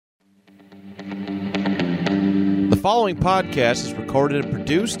following podcast is recorded and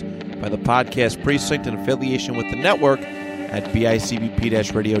produced by the Podcast Precinct in affiliation with the network at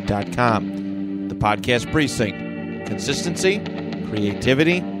bicbp-radio.com. The Podcast Precinct. Consistency,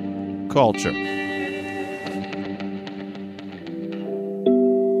 creativity, culture.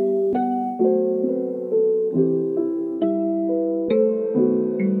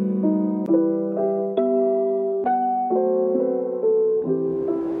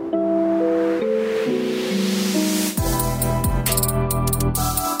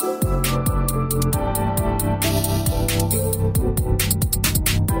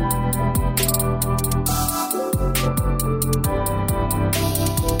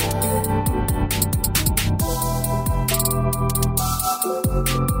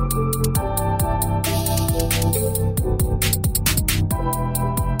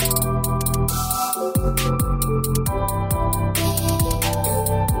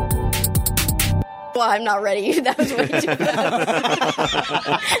 I'm not ready. That was way too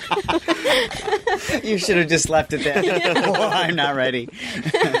fast. You should have just left it there. Oh, I'm not ready.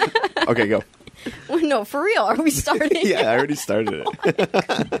 Okay, go. No, for real. Are we starting? Yeah, I already started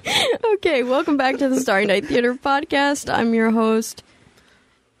it. Okay, welcome back to the Starry Night Theater podcast. I'm your host,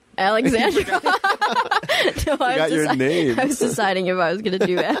 Alexandra. Your name. I was deciding if I was going to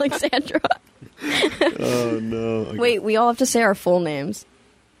do Alexandra. Oh, no. Okay. Wait, we all have to say our full names.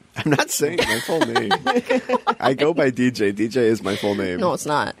 I'm not saying my full name. I go by DJ. DJ is my full name. No, it's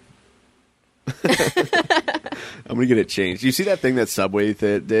not. I'm going to get it changed. You see that thing that Subway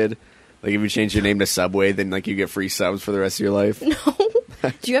did? Like, if you change your name to Subway, then, like, you get free subs for the rest of your life? No.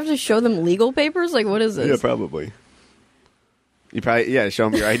 Do you have to show them legal papers? Like, what is this? Yeah, probably. You probably, show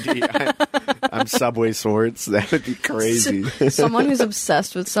them your ID. I'm Subway Swords. That would be crazy. Someone who's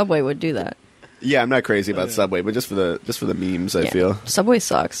obsessed with Subway would do that. Yeah, I'm not crazy about Subway, but just for the memes, I feel. Subway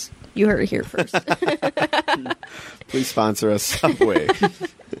sucks. You heard it here first. Please sponsor us, Subway.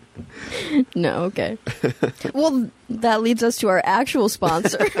 No, okay. Well, that leads us to our actual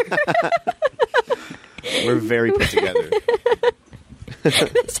sponsor. We're very put together.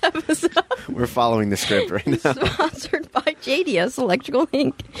 This episode We're following the script right now. sponsored by JDS Electrical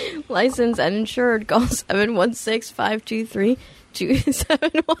Inc. Licensed and insured. Call 716-523-2711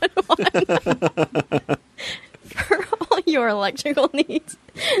 for all your electrical needs.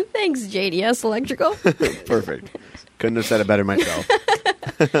 Thanks, JDS Electrical. Perfect. Couldn't have said it better myself.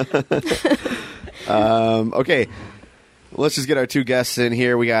 Okay. Let's just get our two guests in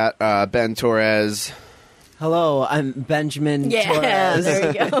here. We got Ben Torres. Hello, I'm Benjamin Yeah, Torres. there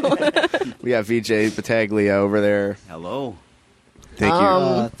you go. We got VJ Battaglia over there. Hello. Thank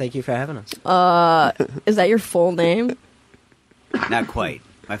you. Thank you for having us. Is that your full name? Not quite.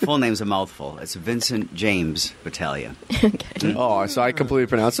 My full name's a mouthful. It's Vincent James Battaglia. Okay. Oh, so I completely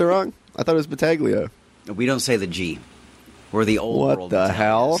pronounced it wrong? I thought it was Battaglia. We don't say the G. We're the old What world the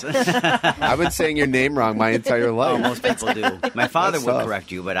hell? Battaglias. I've been saying your name wrong my entire Oh, life. most people do. My father That's would tough.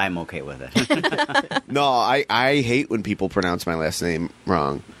 correct you, but I'm okay with it. No, I hate when people pronounce my last name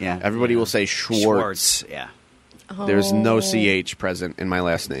wrong. Yeah. Everybody will say Schwartz. Yeah. There's no Oh. CH present in my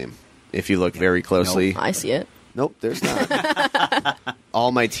last name. If you look very closely. I see it. Nope, there's not.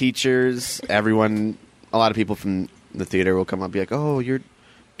 All my teachers, everyone, a lot of people from the theater will come up and be like, oh, you're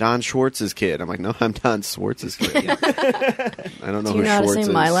Don Schwartz's kid. I'm like, no, I'm Don Schwartz's kid. I don't know Do you who know how to Schwartz say is.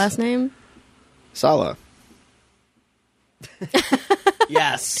 my last name? Sala.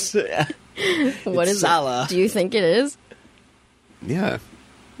 Yes. What is Sala. it? Do you think it is? Yeah.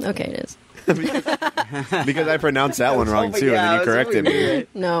 Okay, it is. Because I pronounced that one wrong, too, and then you corrected me.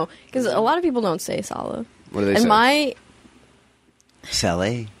 No, because a lot of people don't say Sala. What do they And say? my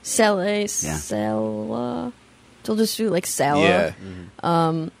Sele. Sela. They'll just do like Sala. Yeah.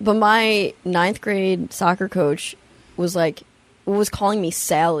 But my 9th grade soccer coach was calling me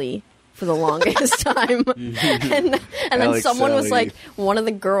Sally for the longest time. and then Alex someone was Sally. like, one of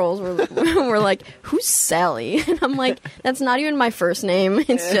the girls were like, who's Sally? And I'm like, that's not even my first name.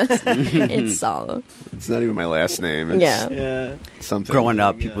 It's just, it's Sala. It's not even my last name. It's Yeah. something. Growing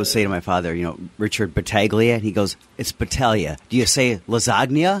up, people would say to my father, Richard Battaglia, and he goes, it's Battaglia. Do you say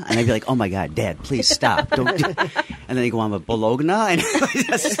lasagna? And I'd be like, oh my God, Dad, please stop. Don't do. And then they go on with Bologna, and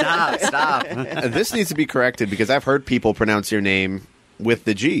stop. This needs to be corrected because I've heard people pronounce your name with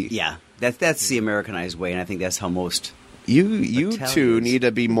the G. Yeah, that's the Americanized way, and I think that's how most. You Italians. two need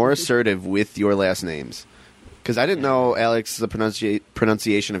to be more assertive with your last names. Because I didn't know, Alex, the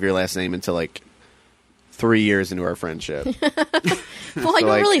pronunciation of your last name until like 3 years into our friendship. Well, I don't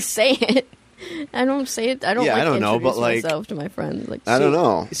like- really say it. I don't say it. I don't Yeah, like I don't know, introduce but, like, myself to my friends. Like, I don't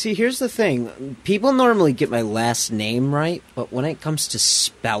know. See, here's the thing. People normally get my last name right, but when it comes to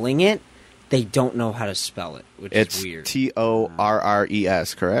spelling it, they don't know how to spell it, which It's is weird.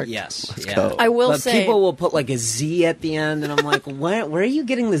 Torres, correct? Yes. Let's yeah. go. I will But say, people will put like a Z at the end, and I'm like, where are you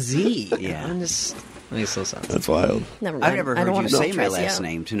getting the Z? Yeah. I'm just makes no sense. That's wild. never mind. I've never I heard don't you wanna say my stress you last out.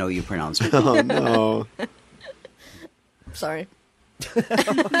 name to know you pronounce it. Oh no! Sorry.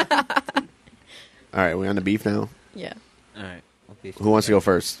 All right, we on the beef now. Yeah. All right. I'll be Who wants to go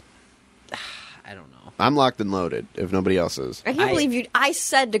first? I don't know. I'm locked and loaded. If nobody else is, I can't believe you. I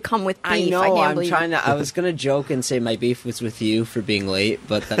said to come with beef. I know. can't I'm believe trying to. I was gonna joke and say my beef was with you for being late,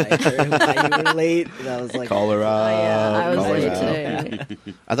 but then I heard why you were late, and I was like, call her out. Oh, yeah, I was Call her late out.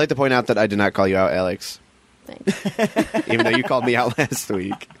 today. I'd like to point out that I did not call you out, Alex, Thanks. even though you called me out last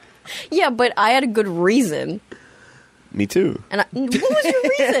week. Yeah, but I had a good reason. Me too. And what was your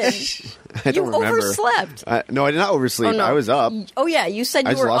reason? I You don't remember. overslept. No, I did not oversleep. Oh, no. I was up. Oh yeah, you said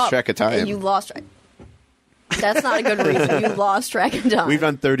I you just were lost up. track of time. You lost track. That's not a good reason. You lost track of time. We've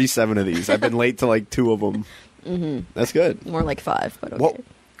done 37 of these. I've been late to like 2 of them. Mm-hmm. That's good. more like 5, but okay.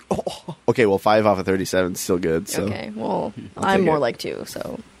 Whoa. Okay, well, 5 off of 37 is still good. So Okay, well, I'll I'm take more it. like 2,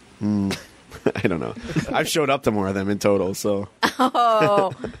 so. I don't know. I've showed up to more of them in total, so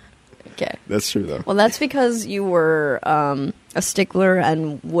Oh, okay. that's true though. Well, that's because you were a stickler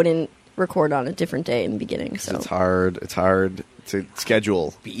and wouldn't record on a different day in the beginning. So It's hard. It's hard to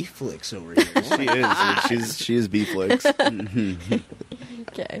schedule. beef flicks over here. She is. Dude. She is beef flicks.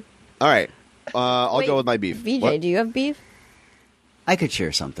 okay. All right. I'll Wait, go with my beef. VJ, What? do you have beef? I could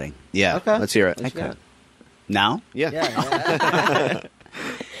share something. Yeah. Okay. Let's hear it. What you got? Now? Yeah. Yeah.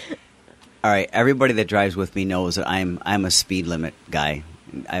 All right, everybody that drives with me knows that I'm a speed limit guy.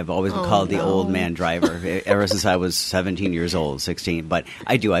 I've always been called the no. old man driver ever since I was 17 years old, 16. But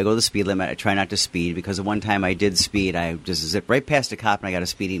I do. I go the speed limit. I try not to speed because the one time I did speed, I just zipped right past a cop and I got a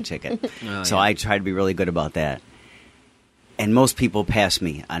speeding ticket. Oh, so yeah. I try to be really good about that. And most people pass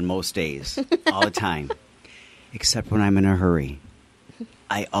me on most days, all the time, except when I'm in a hurry.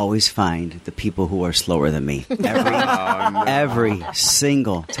 I always find the people who are slower than me every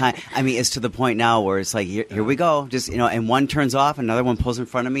single time. I mean, it's to the point now where it's like, here we go. Just, and one turns off, another one pulls in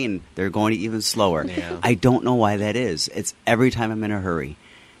front of me, and they're going even slower. Yeah. I don't know why that is. It's every time I'm in a hurry.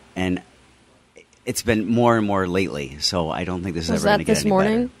 And it's been more and more lately, so I don't think this is Was ever going that to get this any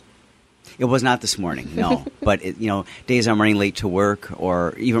morning? better. It was not this morning, no. But, days I'm running late to work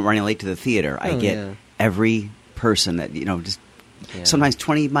or even running late to the theater, I get yeah. every person that, just Yeah. sometimes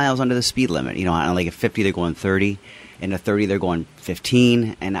 20 miles under the speed limit. On like a 50, they're going 30. And a 30, they're going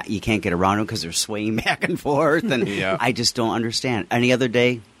 15. And you can't get around them because they're swaying back and forth. And Yeah. I just don't understand. Any other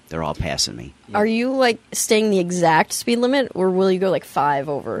day, they're all passing me. Are you like staying the exact speed limit, or will you go like 5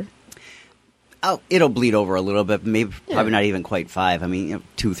 over? It'll bleed over a little bit, maybe probably not even quite 5. I mean,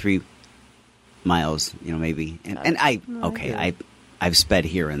 2-3 miles, maybe. And I've sped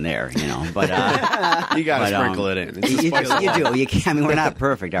here and there, but You got to But, sprinkle it in. It's just you spice of do. life. You can't. I mean, we're not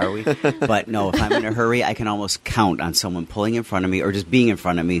perfect, are we? But no, if I'm in a hurry, I can almost count on someone pulling in front of me or just being in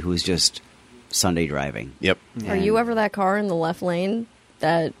front of me who's just Sunday driving. Yep. Are you ever that car in the left lane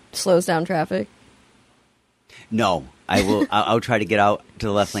that slows down traffic? No, I will. I'll try to get out to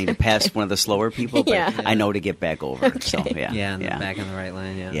the left lane to pass one of the slower people, but Yeah. I know to get back over. So yeah, Yeah, in the back in the right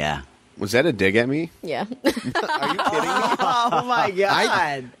lane. Yeah. yeah. Was that a dig at me? Yeah. Are you kidding me? Oh my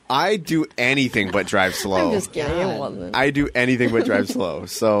god. I do anything but drive slow. I'm just kidding. It God. wasn't. I do anything but drive slow.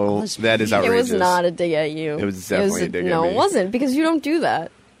 So that is It outrageous. was not a dig at you. It was definitely a dig at No, me. it wasn't, because you don't do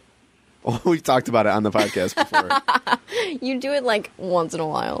that. We've talked about it on the podcast before. You do it like once in a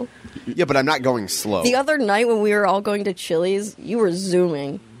while. Yeah, but I'm not going slow. The other night when we were all going to Chili's, you were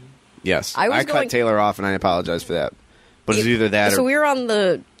zooming. Yes. I was cut going- Taylor off, and I apologize for that. But it's either that So or... we were on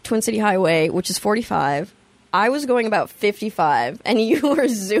the Twin City Highway, which is 45. I was going about 55, and you were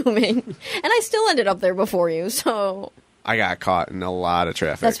zooming. And I still ended up there before you, so I got caught in a lot of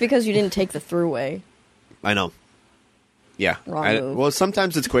traffic. that's because you didn't take the throughway. I know. Yeah. Wrong move. Well,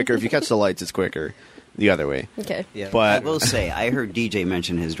 sometimes it's quicker. If you catch the lights, it's quicker the other way. Okay. Yeah. I But will say, I heard DJ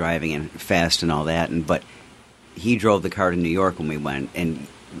mention his driving and fast and all that, but he drove the car to New York when we went, and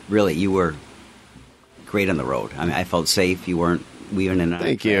really, you were great on the road. I mean, I felt safe. You weren't weaving in.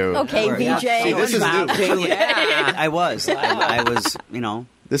 thank you. Okay, VJ. See, this is new. Yeah. I was. I was,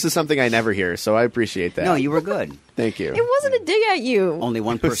 This is something I never hear, so I appreciate that. No, you were good. Thank you. It wasn't a dig at you. Only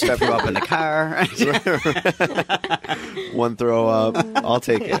one person threw up in the car. One throw up. I'll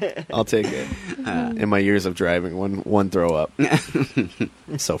take it. I'll take it. In my years of driving, one throw up.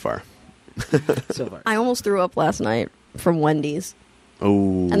 So far. So far. I almost threw up last night from Wendy's.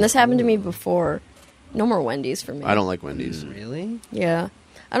 Oh. And this happened to me before. No more Wendy's for me. I don't like Wendy's. Really? Yeah.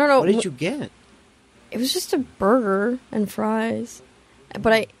 I don't know. What did you get? It was just a burger and fries.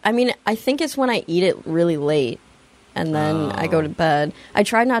 But I mean, I think it's when I eat it really late, and then I go to bed. I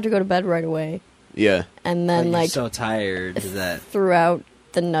try not to go to bed right away, Yeah. and But then you're like so tired that throughout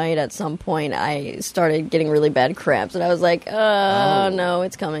the night, at some point, I started getting really bad cramps, and I was like, no,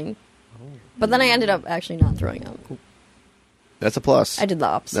 it's coming. But then I ended up actually not throwing up. That's a plus. I did the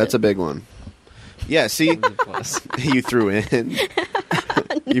opposite. That's a big one. Yeah, see, plus. you threw in.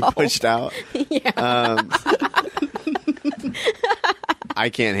 You pushed out. Yeah. I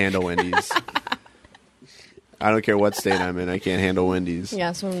can't handle Wendy's. I don't care what state I'm in. I can't handle Wendy's.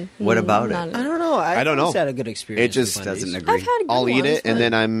 Yeah, so What about it? I don't know. I don't know. always had a good experience. It just with Wendy's. Doesn't agree. I've had good I'll eat ones, it, and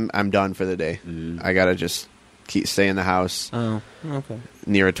but- then I'm done for the day. I gotta just stay in the house Oh, okay.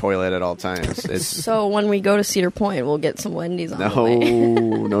 near a toilet at all times. It's So when we go to Cedar Point, we'll get some Wendy's on the no, way.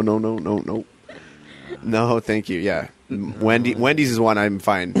 no. No, thank you. Yeah, Wendy's is one. I'm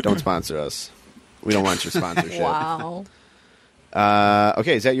fine. Don't sponsor us. We don't want your sponsorship. Wow.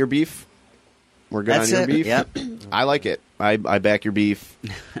 Okay, is that your beef? We're good That's on your it. beef. Yep. I like it. I back your beef.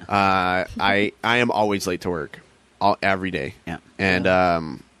 I am always late to work, every day. Yeah. And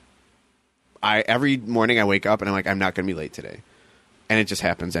I every morning I wake up and I'm like, I'm not going to be late today, and it just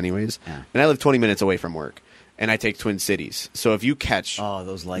happens anyways. Yeah. And I live 20 minutes away from work, and I take Twin Cities. So if you catch Oh,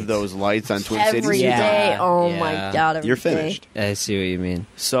 those lights. those lights on Twin Every Cities, Yeah. day. Oh Yeah. my god, every you're day. finished. I see what you mean.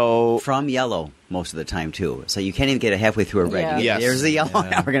 So From yellow most of the time, too. So you can't even get it halfway through a red. Yeah. Yes. There's the yellow. Yeah.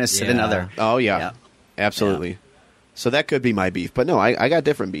 Now we're going to sit Yeah. another. oh yeah, Yeah. absolutely. So that could be my beef, but no, I got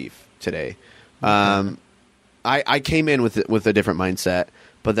different beef today. I came in with a different mindset,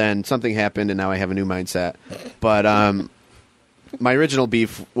 but then something happened, and now I have a new mindset. But my original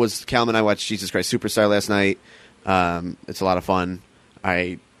beef was Callum and I watched Jesus Christ Superstar last night. It's a lot of fun.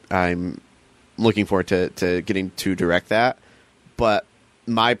 I'm looking forward to getting to direct that. But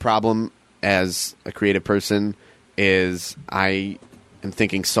my problem as a creative person is I am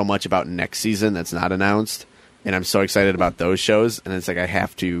thinking so much about next season that's not announced, and I'm so excited about those shows, and it's like I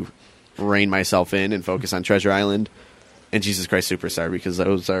have to rein myself in and focus on Treasure Island and Jesus Christ Superstar because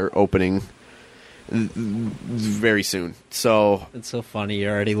those are opening very soon. So It's so funny.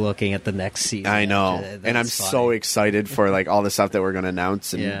 You're already looking at the next season. I know, That's and I'm funny. so excited for like all the stuff that we're going to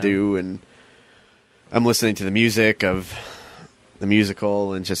announce and Yeah. do, and I'm listening to the music of the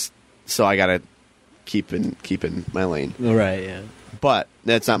musical, and just so I got to keep in my lane. Right. Yeah. But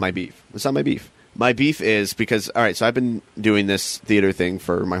that's not my beef. That's not my beef. My beef is because, all right, so I've been doing this theater thing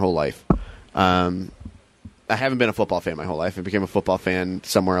for my whole life. I haven't been a football fan my whole life. I became a football fan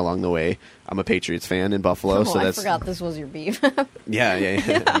somewhere along the way. I'm a Patriots fan in Buffalo, Oh, so I that's forgot this was your beef.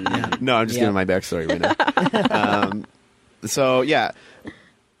 yeah. No, I'm just Yeah. giving my backstory right now. So yeah,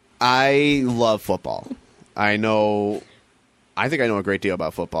 I love football. I think I know a great deal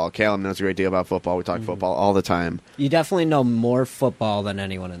about football. Callum knows a great deal about football. We talk football all the time. You definitely know more football than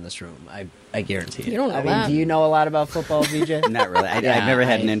anyone in this room. I guarantee it. You don't know I mean, that. do you know a lot about football, BJ? Not really. I've never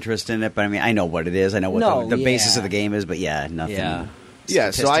had an interest in it, but I mean, I know what it is. I know what No, the basis yeah. of the game is, but yeah, nothing. Yeah.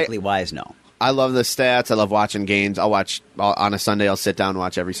 Yeah, so Statistically wise, no. I love the stats. I love watching games. On a Sunday. I'll sit down and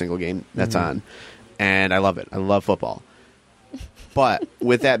watch every single game that's on, and I love it. I love football. But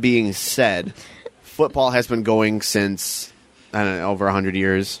with that being said, football has been going since I don't know over 100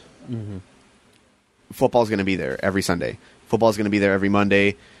 years. Football's going to be there every Sunday. Football's going to be there every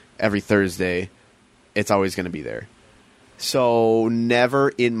Monday, every Thursday. It's always going to be there. So never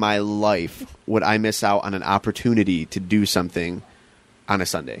in my life would I miss out on an opportunity to do something on a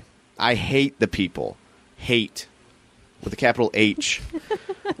Sunday. I hate the people. Hate with a capital H.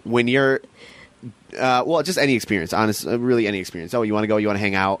 When you're, just any experience. Really any experience. Oh, you want to go? You want to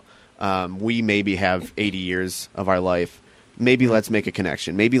hang out? We maybe have 80 years of our life. Maybe let's make a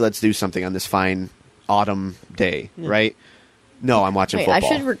connection. Maybe let's do something on this fine autumn day, right? No, I'm watching Wait,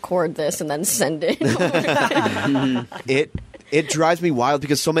 football. I should record this and then send it. It drives me wild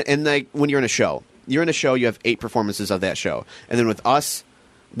because so many, and like when you're in a show, you have 8 performances of that show, and then with us,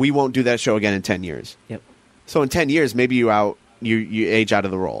 we won't do that show again in 10 years. Yep. So in 10 years, maybe you age out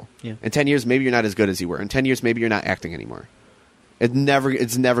of the role. Yeah. In 10 years, maybe you're not as good as you were. In 10 years, maybe you're not acting anymore. It's never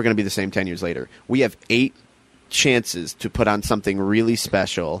going to be the same 10 years later. We have 8 chances to put on something really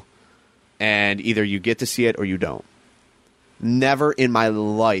special, and either you get to see it or you don't. Never in my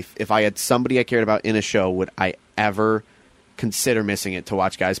life, if I had somebody I cared about in a show, would I ever consider missing it to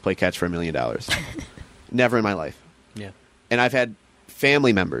watch guys play catch for $1 million. Never in my life. Yeah. And I've had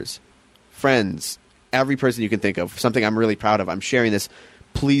family members, friends, every person you can think of, something I'm really proud of. I'm sharing this.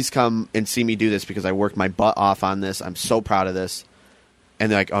 Please come and see me do this because I worked my butt off on this. I'm so proud of this.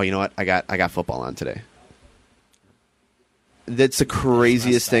 And they're like, oh, you know what? I got football on today. That's the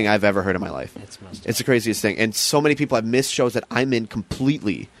craziest thing I've ever heard in my life. It's messed It's the craziest thing. And so many people have missed shows that I'm in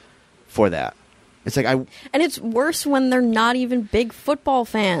completely for that. It's like And it's worse when they're not even big football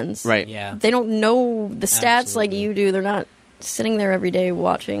fans. Right. Yeah. They don't know the stats like Absolutely. you do. They're not sitting there every day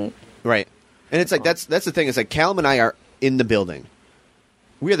watching. Right. And it's like that's the thing. It's like Callum and I are in the building.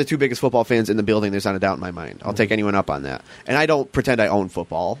 We are the two biggest football fans in the building. There's not a doubt in my mind. I'll take anyone up on that. And I don't pretend I own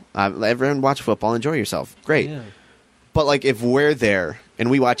football. Everyone watch football. Enjoy yourself. Great. Yeah. But like if we're there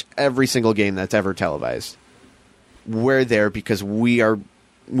and we watch every single game that's ever televised, we're there because we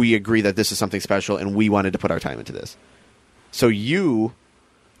agree that this is something special and we wanted to put our time into this. So you,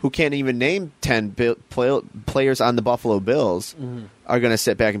 who can't even name 10 players on the Buffalo Bills, are going to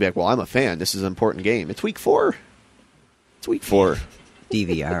sit back and be like, well, I'm a fan. This is an important game. It's week 4. It's week 4.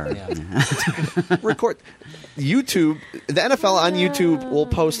 DVR. Yeah. Record YouTube. The NFL on YouTube will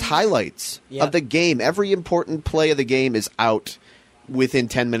post highlights Yeah. of the game. Every important play of the game is out within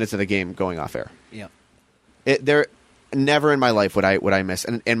 10 minutes of the game going off air. Yeah. There, never in my life would I miss,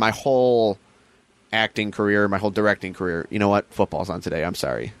 and my whole acting career, my whole directing career. You know what? Football's on today. I'm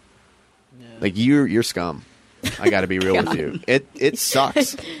sorry. Like you're scum. I got to be real with you. It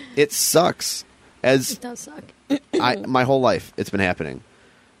sucks. It sucks. As It does suck. my whole life it's been happening,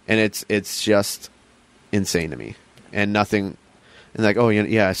 and it's just insane to me. And nothing, and like, oh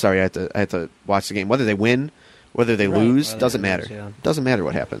yeah, sorry, I had to watch the game. Whether they win, whether they Right, lose, whether doesn't they matter. lose, yeah. Doesn't matter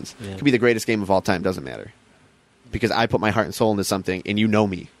what happens. Yeah. It could be the greatest game of all time. Doesn't matter, because I put my heart and soul into something, and you know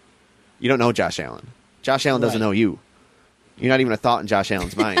me. You don't know Josh Allen. Josh Allen doesn't Right. know you. You're not even a thought in Josh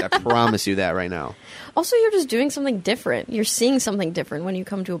Allen's mind. I promise you that right now. Also, you're just doing something different. You're seeing something different when you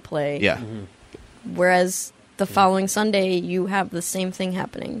come to a play. Yeah. Whereas the following Sunday, you have the same thing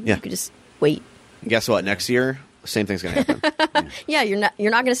happening. Yeah. You could just wait. And guess what? Next year, same thing's gonna happen. Yeah, you're not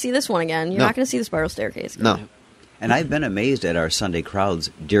going to see this one again. You're No. not going to see the spiral staircase. No. And I've been amazed at our Sunday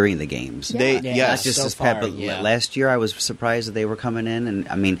crowds during the games. They Yeah, yes. Not just so this past, far, but yeah. last year I was surprised that they were coming in, and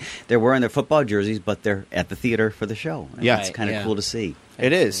I mean they're wearing their football jerseys, but they're at the theater for the show. And Yeah. it's kind of Yeah. cool to see.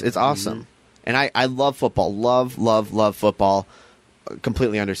 It is. It's awesome. And I love football. Love football.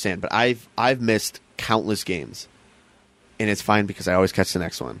 Completely understand. But I've missed countless games. And it's fine because I always catch the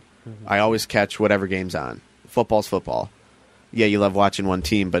next one. I always catch whatever game's on. Football's football. Yeah, you love watching one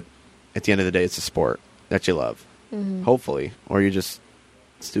team, but at the end of the day, it's a sport that you love. Hopefully. Or you're just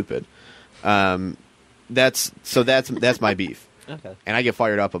stupid. That's my beef. Okay. And I get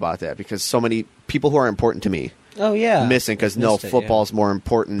fired up about that because so many people who are important to me Oh yeah. missing because no, Missed it, football's more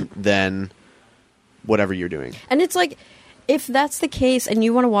important than whatever you're doing. And it's like, if that's the case and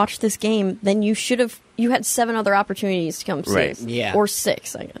you want to watch this game, then you had 7 other opportunities to come see Right. us. Yeah. Or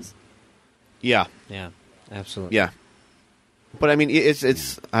 6, I guess. Yeah, Yeah. Absolutely. yeah. But I mean,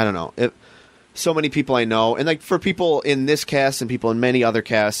 it's I don't know. So many people I know, and like for people in this cast and people in many other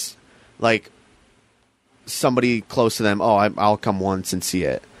casts, like somebody close to them, I'll come once and see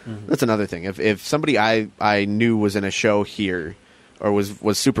it. That's another thing. If somebody I knew was in a show here or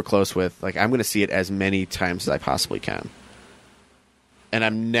was super close with, like I'm going to see it as many times as I possibly can. And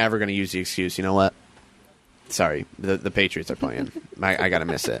I'm never going to use the excuse, you know what? Sorry, the Patriots are playing. I got to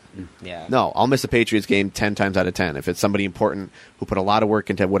miss it. Yeah. No, I'll miss a Patriots game 10 times out of 10. If it's somebody important who put a lot of work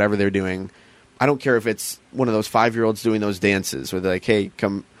into whatever they're doing, I don't care if it's one of those 5-year-olds doing those dances where they're like, hey,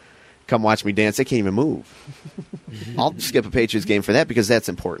 come watch me dance. They can't even move. I'll skip a Patriots game for that because that's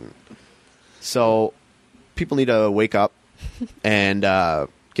important. So people need to wake up and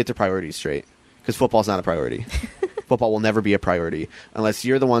get their priorities straight because football's not a priority. Football will never be a priority unless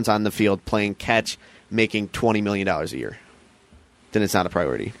you're the ones on the field playing catch, making $20 million a year. Then it's not a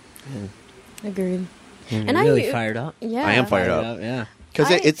priority. Agreed. And And really I- fired up. Yeah. I am fired up. Yeah.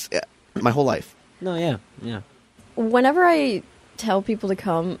 Because I- it's my whole life. No. Yeah. Yeah. Whenever I tell people to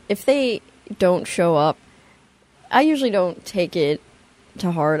come, if they don't show up, I usually don't take it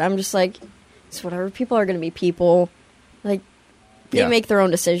to heart. I'm just like, it's whatever. People are going to be people. Like, they Yeah. make their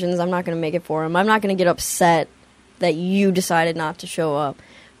own decisions. I'm not going to make it for them. I'm not going to get upset that you decided not to show up.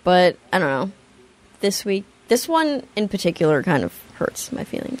 But, I don't know. This one in particular kind of hurts my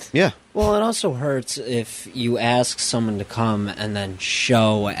feelings. Yeah. Well, it also hurts if you ask someone to come and then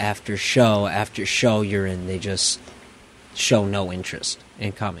show after show after show you're in, they just show no interest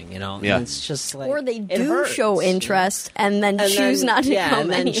in coming, you know? Yeah. And it's just like... Or they it do hurts, show you know? interest and then And choose then- not to yeah, come and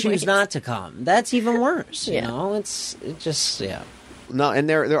then anyways. choose not to come. That's even worse, you Yeah. know? It just, yeah. No, and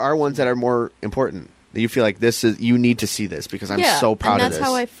there are ones that are more important. That you feel like you need to see this because I'm so proud and of that's this.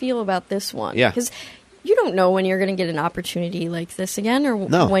 how I feel about this one. Yeah. Because you don't know when you're going to get an opportunity like this again or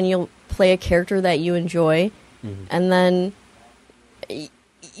No. when you'll play a character that you enjoy. Mm-hmm. And then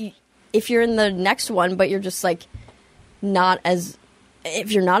if you're in the next one, but you're just like, not as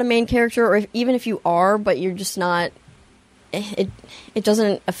if you're not a main character, or even if you are, but you're just not. It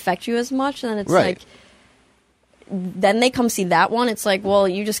doesn't affect you as much. Then it's Right. like. Then they come see that one. It's like, well,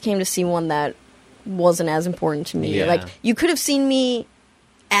 you just came to see one that wasn't as important to me. Yeah. Like, you could have seen me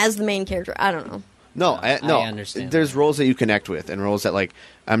as the main character. I don't know. No, I no. understand There's that. roles that you connect with, and roles that like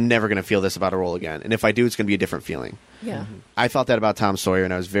I'm never going to feel this about a role again. And if I do, it's going to be a different feeling. Yeah. I thought that about Tom Sawyer,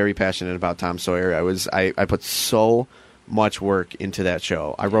 and I was very passionate about Tom Sawyer. I put so much work into that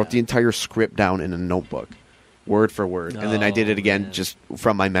show. I wrote the entire script down in a notebook, word for word, and then I did it again man. just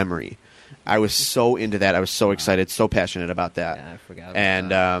from my memory. I was so into that. I was so excited, so passionate about that. Yeah, I forgot about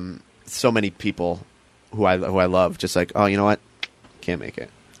and that. So many people who I love, just like, oh, you know what, can't make it.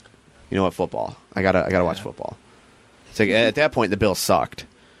 You know what, football. I gotta watch football. It's like at that point the Bills sucked,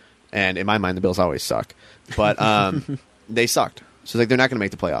 and in my mind the Bills always suck, but they sucked. So it's like they're not gonna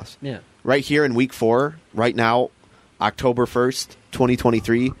make the playoffs. Yeah. Right here in Week 4, right now, October 1st,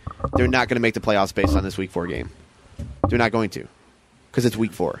 2023, they're not gonna make the playoffs based on this Week 4 game. They're not going to, because it's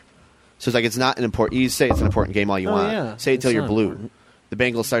Week 4. So it's like it's not an important. You say it's an important game all you want. Yeah. Say it till It's you're not blue. important. The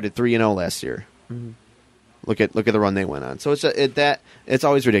Bengals started 3-0 last year. Look at the run they went on. So it's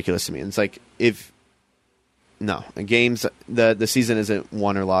always ridiculous to me. And it's like games the season isn't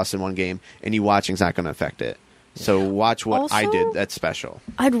won or lost in one game, and you watching's not going to affect it. So watch what I Also- did. That's special.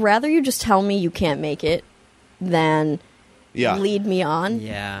 I'd rather you just tell me you can't make it than Yeah. lead me on.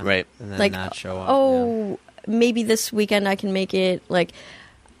 Yeah. Right. And then Like, not show up. oh, maybe this weekend I can make it. Like,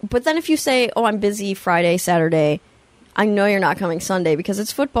 but then if you say, oh, I'm busy Friday, Saturday, I know you're not coming Sunday because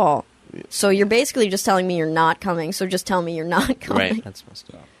it's football. So you're basically just telling me you're not coming. So just tell me you're not coming. Right. That's messed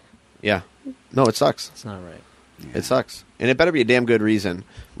up. Yeah. No, it sucks. It's not right. It sucks. And it better be a damn good reason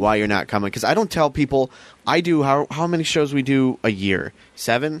why you're not coming. Because I don't tell people. I do how many shows we do a year?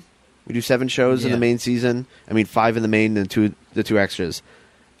 7? We do 7 shows in Yeah. the main season. I mean, 5 in the main and the two extras.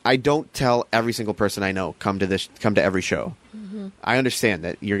 I don't tell every single person I know come to every show. I understand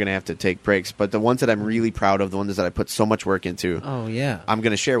that you're going to have to take breaks, but the ones that I'm really proud of, the ones that I put so much work into, Oh, yeah. I'm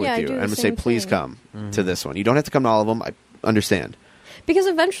going to share with Yeah, I you. do I'm the going to say, same please thing. come to this one. You don't have to come to all of them. I understand. Because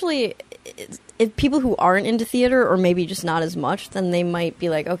eventually, if people who aren't into theater, or maybe just not as much, then they might be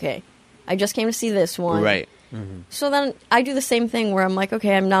like, okay, I just came to see this one. Right. So then I do the same thing where I'm like,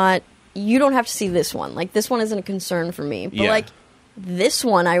 okay, you don't have to see this one. Like, this one isn't a concern for me. But, Yeah. like, this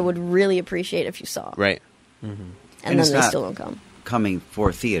one I would really appreciate if you saw. Right. And And then it's they not- still don't come. Coming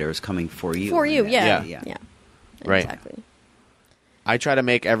for theaters, coming for you. For you, yeah. Yeah. Yeah. Right. Exactly. I try to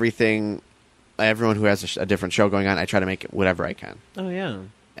make everyone who has a different show going on, I try to make it whatever I can. Oh, yeah.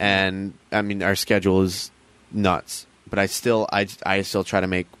 And I mean, our schedule is nuts, but I still try to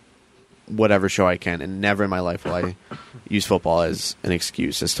make whatever show I can, and never in my life will I use football as an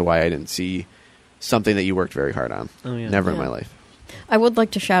excuse as to why I didn't see something that you worked very hard on. Oh, yeah. Never in Yeah. my life. I would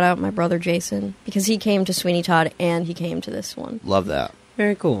like to shout out my brother Jason because he came to Sweeney Todd and he came to this one. Love that.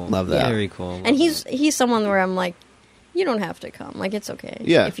 Very cool. Love that. Very cool. And he's someone where I'm like, you don't have to come. Like, it's okay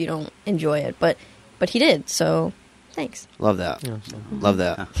Yeah. if you don't enjoy it. But he did, so thanks. Love that. Yeah, so- Love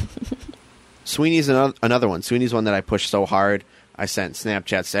that. Sweeney's another one. Sweeney's one that I pushed so hard. I sent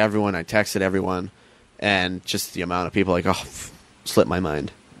Snapchats to everyone. I texted everyone. And just the amount of people like, oh, slipped my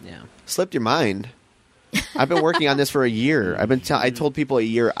mind. yeah. Slipped your mind? I've been working on this for a year. I told people a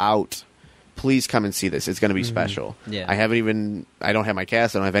year out, please come and see this. It's going to be special. Yeah. I don't have my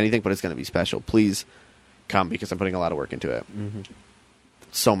cast. I don't have anything, but it's going to be special. Please come because I'm putting a lot of work into it.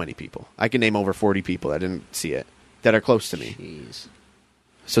 So many people. I can name over 40 people that didn't see it that are close to me. Jeez.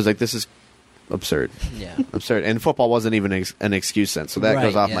 So it's like, this is absurd. Yeah. Absurd. And football wasn't even an excuse then, so that Right,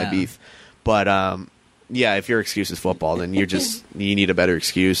 goes off my yeah. beef. But yeah, if your excuse is football, then you need a better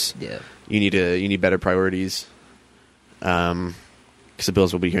excuse. Yeah. You need better priorities. Because the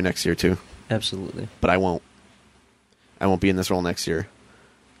Bills will be here next year too, Absolutely. but I won't. I won't be in this role next year.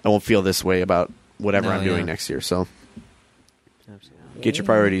 I won't feel this way about whatever No, I'm doing yeah. next year. So Absolutely. get your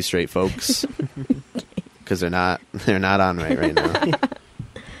priorities straight, folks, because they're not on right now.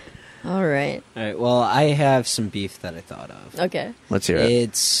 All right. All right. Well, I have some beef that I thought of. Okay. Let's hear it.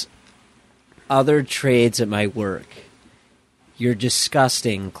 It's other trades at my work. You're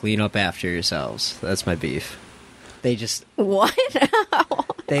disgusting. Clean up after yourselves. That's my beef. They just What?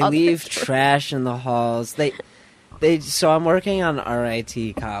 they Other leave trash in the halls. So I'm working on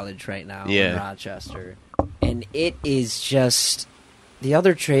RIT College right now in Yeah. Rochester, and it is just the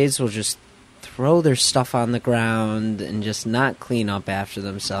other trades will just throw their stuff on the ground and just not clean up after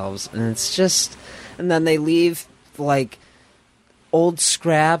themselves, and it's just, and then they leave like old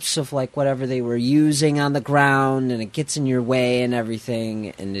scraps of like whatever they were using on the ground, and it gets in your way and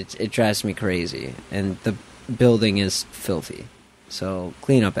everything, and it drives me crazy. And building is filthy. So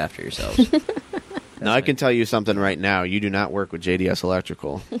clean up after yourselves. Now, I can tell you something right now. You do not work with JDS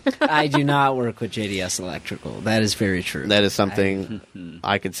Electrical. I do not work with JDS Electrical. That is very true. That is something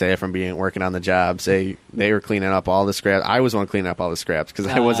I could say from working on the job. Say they were cleaning up all the scraps. I was one cleaning up all the scraps because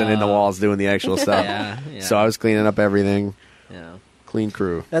I wasn't in the walls doing the actual stuff. Yeah. So I was cleaning up everything. Yeah. Clean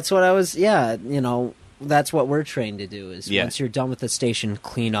crew. That's what I was. Yeah, that's what we're trained to do. Is Yeah. once you're done with the station,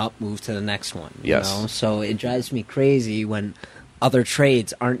 clean up, move to the next one. Yes. So it drives me crazy when other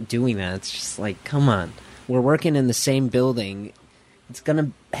trades aren't doing that. It's just like, come on. We're working in the same building. It's going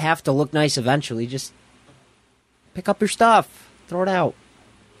to have to look nice eventually. Just pick up your stuff. Throw it out.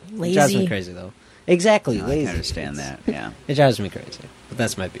 It drives me Lazy. crazy, though. Exactly. I lazy. can understand that. Yeah. It drives me crazy. But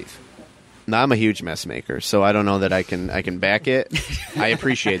that's my beef. Now, I'm a huge mess maker, so I don't know that I can back it. I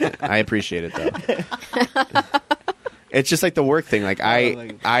appreciate it. I appreciate it, though. It's just like the work thing. Like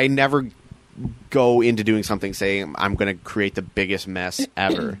I never go into doing something saying I'm going to create the biggest mess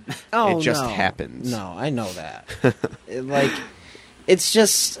ever. Oh, it just no. happens. No, I know that.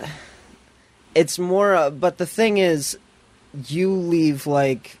 It's more. But the thing is, you leave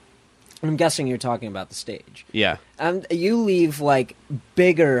I'm guessing you're talking about the stage. Yeah. You leave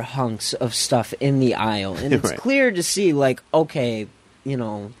bigger hunks of stuff in the aisle, and it's Right. clear to see okay,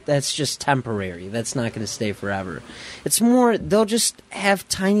 that's just temporary. That's not going to stay forever. It's more they'll just have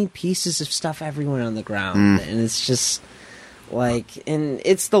tiny pieces of stuff everywhere on the ground, and it's just and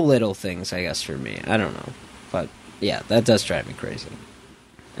it's the little things, I guess, for me. I don't know, but yeah, that does drive me crazy.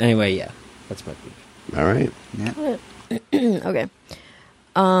 Anyway, yeah, that's my beef. All right. Yeah. Okay.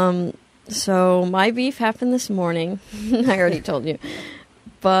 So my beef happened this morning. I already told you.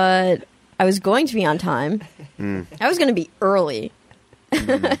 But I was going to be on time. I was going to be early.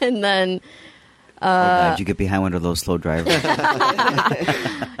 And then Did you get behind one of those slow drivers?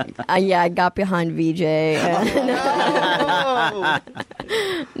 I got behind VJ.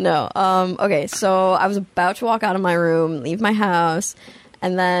 No. Okay, so I was about to walk out of my room, leave my house,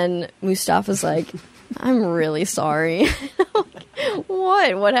 and then Mustafa's like, I'm really sorry.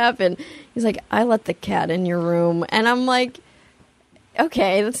 What? What happened? He's like, I let the cat in your room. And I'm like,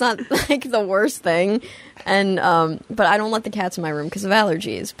 okay, that's not the worst thing. And but I don't let the cats in my room because of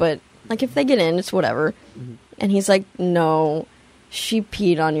allergies. But if they get in, it's whatever. Mm-hmm. And he's like, no, she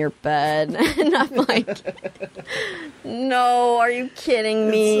peed on your bed. And I'm like, no, are you kidding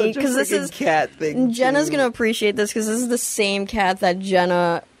me? Because this is cat thing. Jenna's gonna appreciate this because this is the same cat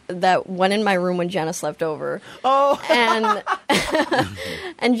that went in my room when Jenna slept over. Oh,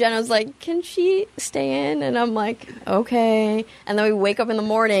 and Jenna's like, can she stay in? And I'm like, okay. And then we wake up in the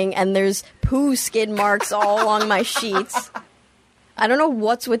morning and there's poo skid marks all along my sheets. I don't know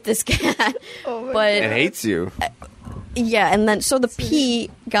what's with this cat, but It hates you. yeah. And then so the pee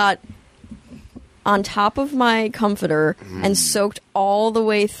got on top of my comforter and soaked all the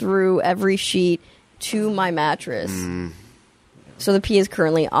way through every sheet to my mattress. So the pee is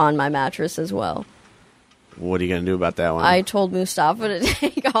currently on my mattress as well. What are you going to do about that one? I told Mustafa to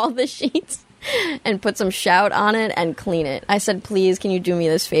take all the sheets and put some shout on it and clean it. I said, please, can you do me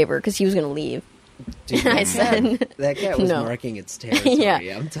this favor? Because he was going to leave. dude, And I said, that cat was no. marking its territory. Yeah.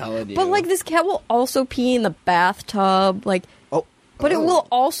 I'm telling you. But this cat will also pee in the bathtub. But it will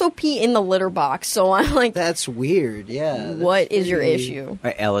also pee in the litter box. So I'm like, That's weird. Yeah. what is your pretty- issue? All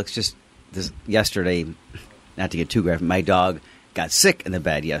right, Alex, just yesterday, not to get too graphic, my dog got sick in the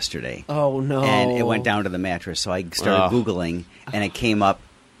bed yesterday. Oh no! And it went down to the mattress. So I started Googling, and it came up.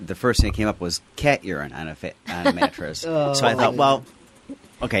 The first thing that came up was cat urine on a mattress. So I thought, well,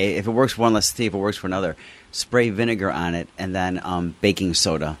 okay, if it works for one, let's see if it works for another. Spray vinegar on it, and then baking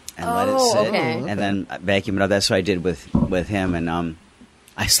soda, and let it sit, okay. and then vacuum it up. That's what I did with him, and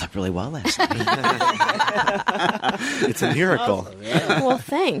I slept really well last night. It's a miracle. Well,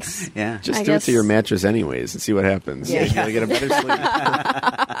 thanks. Yeah, Just I do it guess- to your mattress anyways and see what happens. Yeah. You'll get a better sleep.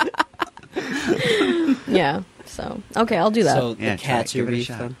 Yeah. So, okay, I'll do that. So Yeah, the cat's try it. your Give it a beef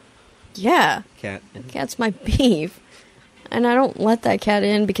shot. then? yeah. Cat. Cat's my beef. And I don't let that cat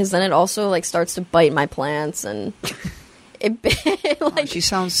in because then it also starts to bite my plants and it she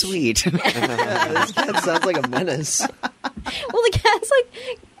sounds sweet. This cat sounds like a menace. well, the cat's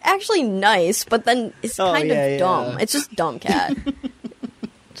actually nice, but then it's kind yeah, of yeah. dumb. It's just dumb cat.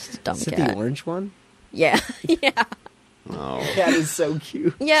 Just a dumb Is it cat. the orange one? Yeah. Yeah. Oh. Cat is so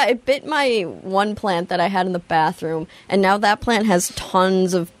cute. Yeah, it bit my one plant that I had in the bathroom, and now that plant has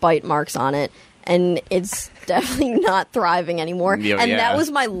tons of bite marks on it, and it's definitely not thriving anymore. Yeah, and yeah. that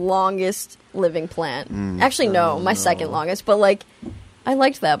was my longest living plant. Actually, no, my second longest, but I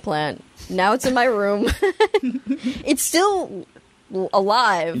liked that plant. Now it's in my room. It's still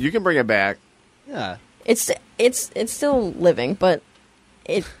alive. You can bring it back. Yeah. It's still living, but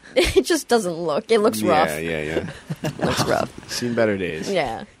it just doesn't look. It looks rough. Yeah. It looks rough. Seen better days.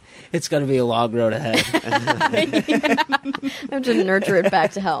 Yeah. It's going to be a long road ahead. I have to nurture it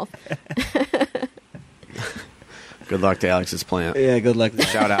back to health. Good luck to Alex's plant. Yeah, good luck.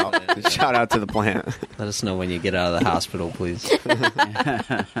 Shout out. Shout out to the plant. Let us know when you get out of the hospital, please.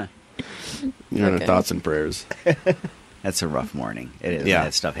 Your Okay. thoughts and prayers. That's a rough morning. It is. Yeah.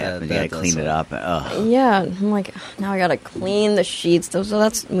 That stuff happens. that You gotta does clean it suck. up. Ugh. Yeah, I'm like, now I gotta clean the sheets. So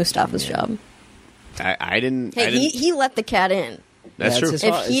that's Mustafa's job. I didn't. Hey, he let the cat in. That's Yeah, true. it's his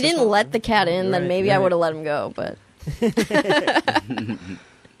If fault. he It's his didn't fault. let the cat in, You're then right, maybe you're I right. would have let him go. But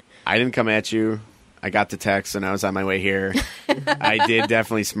I didn't come at you. I got the text and I was on my way here. I did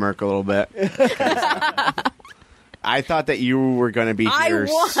definitely smirk a little bit. I thought that you were going to be here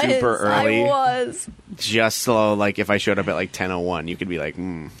super early. I was. Just so, like, if I showed up at like 10:01, you could be like,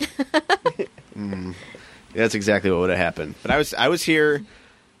 That's exactly what would have happened. But I was here,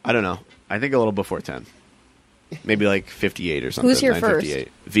 I don't know, I think a little before 10. Maybe like 58 or something. Who's here first? 9:58.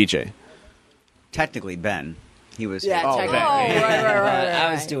 VJ. Technically, Ben. He was. Yeah, Oh, technically. Ben. right.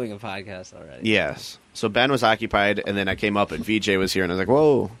 I was doing a podcast already. Yes. So Ben was occupied, and then I came up, and VJ was here, and I was like,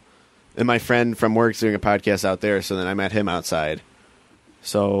 whoa. And my friend from work's doing a podcast out there, so then I met him outside.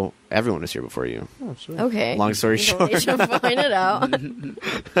 So everyone was here before you. Oh, sweet. Okay. Long story You short. should find it out.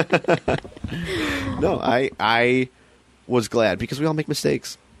 No, I was glad, because we all make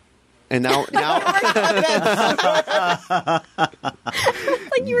mistakes. And now Like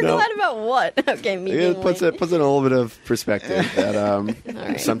you were No. glad about what? Okay, me being it puts late. it in a little bit of perspective that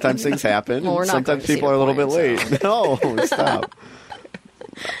right. sometimes things happen. Well, we're and not sometimes going to see people the are a little bit point, late. No, stop.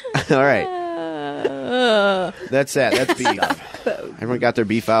 All right. That's that. That's beef. Everyone got their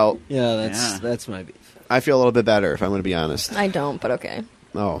beef out. Yeah, Yeah. that's my beef. I feel a little bit better, if I'm going to be honest. I don't, but okay.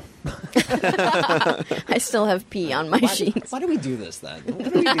 Oh. I still have pee on my sheets. Why do we do this then? Why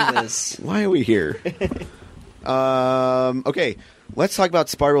do we do this? Why are we here? Okay, let's talk about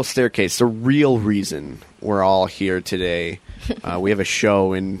Spiral Staircase, the real reason we're all here today. We have a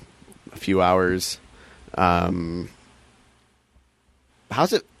show in a few hours. How's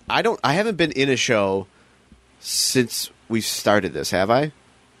it? I haven't been in a show since we started this, have I?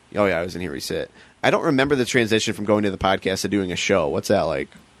 Oh yeah, I was in Here We Sit. I don't remember the transition from going to the podcast to doing a show. What's that like?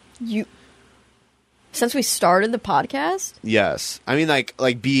 Since we started the podcast, Yes. I mean, like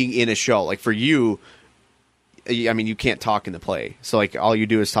being in a show. Like, for you, I mean, you can't talk in the play. So, like, all you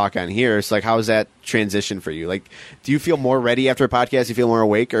do is talk on here. So, like, how is that transition for you? Like, do you feel more ready after a podcast? You feel more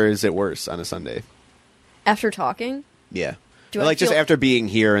awake? Or is it worse on a Sunday? after talking, Yeah. Do Or, I like, just feel- after being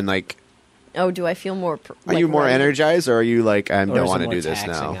here and, like, do I feel more? are you more ready? energized? Or are you like, I Or don't is it want to more do this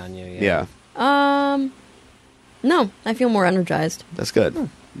now? taxing on you? Yeah. No, I feel more energized. That's good.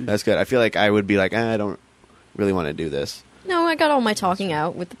 That's good. I feel like I would be like, I don't really want to do this. No, I got all my talking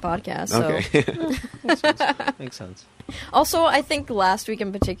out with the podcast. So. Okay. Makes sense. Also, I think last week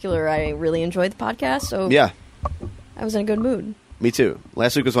in particular, I really enjoyed the podcast. So Yeah. I was in a good mood. Me too.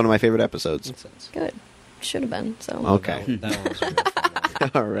 Last week was one of my favorite episodes. Makes sense. Good. Should have been. So Okay. That one was a real fun one.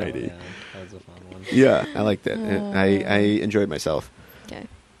 Alrighty. Yeah, that was a fun one. Yeah, I liked it. I enjoyed myself. okay.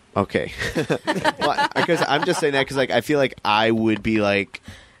 Okay. Well, because I'm just saying that because, like, I feel like I would be like,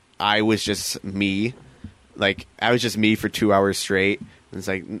 I was just me. Like, I was just me for 2 hours straight. And it's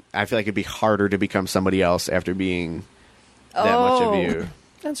like, I feel like it'd be harder to become somebody else after being that much of you.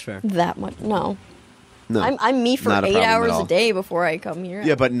 That's fair. That much? No. No. I'm me for Not a 8 problem at hours all. a day before I come here.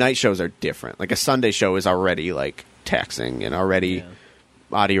 Yeah, but night shows are different. Like, a Sunday show is already, like, taxing and already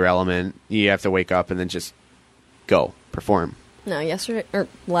out of your element. You have to wake up and then just go, perform. No,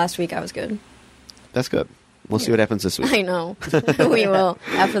 last week I was good. That's good. We'll see what happens this week. I know. We will.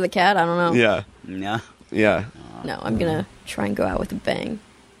 After the cat, I don't know. Yeah. Yeah. Yeah. No, I'm gonna try and go out with a bang.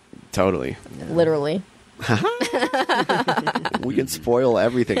 Totally. Literally. We can spoil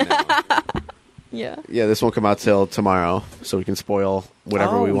everything now. Yeah. Yeah, this won't come out till tomorrow, so we can spoil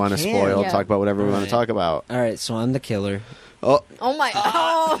whatever Oh, we we want to can. spoil, Yeah. talk about whatever we want to Alright. talk about. All right, so I'm the killer. Oh, Oh my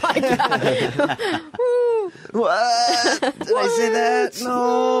god. what? Did I say that?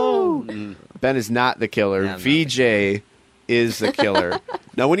 No. Ben is not the killer. Yeah, I'm not the VJ is the killer.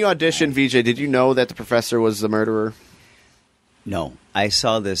 Now, when you auditioned, VJ, did you know that the professor was the murderer? No, I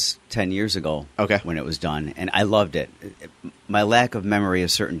saw this 10 years ago Okay. when it was done, and I loved it. My lack of memory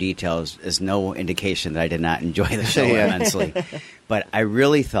of certain details is no indication that I did not enjoy the show Yeah. immensely. But I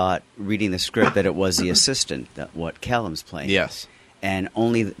really thought, reading the script, that it was the assistant, that what Callum's playing. Yes. And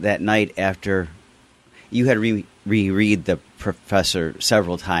only that night after you had reread the professor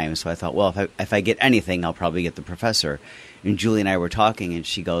several times, so I thought, well, if I get anything, I'll probably get the professor. And Julie and I were talking, and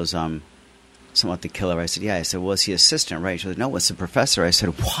she goes, somewhat the killer. I said, yeah. I said, well, it's the assistant, right? She goes, no, it's the professor. I said,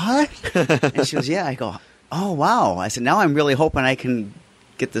 what? And she goes, yeah. I go, oh, wow. I said, now I'm really hoping I can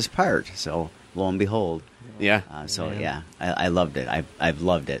get this part. So lo and behold. Yeah. I loved it. I've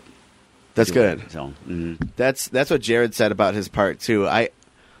loved it. That's good. So That's what Jared said about his part too.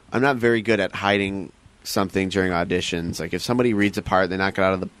 I'm not very good at hiding something during auditions. Like if somebody reads a part, they knock it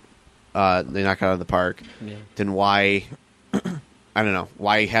out of the park. Yeah. Then why? I don't know.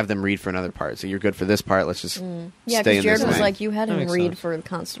 Why have them read for another part? So you're good for this part. Let's just Yeah, stay because in Jared this was lane. like, you had That him makes read sense. for the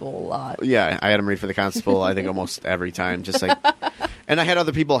constable a lot. Yeah, I had him read for the constable. I think almost every time, just like, and I had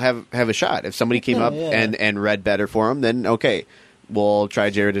other people have a shot. If somebody came up yeah. and read better for him, then okay, we'll try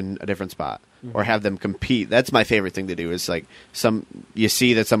Jared in a different spot or have them compete. That's my favorite thing to do. Is like you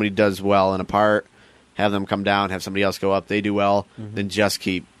see that somebody does well in a part, have them come down, have somebody else go up. They do well, then just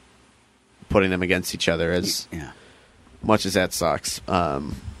keep putting them against each other. As yeah. much as that sucks,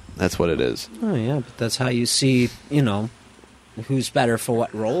 that's what it is. Oh yeah, but that's how you see, who's better for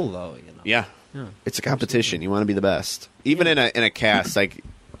what role, though. Yeah. Yeah. It's a competition. You want to be the best. Even in a cast, like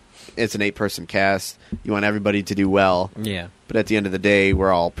it's an 8-person cast. You want everybody to do well. Yeah. But at the end of the day,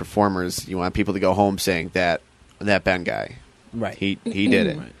 we're all performers. You want people to go home saying that Ben guy, Right. he did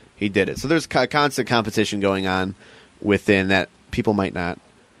it. Right. He did it. So there's constant competition going on within that people might not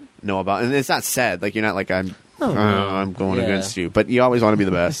know about. And it's not said. Like you're not like I'm going Yeah. against you. But you always want to be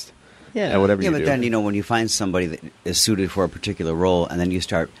the best Yeah. at whatever Yeah, you but do. then, when you find somebody that is suited for a particular role and then you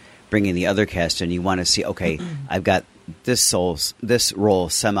start bringing the other cast in, you want to see, okay, I've got this role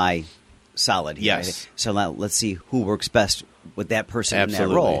semi-solid here. Yes. Right? So now let's see who works best with that person in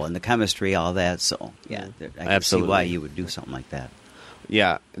Absolutely. that role and the chemistry, all that. So, yeah, I can see Absolutely. why you would do something like that.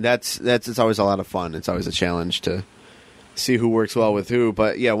 Yeah, it's always a lot of fun. It's always a challenge to see who works well with who.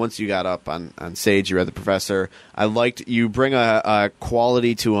 But yeah, once you got up on stage, you read the professor. I liked you bring a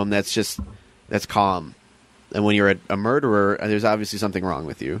quality to him that's calm. And when you're a murderer, there's obviously something wrong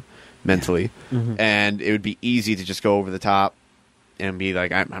with you mentally, and it would be easy to just go over the top and be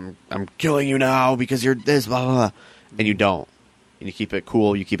like, I'm killing you now because you're this blah blah, blah. And you don't. And you keep it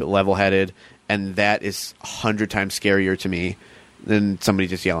cool. You keep it level headed, and that is 100 times scarier to me than somebody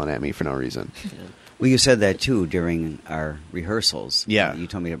just yelling at me for no reason. Well, you said that, too, during our rehearsals. Yeah. You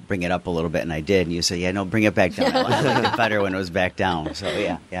told me to bring it up a little bit, and I did. And you said, yeah, no, bring it back down. I liked it better when it was back down. So,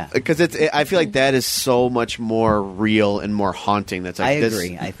 yeah. Because I feel like that is so much more real and more haunting. That's like I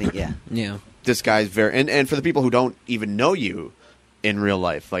agree. I think, yeah. Yeah. This guy's very and for the people who don't even know you in real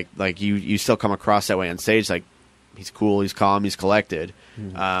life, like you still come across that way on stage. Like he's cool, he's calm, he's collected,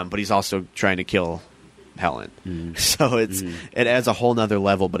 but he's also trying to kill Helen. So it adds a whole nother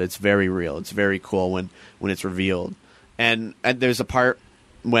level, but it's very real. It's very cool when it's revealed. And there's a part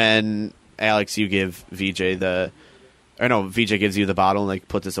when Alex, you give VJ VJ gives you the bottle and like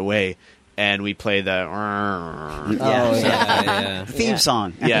put this away, and we play the Yeah. Theme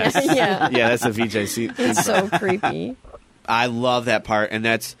song. yes, Yeah. that's the VJ scene. It's so creepy. I love that part, and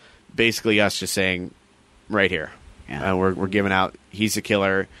that's basically us just saying, right here, Yeah. we're giving out. He's a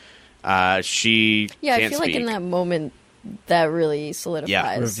killer. She Yeah, can't I feel speak. like in that moment, that really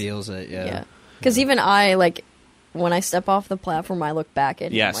solidifies. Reveals it. Yeah. Yeah. Because even I, like, when I step off the platform, I look back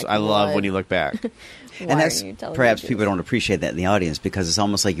at him. Yes, like, I love what? when you look back. Why And that's are you telling perhaps me people this? don't appreciate that in the audience because it's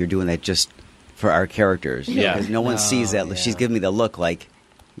almost like you're doing that just for our characters. Yeah. Because no one sees that. yeah. She's giving me the look like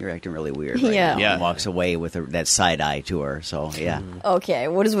you're acting really weird. Right Yeah. now, Yeah. And walks away with that side eye to her. So yeah. Okay,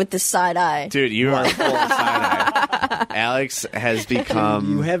 what is with this side eye? Dude, you are full of side-eye. Alex has become...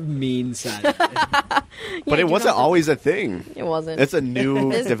 You have mean side. but it wasn't always a thing. It wasn't. It's a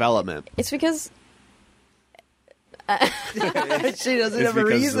new development. It's because She doesn't It's have a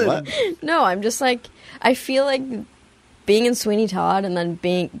because reason. what? no, I'm just like I feel like being in Sweeney Todd and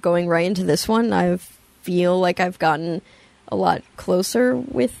then going right into this one, I feel like I've gotten a lot closer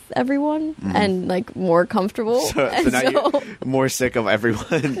with everyone and like more comfortable. So And now you're more sick of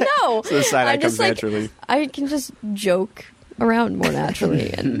everyone. no, So the side-eye I'm comes just like, naturally. I can just joke around more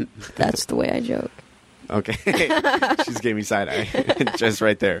naturally, and that's the way I joke. Okay. She's gave me side-eye. Just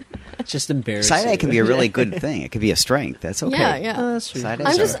right there. Just embarrassing. Side eye can be a really good thing. It could be a strength. That's okay. Yeah, yeah. Oh, that's true. Side I'm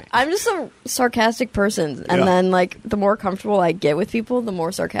eye's just all right. I'm just a sarcastic person, and Yeah. then like the more comfortable I get with people, the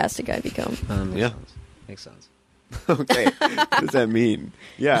more sarcastic I become. Makes Yeah. sense. Makes sense. Okay. What does that mean?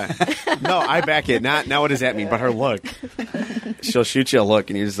 Yeah. No, I back it. Not what does that mean, but her look. She'll shoot you a look,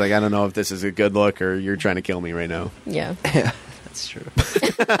 and you're just like, I don't know if this is a good look or you're trying to kill me right now. Yeah. That's true.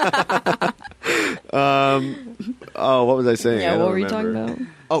 Oh, what was I saying? I Yeah, don't what were you remember. talking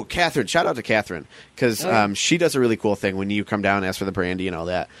about? Oh, Catherine. Shout out to Catherine. Because she does a really cool thing when you come down and ask for the brandy and all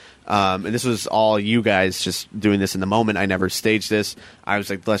that. And this was all you guys just doing this in the moment. I never staged this. I was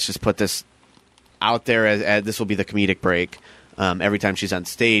like, let's just put this out there as this will be the comedic break. Every time she's on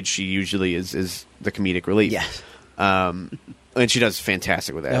stage, she usually is the comedic relief. Yes. And she does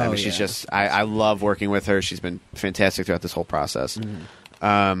fantastic with that. I Oh, mean, she's yeah. just I love working with her. She's been fantastic throughout this whole process.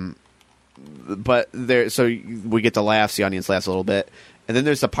 But so we get to laugh. The audience laughs a little bit, and then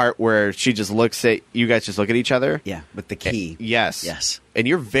there's the part where she just looks at you guys. Just look at each other. Yeah, with the key. Yes. Yes. And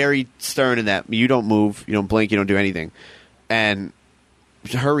you're very stern in that. You don't move. You don't blink. You don't do anything. And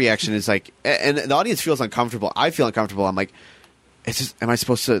her reaction is like, and the audience feels uncomfortable. I feel uncomfortable. I'm like, am I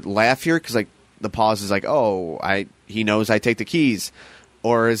supposed to laugh here? Because like the pause is like, oh, he knows I take the keys,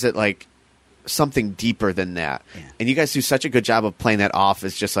 or is it like something deeper than that? Yeah. And you guys do such a good job of playing that off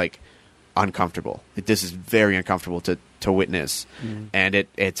as just like uncomfortable. This is very uncomfortable to witness, and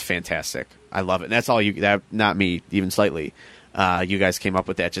it's fantastic. I love it. And that's all not me even slightly. You guys came up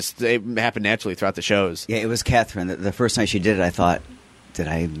with that. Just it happened naturally throughout the shows. Yeah, it was Catherine. The first time she did it, I thought, did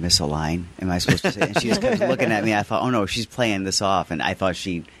I miss a line? Am I supposed to say? And she just kept looking at me. I thought, oh no, she's playing this off, and I thought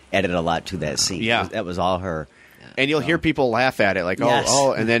she added a lot to that scene. Yeah. That was all her. And you'll hear people laugh at it, like, Yes.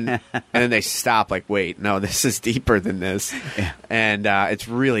 and then they stop, like, wait, no, this is deeper than this. Yeah. And it's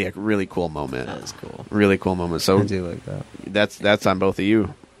really a really cool moment. That was cool. Really cool moment. So I do like that. that's on both of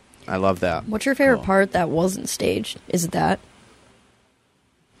you. I love that. What's your favorite Cool. part that wasn't staged? Is it that?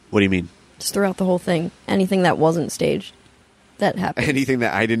 What do you mean? Just throughout the whole thing, anything that wasn't staged that happened. Anything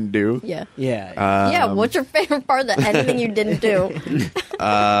that I didn't do? Yeah. Yeah. Yeah, what's your favorite part that anything you didn't do?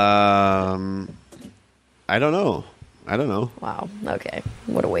 I don't know. Wow. Okay.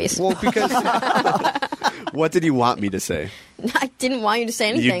 What a waste. Well, because what did you want me to say? I didn't want you to say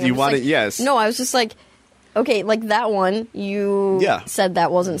anything. I'm You just wanted like, yes. No, I was just like, okay, like that one, you Yeah. said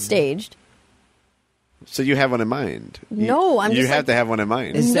that wasn't staged. So you have one in mind? No, I'm You just have like- to have one in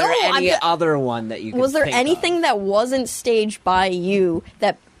mind. Is there No, I'm any ju- other one that you? Was could there think anything of? that wasn't staged by you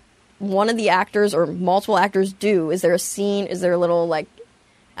that one of the actors or multiple actors do? Is there a scene? Is there a little, like,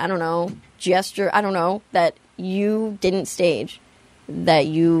 I don't know, gesture? I don't know, that you didn't stage that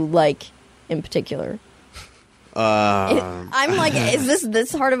you like in particular? I'm like, is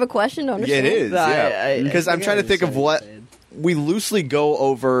this hard of a question to Yeah, understand? it is. Yeah, because I'm think trying I to think of understand what you're saying. we loosely go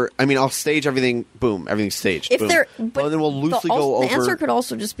over. I mean, I'll stage everything. Boom, everything's staged. If boom. there, well, then we'll loosely the, go over. The answer could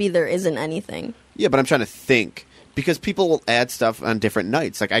also just be there isn't anything. Yeah, but I'm trying to think because people will add stuff on different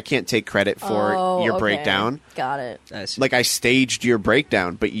nights. Like I can't take credit for your okay. breakdown. Got it. I see. Like I staged your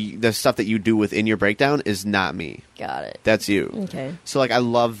breakdown, but the stuff that you do within your breakdown is not me. Got it. That's you. Okay. So like I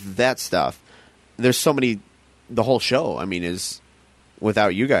love that stuff. There's so many. The whole show, I mean, is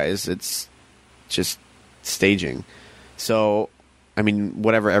without you guys, it's just staging. So, I mean,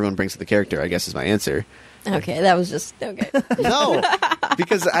 whatever everyone brings to the character, I guess, is my answer. Okay, that was just okay. No,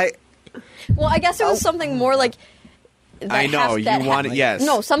 because Well, I guess it was something more like. That I know, you want it- yes.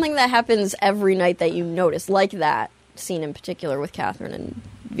 No, something that happens every night that you notice, like that scene in particular with Catherine and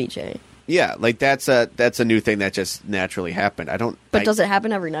VJ. yeah, like that's a new thing that just naturally happened. I don't. But does it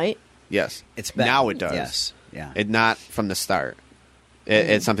happen every night? Yes, It's been- now it does. Yes. Yeah. It not from the start.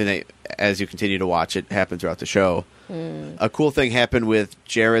 It's something that, as you continue to watch it, happen throughout the show. A cool thing happened with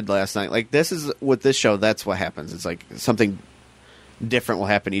Jared last night. Like this is with this show. That's what happens. It's like something different will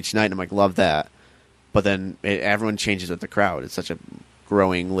happen each night. And I'm like, love that. But then everyone changes with the crowd. It's such a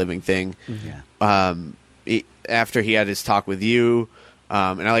growing, living thing. Yeah. After he had his talk with you,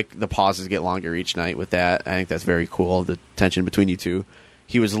 and I like the pauses get longer each night with that. I think that's very cool. The tension between you two.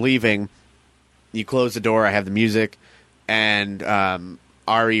 He was leaving. You close the door. I have the music, and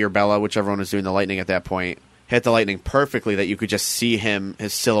Ari or Bella, whichever one was doing the lightning at that point, hit the lightning perfectly that you could just see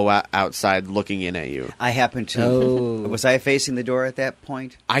his silhouette outside looking in at you. I happened to. Oh. Was I facing the door at that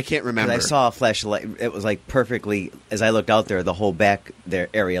point? I can't 'Cause remember. I saw a flash of light. It was like perfectly. As I looked out there, the whole back there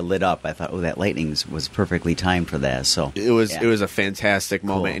area lit up. I thought, oh, that lightning was perfectly timed for that. So It was yeah. it was a fantastic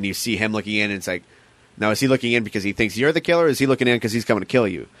moment, Cool. and you see him looking in, and it's like, now is he looking in because he thinks you're the killer, or is he looking in because he's coming to kill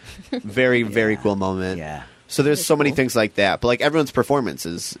you? Very very cool moment. Yeah. So there's That's so many cool. things like that, but like everyone's performance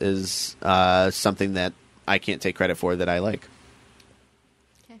is something that I can't take credit for that I like.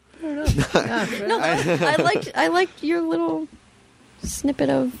 No, I liked your little snippet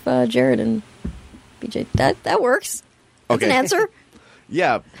of Jared and BJ. That works. That's an Okay. answer.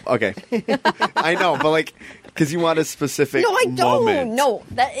 Yeah. Okay. I know, but like, because you want a specific. No, I don't. moment. No,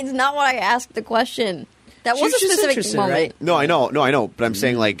 that is not what I asked the question. That She was was a just specific interested, moment. right? No, I know. But I'm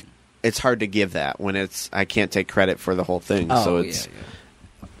saying like, it's hard to give that when I can't take credit for the whole thing. so it's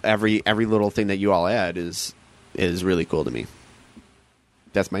every little thing that you all add is really cool to me.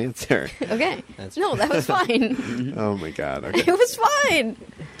 That's my answer. Okay. That's- No, that was fine. Oh my god. Okay. It was fine.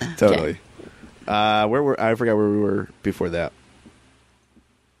 Totally. I forgot where we were before that.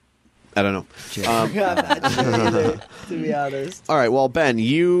 I don't know. I'm not sure either, to be honest. All right, well, Ben,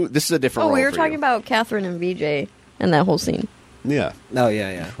 this is a different Oh, role we were for talking you. about Catherine and VJ and that whole scene. Yeah, Oh,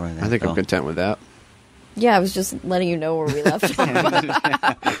 yeah. Before that, I think though. I'm content with that. Yeah, I was just letting you know where we left off.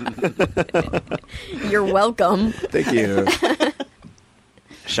 You're welcome. Thank you.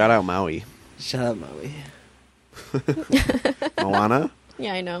 Shout out Maui. Shut up, Maui. Moana?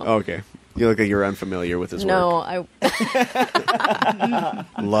 Yeah, I know. Okay. You look like you're unfamiliar with his no, work. I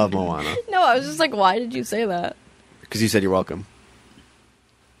Love Moana. no, I was just like, why did you say that? Because you said you're welcome.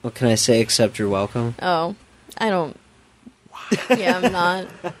 What can I say except you're welcome? Oh, I don't. Yeah, I'm not.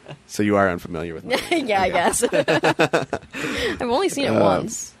 So you are unfamiliar with Moana. Yeah, I guess. I've only seen it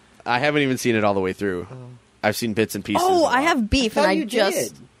once. I haven't even seen it all the way through. I've seen bits and pieces. Oh, of I it. have beef, and I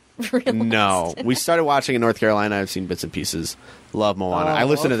just realized. No. We started watching in North Carolina. I've seen bits and pieces. Love Moana. Oh, I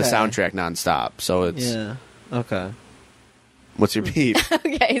listen to the okay. soundtrack nonstop. So it's... Yeah. Okay. What's your beef?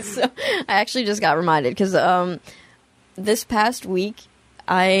 Okay, so I actually just got reminded because this past week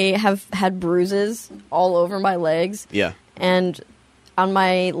I have had bruises all over my legs, Yeah. and on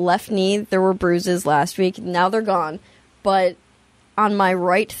my left knee there were bruises last week. Now they're gone, but on my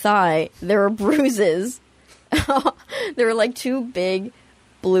right thigh there were bruises. There were like two big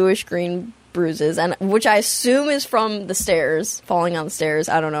bluish green bruises, and which I assume is from the stairs, falling on the stairs.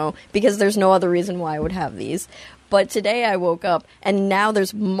 I don't know, because there's no other reason why I would have these. But today I woke up and now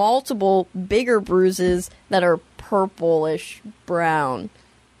there's multiple bigger bruises that are purplish brown.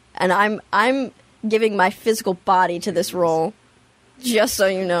 And I'm giving my physical body to this role. Just so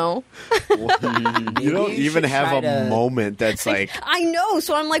you know. You don't you even should have try a to- moment that's like... I know,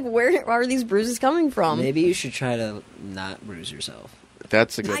 so I'm like, where are these bruises coming from? Maybe you should try to not bruise yourself.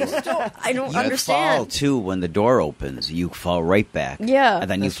 That's a good I one. don't, I don't You fall understand. too when the door opens. You fall right back. Yeah. and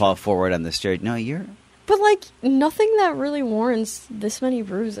then you fall forward on the stairs. No, you're. But like nothing that really warrants this many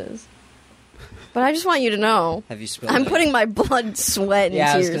bruises. But I just want you to know. Have you spilled I'm any- putting my blood, sweat, and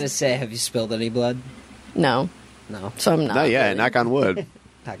Yeah, I was tears. going to say, have you spilled any blood? No. No. So I'm not. Not yet. really. Knock on wood.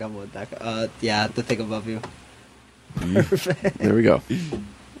 Knock on wood. Yeah, the thing above you. There we go.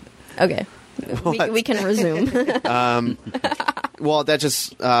 Okay. We can resume. Well, that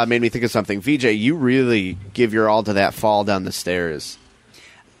just made me think of something. VJ, you really give your all to that fall down the stairs.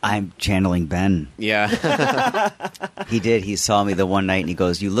 I'm channeling Ben. Yeah. He did. He saw me the one night and he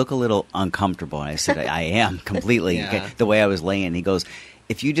goes, "You look a little uncomfortable." And I said, I am completely. Yeah. The way I was laying. He goes,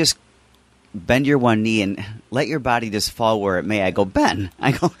 "If you just bend your one knee and let your body just fall where it may." I go, "Ben,"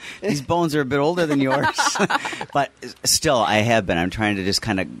 I go, "these bones are a bit older than yours." But still, I have been. I'm trying to just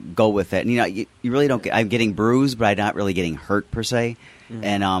kind of go with it. And, you really don't get, I'm getting bruised, but I'm not really getting hurt per se.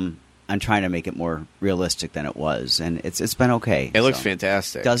 And I'm trying to make it more realistic than it was. And it's been okay. It looks So.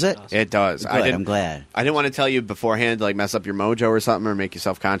 fantastic. Does it? It does. Good, I'm glad. I didn't want to tell you beforehand to like mess up your mojo or something or make you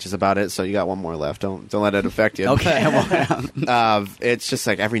self-conscious about it. So you got one more left. Don't let it affect you. Okay. It's just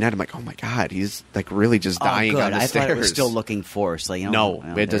like every night I'm like, oh my god, he's like really just dying good. on the I stairs. thought it was still looking forced. Like, No,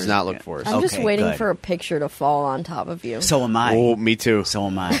 it does there's- not look forced. I'm just Okay, waiting good. for a picture to fall on top of you. So am I. Oh, me too. So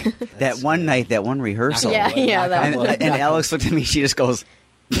am I. That one night, that one rehearsal. Yeah, yeah, that And, one. and Alex looked at me. She just goes,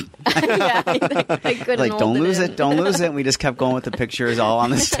 Yeah, I couldn't like, hold "Don't lose in. it, don't lose it." And we just kept going with the pictures all on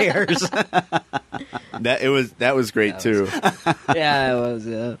the stairs. That was great too. Yeah, it was.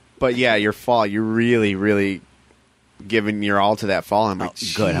 Yeah. But yeah, your fall, you really, really giving your all to that fall. I'm like,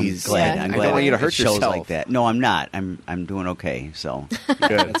 Good. I'm "Jeez, glad. Yeah. I'm I glad don't want you to it hurt shows yourself. like that. No, I'm not. I'm doing okay. So, Good,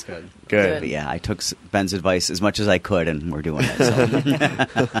 That's good. good. but yeah, I took Ben's advice as much as I could, and we're doing it.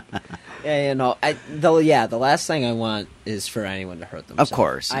 So. Yeah, the last thing I want is for anyone to hurt themselves. Of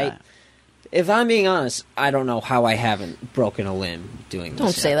course. yeah. If I'm being honest, I don't know how I haven't broken a limb doing this.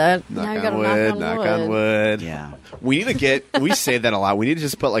 Don't say that. Knock now you on gotta wood, knock on wood. Yeah. We need to get. We say that a lot. We need to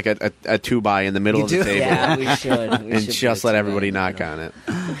just put like a two by in the middle You of the do? table. Yeah, we should. We and should just put let it everybody together. knock on it.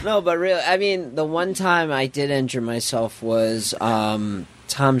 No, but really, I mean, the one time I did injure myself was Tom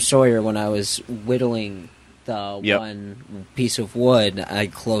Sawyer when I was whittling the Yep. one piece of wood. I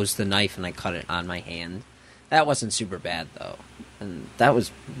closed the knife and I cut it on my hand. That wasn't super bad though, and that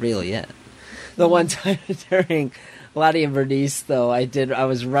was really it. The one time during Lottie and Bernice, though, I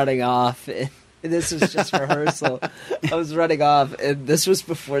was running off. And this was just rehearsal. I was running off, and this was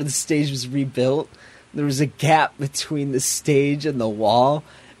before the stage was rebuilt. There was a gap between the stage and the wall.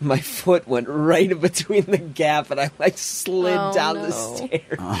 My foot went right in between the gap, and I slid Oh, down no. the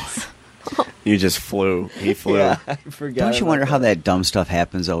stairs. You just flew. He flew. Yeah, I forgot. Don't you about wonder how that? that dumb stuff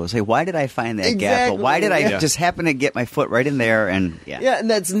happens? Though, say, why did I find that gap? But why did I Exactly, yeah. just happen to get my foot right in there? And Yeah, and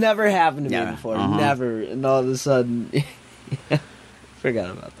that's never happened to Yeah, me before. uh-huh. Never. And all of a sudden, forgot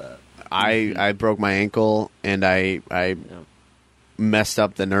about that. I broke my ankle and I messed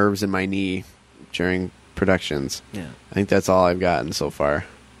up the nerves in my knee during productions. Yeah. I think that's all I've gotten so far.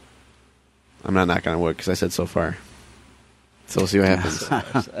 I'm not knocking on wood because I said so far. So we'll see what happens.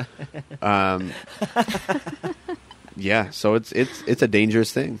 Yeah, so it's a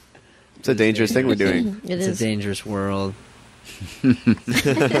dangerous thing. It's a dangerous thing we're doing. It It's is. a dangerous world.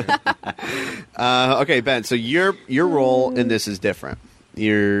 Okay, Ben. So your role in this is different.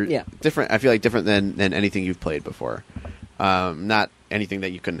 You're different. I feel like different than anything you've played before. Not anything that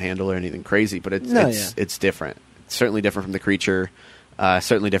you couldn't handle or anything crazy, but it's different. It's certainly different from the creature.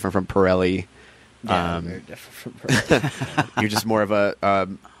 Certainly different from Pirelli. Yeah, very different from Pirelli. You're just more of a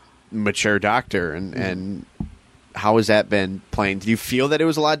mature doctor, and how has that been playing? Do you feel that it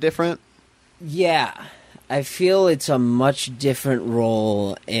was a lot different? Yeah, I feel it's a much different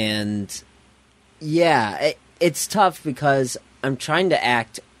role, and it's tough because I'm trying to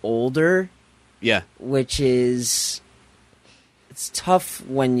act older, Yeah, which is it's tough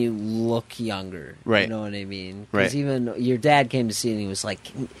when you look younger. Right. You know what I mean? Right. Because even your dad came to see it and he was like,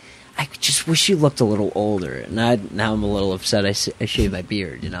 I just wish you looked a little older. And now I'm a little upset I shaved my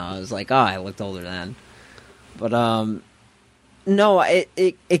beard, you know? I was like, oh, I looked older then. But, no,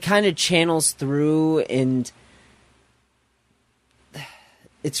 it kind of channels through, and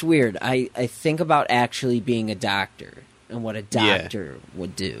it's weird. I think about actually being a doctor and what a doctor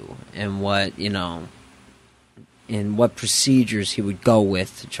would do, and what, you know, and what procedures he would go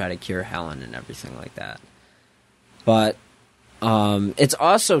with to try to cure Helen and everything like that. But it's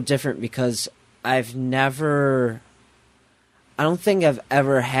also different because I don't think I've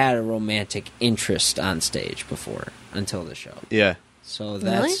ever had a romantic interest on stage before until the show. yeah, So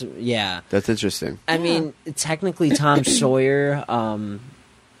that's that's interesting. I mean, technically Tom Sawyer,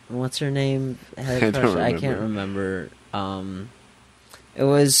 what's her name? Had a I don't crush. I remember. can't remember. It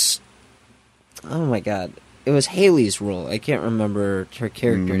was, oh my god, it was Haley's role. I can't remember her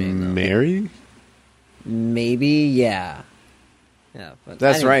character name though. Mary? Maybe, yeah. Yeah, but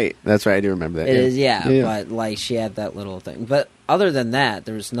That's anyway. right. That's right. I do remember that. It is, Yeah. but like she had that little thing. But other than that,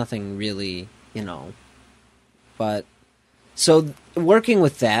 there was nothing really, you know. But so working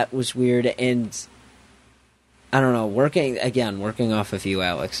with that was weird, and I don't know. Working off of you,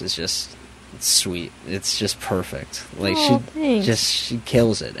 Alex, is just it's sweet. It's just perfect. Like Thanks. she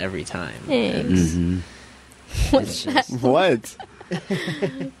kills it every time. Thanks. It's just, What?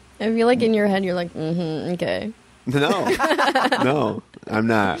 I feel like in your head you're like, okay. No, no, I'm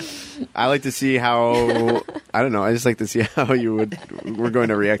not. I like to see how. I don't know. I just like to see how we're going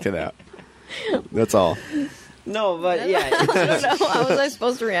to react to that. That's all. no, but yeah. I don't know. How was I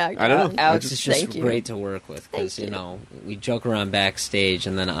supposed to react? I don't know. Alex is just Thank you. great to work with because Thank you you. know we joke around backstage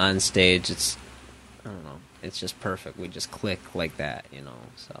and then on stage it's I don't know, it's just perfect. We just click like that, you know.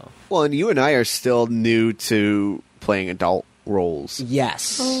 So Well, and you and I are still new to playing adult roles.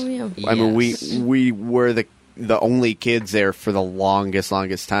 yes, Oh, yeah. I mean, Yes. we were the only kids there for the longest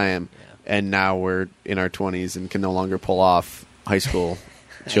time, Yeah. and now we're in our 20s and can no longer pull off high school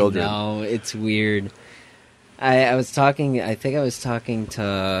children. No, it's weird. I was talking. I think I was talking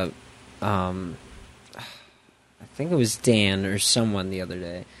to, I think it was Dan or someone the other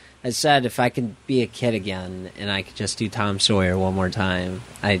day. I said if I could be a kid again and I could just do Tom Sawyer one more time,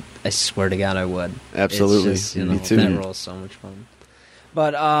 I swear to God I would. Absolutely. It's just, you Me know, too. That role is so much fun.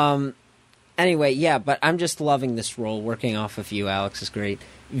 But anyway, yeah. But I'm just loving this role. Working off of you, Alex, is great.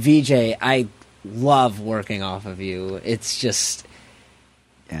 VJ, I love working off of you. It's just.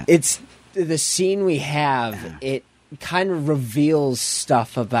 Yeah. It's the scene we have. It kind of reveals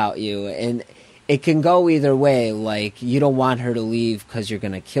stuff about you, and it can go either way. Like you don't want her to leave because you're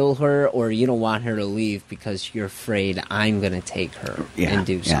going to kill her, or you don't want her to leave because you're afraid I'm going to take her and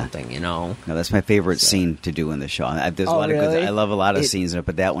do something. You know. No, that's my favorite scene to do in the show. There's a Oh, lot of good. really? I love a lot of scenes in it,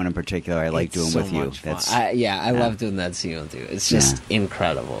 but that one in particular, I like It's doing so with you. much fun. That's I love doing that scene with you. It's just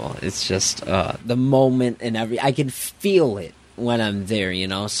incredible. It's just the moment and I can feel it when I'm there. You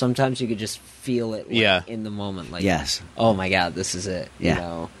know, sometimes you could just feel it. Like, in the moment. Like, Yes. oh my God, this is it. Yeah. You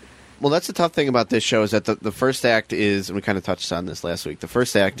know. Well, that's the tough thing about this show is that the first act is, and we kind of touched on this last week, the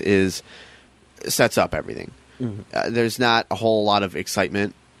first act sets up everything. Mm-hmm. There's not a whole lot of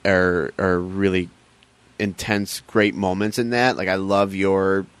excitement or really intense, great moments in that. Like, I love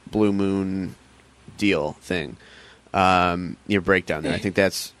your Blue Moon deal thing, your breakdown there. I think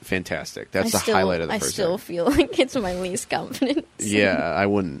that's fantastic. That's highlight of the I first still act. feel like it's my least confident. Yeah, I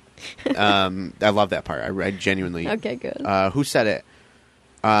wouldn't. I love that part. I genuinely... Okay, good. Who said it?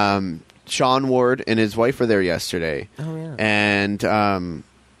 Sean Ward and his wife were there yesterday. Oh yeah. And I'm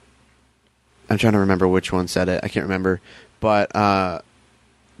trying to remember which one said it. I can't remember. But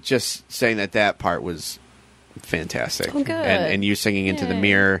just saying that part was fantastic. Oh, good. And you singing into the Yay.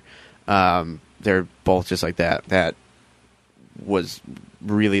 mirror, they're both just like that. That was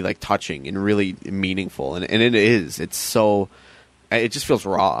really like touching and really meaningful, and it is. It's so. It just feels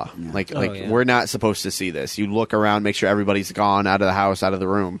raw. Yeah. Like yeah. we're not supposed to see this. You look around, make sure everybody's gone out of the house, out of the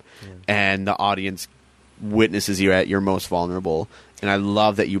room, and the audience witnesses you at your most vulnerable. And I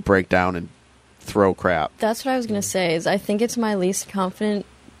love that you break down and throw crap. That's what I was gonna say. Is I think it's my least confident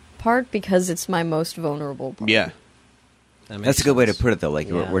part because it's my most vulnerable part. Yeah. That's a good way to put it, though. Like,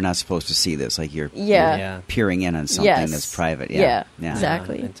 Yeah. we're not supposed to see this. Like, you're Yeah. peering in on something Yes. that's private. Yeah. Yeah.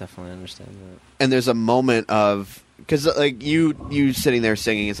 Exactly. I definitely understand that. And there's a moment of, because like you sitting there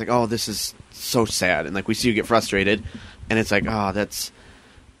singing, it's like, oh, this is so sad, and like we see you get frustrated, and it's like, oh, that's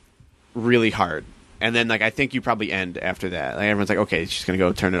really hard. And then like I think you probably end after that. Like everyone's like, okay, she's gonna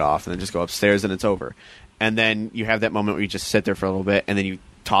go turn it off, and then just go upstairs, and it's over. And then you have that moment where you just sit there for a little bit, and then you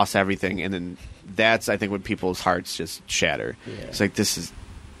toss everything, and then that's I think when people's hearts just shatter. Yeah. It's like, this is,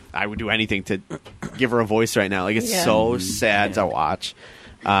 I would do anything to give her a voice right now. Like it's Yeah. so sad to watch.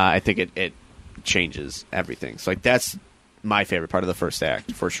 I think it changes everything. So like that's my favorite part of the first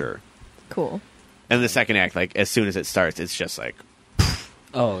act for sure. Cool. And the second act, like as soon as it starts, it's just like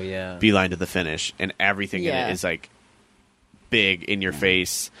Oh yeah. beeline to the finish, and everything in Yeah. it is like big in your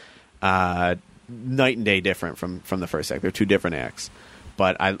face, night and day different from the first act. They're two different acts,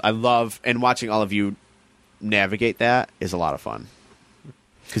 but I love, and watching all of you navigate that is a lot of fun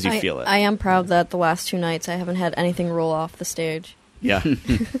because you feel it. I am proud that the last 2 nights I haven't had anything roll off the stage. Yeah,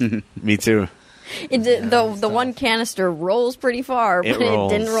 me too. It did, the one canister rolls pretty far, It but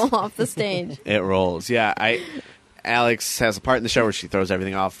rolls. it didn't roll off the stage. It rolls. Yeah, Alex has a part in the show where she throws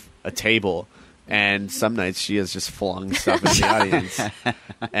everything off a table, and some nights she has just flung stuff into the audience.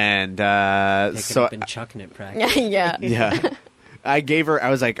 And Picking so up and chucking it practically. Yeah. yeah, I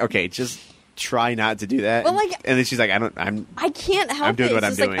was like, okay, just try not to do that. Well, like- and then she's like, I'm I can't help I'm doing it. what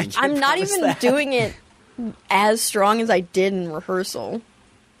It's I'm just doing. I'm not promise even that. doing it as strong as I did in rehearsal,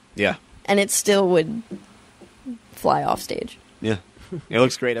 yeah, and it still would fly off stage. yeah. It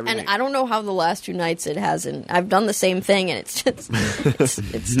looks great every And night. I don't know how the last 2 nights it hasn't. I've done the same thing, and it's just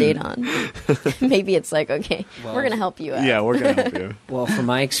it stayed on. Maybe it's like, okay, Well, we're gonna help you out. Yeah, we're gonna help you. Well, from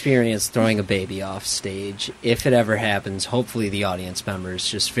my experience throwing a baby off stage, if it ever happens, hopefully the audience member is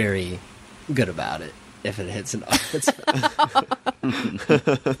just very good about it. If it hits an audience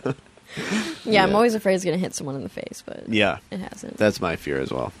Yeah, I'm always afraid it's gonna hit someone in the face, but Yeah, it hasn't. that's my fear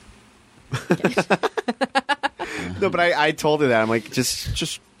as well. No, but I told her that. I'm like,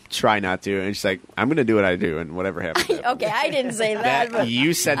 just try not to. And she's like, I'm going to do what I do, and whatever happens. happens. Okay, I didn't say that, That but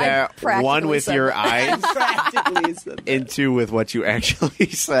you said I that practically one with said your that. eyes, practically said that. and two with what you actually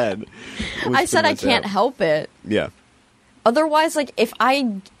said. was I said pretty I much can't it. help it. Yeah, Otherwise, like if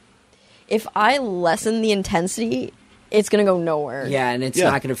I lessen the intensity, it's gonna go nowhere. Yeah, and it's Yeah.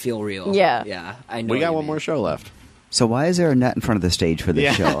 not going to feel real. Yeah. Yeah, I know. we what got you one mean. more show left. So why is there a net in front of the stage for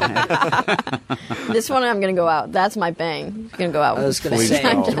this Yeah. show? This one I'm gonna go out. That's my bang. It's gonna go out. I was going to Please say,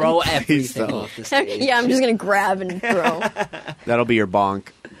 don't. throw Please everything don't. off the stage. Yeah, I'm just gonna grab and throw. That'll be your bonk.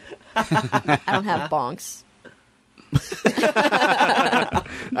 I don't have bonks.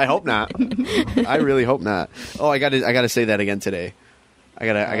 I hope not. I really hope not. Oh, I got to say that again today. I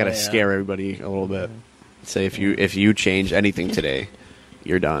gotta yeah. scare everybody a little bit. Say if you change anything today,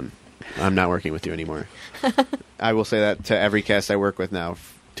 you're done. I'm not working with you anymore. I will say that to every cast I work with now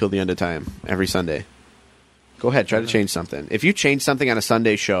till the end of time, every Sunday. Go ahead, try to change something. If you change something on a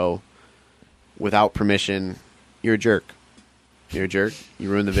Sunday show without permission, you're a jerk. You're a jerk. You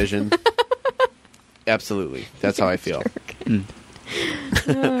ruin the vision. Absolutely. That's how I feel.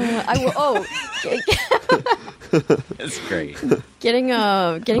 I will. Oh, That's great. getting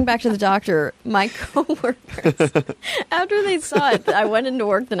back to the doctor. My coworkers, after they saw it, I went into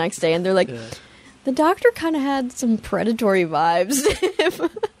work the next day, and they're like, "The doctor kind of had some predatory vibes."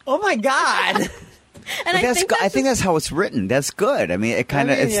 Oh my God! And I think I think that's how it's written. That's good. I mean, it kind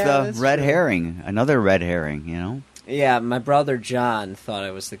of mean, it's yeah, the that's red true. herring, another red herring. You know. Yeah, my brother John thought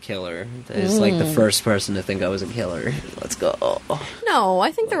I was the killer. He's like the first person to think I was a killer. Let's go. no,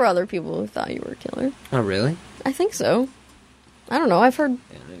 I think there were other people who thought you were a killer. Oh, really? I think so. I don't know. I've heard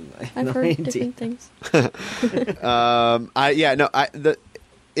Yeah, I've no heard idea. different things.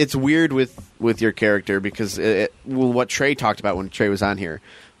 It's weird with your character because what Trey talked about when Trey was on here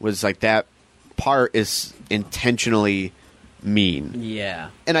was like that part is intentionally mean, Yeah.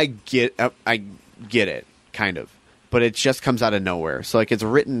 and I get it kind of, but it just comes out of nowhere. So like it's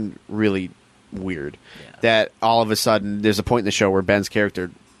written really weird Yeah. that all of a sudden there's a point in the show where Ben's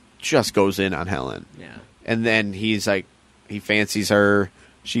character just goes in on Helen. Yeah. And then he's like, he fancies her,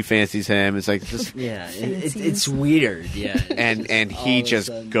 She fancies him. It's like just Yeah, it's weird. Yeah, and all he of a just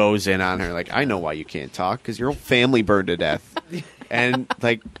sudden- goes in on her like, I know why you can't talk because your whole family burned to death. And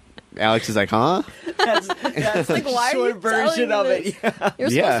like Alex is like, huh? That's Like, the why are you short version telling of me it. this? Yeah. You're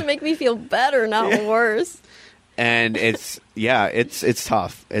Yeah. supposed to make me feel better, not worse. And it's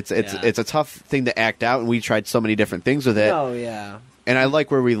tough. It's Yeah. it's a tough thing to act out, and we tried so many different things with it. Oh yeah. And I like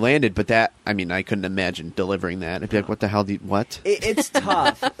where we landed, but I couldn't imagine delivering that. I'd be like, what the hell? What? It's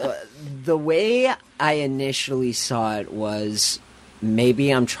tough. The way I initially saw it was maybe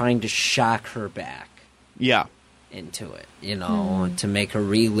I'm trying to shock her back Yeah. into it, to make her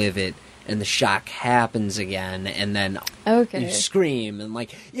relive it, and the shock happens again, and then Okay. you scream and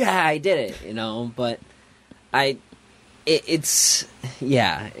like, yeah, I did it, but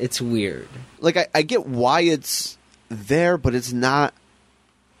it's weird. Like I get why it's there, but it's not.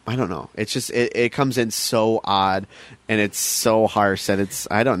 I don't know. It's just it comes in so odd, and it's so harsh that it's.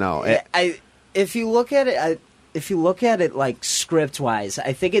 I don't know. If you look at it like script wise,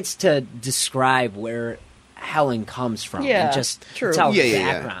 I think it's to describe where Helen comes from, Yeah, and just true. tell Yeah, the yeah,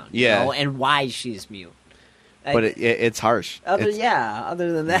 yeah. background, Yeah. and why she's mute. But it's harsh. Other It's-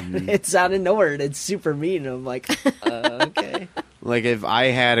 than that, it's out of nowhere and it's super mean. I'm like, okay. Like if I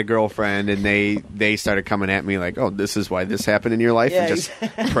had a girlfriend and they started coming at me like, oh, this is why this happened in your life, Yeah, and just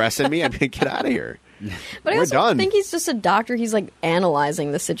pressing me, I'd be like, get out of here. But I We're also done. think he's just a doctor. He's like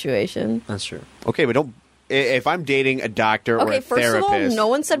analyzing the situation. That's true. Okay, but don't. If I'm dating a doctor or Okay, a first of all, therapist, no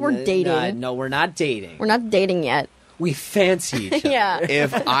one said we're dating. No, we're not dating. We're not dating yet. We fancy each other. Yeah.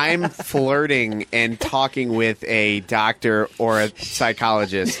 if I'm flirting and talking with a doctor or a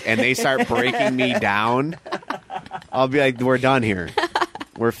psychologist and they start breaking me down, I'll be like, we're done here.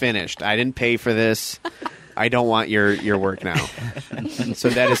 We're finished. I didn't pay for this. I don't want your work now. So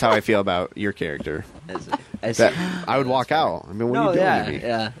that is how I feel about your character. I see. That I would walk out. I mean, what are you doing yeah, to me?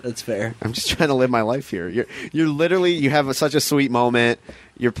 yeah, that's fair. I'm just trying to live my life here. You're literally, you have such a sweet moment.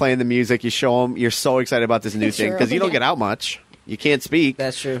 You're playing the music. You show them. You're so excited about this new thing True, because you don't yeah. get out much. You can't speak.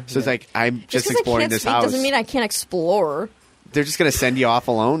 That's true. So it's Yeah. like I'm just Just 'cause exploring I can't this speak house. doesn't mean I can't explore. They're just going to send you off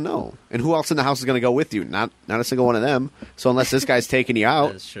alone. No. And who else in the house is going to go with you? Not a single one of them. So unless this guy's taking you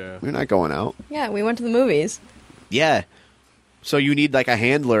out, That's true. you're not going out. Yeah, we went to the movies. Yeah. So you need like a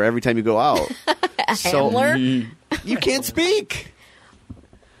handler every time you go out. Handler? You can't speak.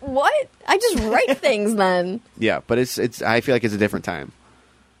 What? I just write things then. Yeah, but it's. I feel like it's a different time.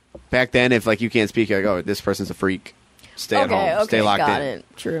 Back then, if like you can't speak, you're like, oh, this person's a freak. Stay at home. Okay, Stay locked got in. it.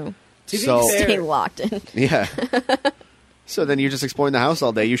 True. To be So- fair, Stay locked in. Yeah. So then you're just exploring the house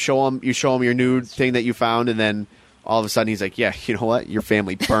all day. You show him your new thing that you found, and then all of a sudden he's like, "Yeah, you know what? Your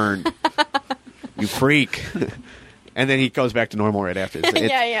family burned. You freak." And then he goes back to normal right after. It's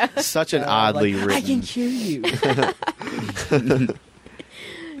Yeah. Such an oddly like, written. I can hear you.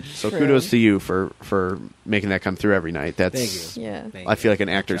 So True. kudos to you for making that come through every night. That's Thank you. Yeah. Thank I feel like an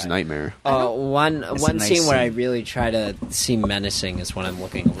actor's Tried. nightmare. One It's a nice scene where I scene. really try to seem menacing is when I'm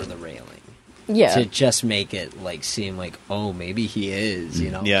looking over the railing. Yeah. To just make it like seem like, oh, maybe he is,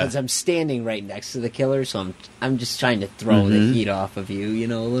 Yeah. because I'm standing right next to the killer, so I'm just trying to throw the heat off of you,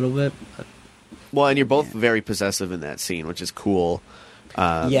 a little bit. But, Well, and you're both very possessive in that scene, which is cool.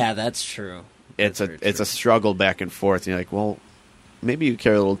 yeah, that's true. It's That's very it's true. a struggle back and forth. And you're like, well, maybe you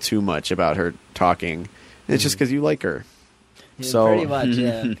care a little too much about her talking. And it's just because you like her. Yeah, so- pretty much,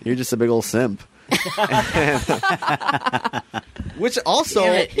 yeah. You're just a big old simp. Which also,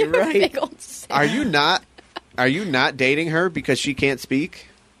 Damn it, you're right. Big old simp. are you not dating her because she can't speak?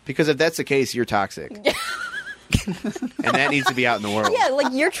 Because if that's the case, you're toxic. And that needs to be out in the world. Yeah,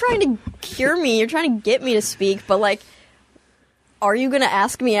 like you're trying to cure me. You're trying to get me to speak, but like, are you going to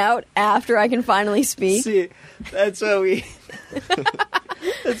ask me out after I can finally speak? See, that's what we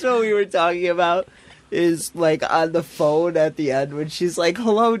were talking about. Is like on the phone at the end when she's like,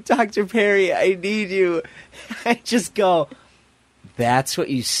 "Hello, Dr. Perry, I need you." I just go, "That's what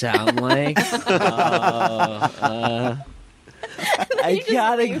you sound like." I you just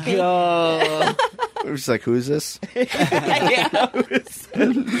gotta leave me. go. We're just like, who is this? Yeah,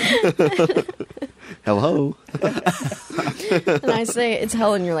 Hello. And I say, it's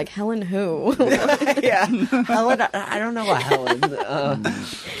Helen. You're like, Helen who? yeah. Helen, I don't know what Helen.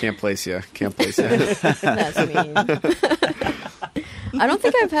 Can't place you. Can't place you. That's mean. I don't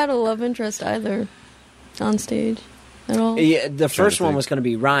think I've had a love interest either on stage at all. Yeah, the first to one think. was going to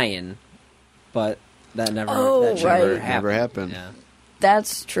be Ryan, but that never. Oh, that right. never Never happened. Yeah.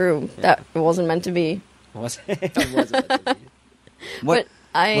 That's true. That it wasn't meant to be. It wasn't meant to be. But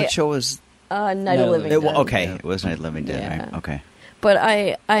What show was? Night of Living It, Dead. okay, Yeah. it was Night of the Living Dead. Yeah. Right? Okay. But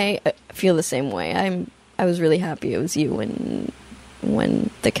I feel the same way. I was really happy it was you and when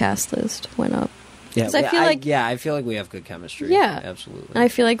the cast list went up. Yeah, 'Cause I feel like I feel like we have good chemistry. Yeah. Absolutely. I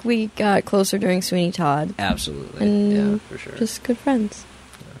feel like we got closer during Sweeney Todd. Absolutely. And yeah, for sure. Just good friends.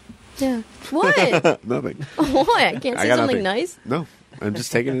 Yeah. What? Nothing. What? I can't I say got something nothing. nice? No, I'm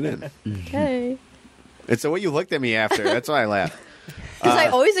just taking it in. Okay. It's the way you looked at me after. That's why I laughed. Because I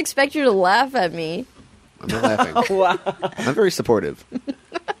always expect you to laugh at me. I'm not laughing. Wow. I'm very supportive.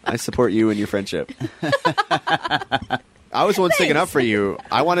 I support you and your friendship. I was the one sticking up for you.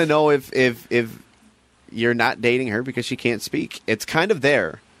 I want to know if you're not dating her because she can't speak. It's kind of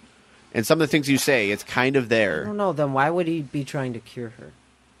there. And some of the things you say, it's kind of I there. don't know. Then why would he be trying to cure her?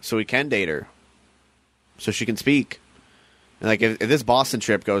 So we can date her. So she can speak. And like if this Boston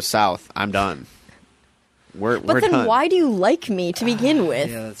trip goes south, I'm done. We're But then done. why do you like me to begin with?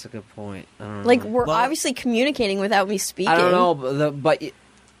 Yeah, that's a good point. I don't know. Like, we're Well- obviously communicating without me speaking. I don't know, but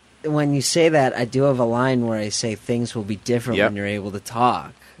when you say that, I do have a line where I say things will be different Yep. when you're able to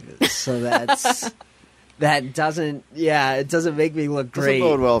talk. So that's that doesn't. Yeah, it doesn't make me look Doesn't great.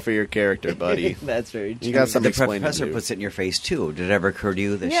 bode well for your character, buddy. That's very true. You got something The explaining professor to do. puts it in your face too. Did it ever occur to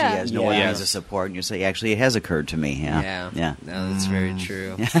you that she Yeah. has no one Yeah. as a support? And you say, actually, it has occurred to me. Yeah, Yeah. No, that's very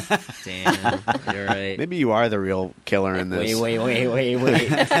true. Damn, you're right. Maybe you are the real killer in this. Wait. Killer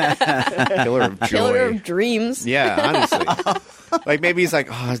of joy. Killer of dreams. Yeah, honestly. Like maybe he's like,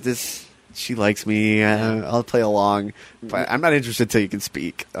 oh, she likes me. I'll play along, but I'm not interested till you can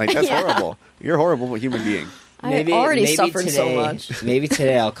speak. Like that's Yeah. horrible. You're a horrible human being. I already suffered so today- much. Maybe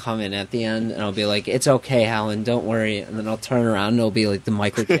today I'll come in at the end and I'll be like, "It's okay, Helen, don't worry." And then I'll turn around and it'll be like the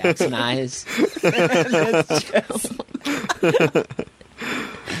Michael Jackson eyes.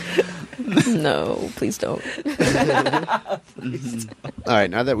 No, please don't. All right,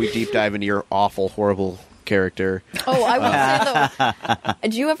 now that we deep dive into your awful, horrible character, Oh, I will say though,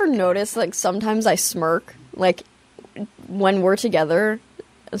 do you ever notice like sometimes I smirk like when we're together?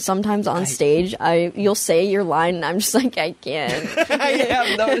 Sometimes on stage, you'll say your line, and I'm just like I can't. I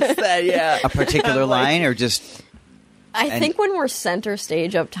have noticed that. Yeah. A particular line, or just I think when we're center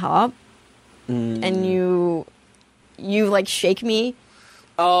stage up top, and you like shake me,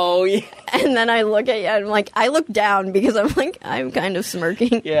 Oh yeah. and then I look at you, and I'm like I look down because I'm like I'm kind of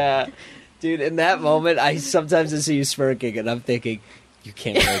smirking. Yeah. Dude, in that moment, I sometimes see you smirking, and I'm thinking, you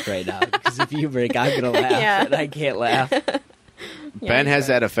can't break right now. Because if you break, I'm going to laugh, Yeah. and I can't laugh. Ben has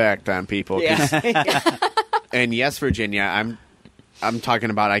that effect on people. 'Cause- Yeah. And yes, Virginia, I'm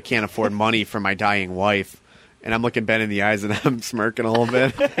talking about I can't afford money for my dying wife. And I'm looking Ben in the eyes and I'm smirking a little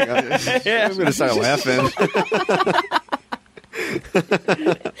bit. I'm going to start laughing.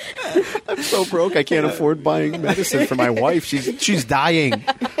 I'm so broke I can't afford buying medicine for my wife. She's dying.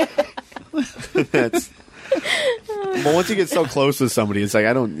 That's But once you get so close with somebody, it's like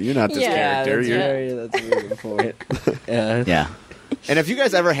you're not this Yeah, character. That's a very good point. Yeah. yeah. And if you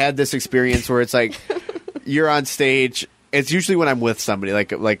guys ever had this experience where it's like you're on stage, it's usually when I'm with somebody,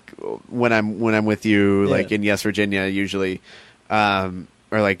 like when I'm with you, Yeah. like in Yes Virginia, usually, or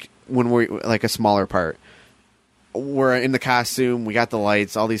like when we're like a smaller part. We're in the costume, we got the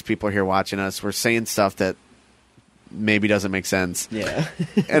lights, all these people are here watching us. We're saying stuff that maybe doesn't make sense. Yeah.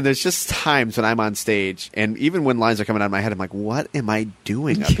 And there's just times when I'm on stage, and even when lines are coming out of my head, I'm like, what am I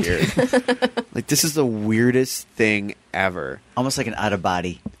doing up here? Like, this is the weirdest thing ever. Almost like an out of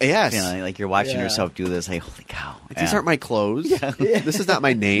body Yes. feeling. Like you're watching Yeah. yourself do this. Like, holy cow. Like, these Yeah. aren't my clothes. This is not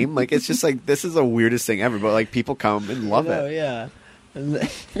my name. Like, it's just like, this is the weirdest thing ever. But, like, people come and love it. Yeah.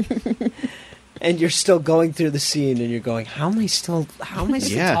 And you're still going through the scene, and you're going, "How am I still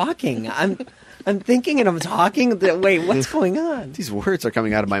Yeah. talking? I'm thinking and I'm talking. Wait, what's going on? These words are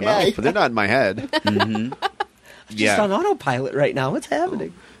coming out of my Yeah, mouth, but they're not in my head. Just on autopilot right now. What's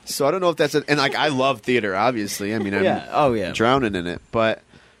happening?" So I don't know if that's and like I love theater, obviously. I mean, I'm Oh yeah. drowning in it, but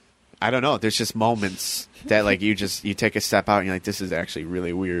I don't know. There's just moments that like you take a step out and you're like, this is actually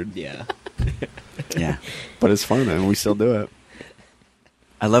really weird, Yeah. Yeah. but it's fun and we still do it.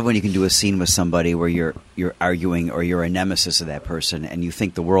 I love when you can do a scene with somebody where you're arguing or you're a nemesis of that person and you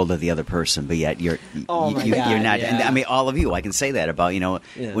think the world of the other person, but yet you're Oh my you're God, not. yeah. And I mean, all of you, I can say that about Yeah.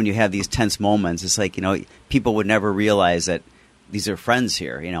 when you have these tense moments. It's like people would never realize that these are friends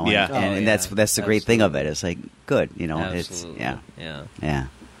here. And, Yeah. and, Oh, and yeah. that's the great thing of it. It's like good. It's Absolutely. Yeah. yeah.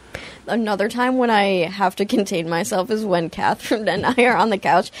 Another time when I have to contain myself is when Catherine and I are on the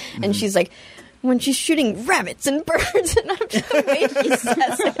couch, and she's like, when she's shooting rabbits and birds, and I'm just the way she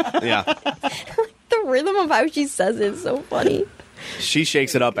says it, Yeah, the rhythm of how she says it is so funny. she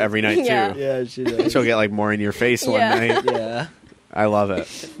shakes it up every night Yeah. too. Yeah, she does. She'll get like more in your face one Yeah. night. Yeah. I love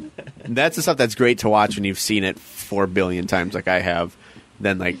it. And that's the stuff that's great to watch when you've seen it 4 billion times, like I have.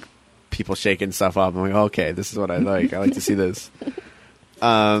 Then like people shaking stuff up. I'm like, okay, this is what I like. I like to see this.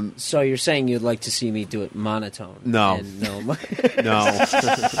 So you're saying you'd like to see me do it monotone? No. And no. No.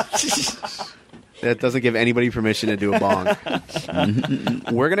 That doesn't give anybody permission to do a bong.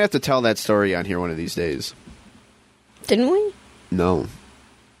 We're going to have to tell that story on here one of these days. Didn't we? No.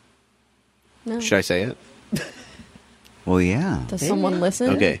 No. Should I say it? Well, yeah. Does someone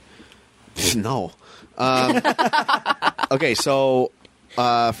listen? Okay. No. Okay, so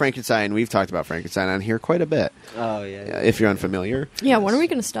Frankenstein, we've talked about Frankenstein on here quite a bit. Oh yeah. If you're unfamiliar. Yeah, when are we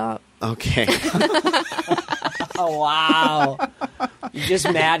going to stop? Okay. Oh wow. You're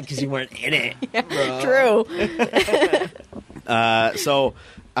just mad because you weren't in it. True. So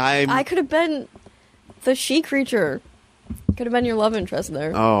I could have been the she creature. Could have been your love interest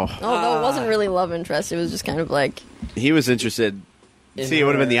there. Oh, No, it wasn't really love interest. It was just kind of like, he was interested. In See, it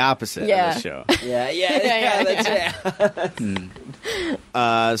would have her. been the opposite Yeah. of the show. Yeah, that's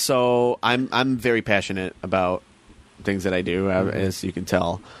it. So I'm very passionate about things that I do, as you can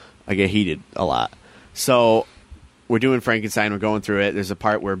tell. I get heated a lot. So we're doing Frankenstein. We're going through it. There's a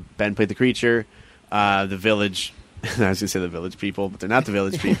part where Ben played the creature. The village. I was going to say the village people, but they're not the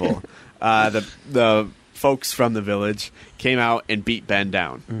village people. The folks from the village came out and beat Ben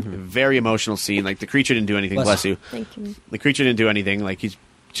down. Very emotional scene. Like, the creature didn't do anything. Bless you. thank you. The creature didn't do anything. Like, he's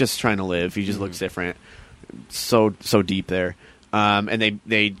just trying to live. He just looks different. So deep there. And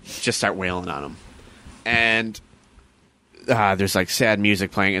they just start wailing on him. And there's like sad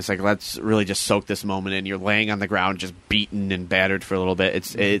music playing. It's like, let's really just soak this moment in. You're laying on the ground, just beaten and battered for a little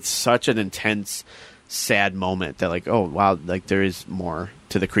bit. It's such an intense, sad moment that, like, oh wow, like there is more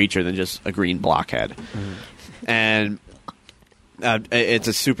to the creature than just a green blockhead. And it's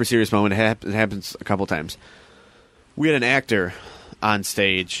a super serious moment. It happens a couple times. We had an actor on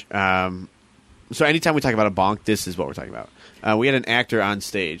stage. So anytime we talk about a bonk, this is what we're talking about. We had an actor on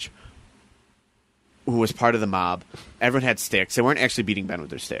stage who was part of the mob. Everyone had sticks. They weren't actually beating Ben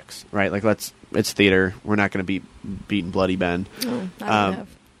with their sticks, right? Like, it's theater. We're not going to be beating bloody Ben. Oh, I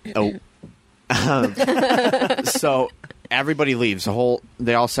would have. So everybody leaves.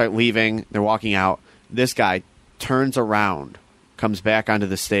 They all start leaving. They're walking out. This guy turns around, comes back onto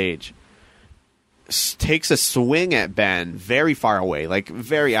the stage, takes a swing at Ben very far away, like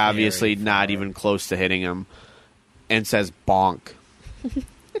very obviously not even close to hitting him, and says bonk.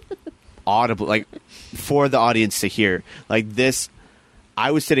 Audibly, like, for the audience to hear. Like, this, I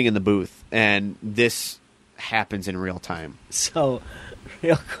was sitting in the booth, and this happens in real time. So,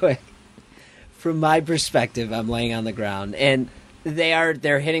 real quick, from my perspective, I'm laying on the ground, and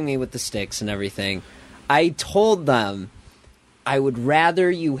they're hitting me with the sticks and everything. I told them I would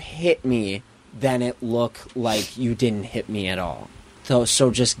rather you hit me than it look like you didn't hit me at all. So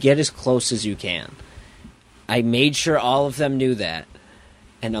just get as close as you can. I made sure all of them knew that.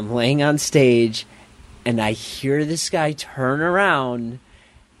 And I'm laying on stage, and I hear this guy turn around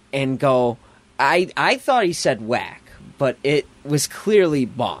and go, I thought he said whack, but it was clearly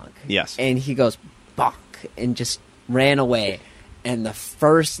bonk. Yes. And he goes, bonk, and just ran away. And the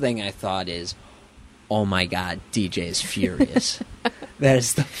first thing I thought is, oh my God, DJ is furious. That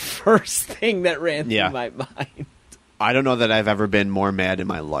is the first thing that ran through my mind. I don't know that I've ever been more mad in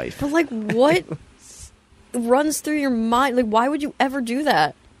my life. But, like, what runs through your mind? Like, why would you ever do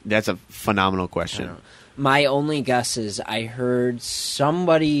that? That's a phenomenal question. My only guess is I heard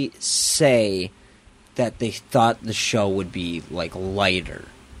somebody say that they thought the show would be, like, lighter.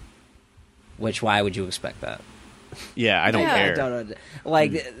 Which, why would you expect that? Yeah, I don't care. I don't know.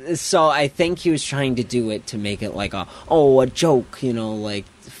 Like, so I think he was trying to do it to make it like a joke, you know, like,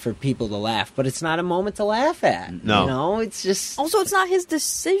 for people to laugh. But it's not a moment to laugh at. No. You know, it's just... Also, it's not his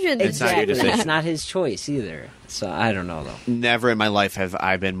decision. It's not your decision. It's not his choice either. So, I don't know, though. Never in my life have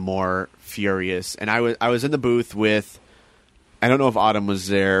I been more furious. And I was in the booth with, I don't know if Autumn was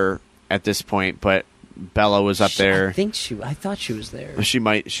there at this point, but Bella was up there. I thought she was there. She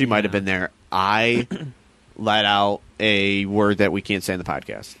might have been there. I let out a word that we can't say in the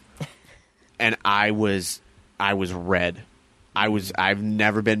podcast. And I was red. I've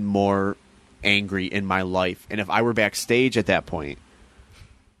never been more angry in my life. And if I were backstage at that point,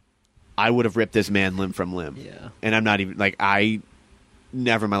 I would have ripped this man limb from limb. Yeah. And I'm not even, like,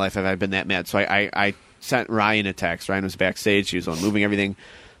 never in my life have I been that mad. So I sent Ryan a text. Ryan was backstage. She was on moving everything.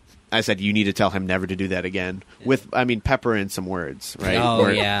 I said, you need to tell him never to do that again. Yeah. With, pepper in some words, right? Oh,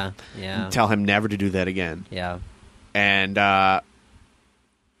 Where, yeah. Tell him never to do that again. Yeah. And I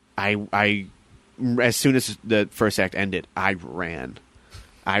as soon as the first act ended, I ran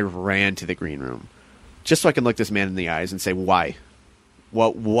to the green room just so I can look this man in the eyes and say, why?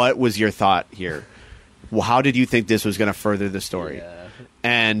 What was your thought here? Well, how did you think this was going to further the story? Yeah.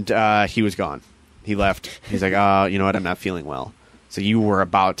 And he was gone. He left. He's like, you know what? I'm not feeling well. So you were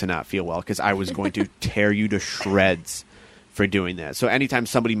about to not feel well because I was going to tear you to shreds for doing that. So anytime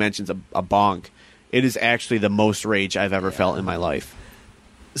somebody mentions a bonk, it is actually the most rage I've ever felt in my life.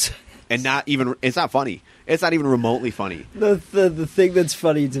 And it's not funny. It's not even remotely funny. The thing that's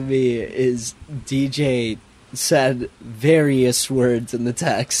funny to me is DJ said various words in the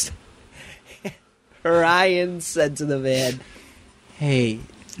text. Ryan said to the man, "Hey,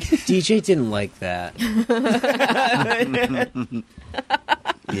 DJ didn't like that."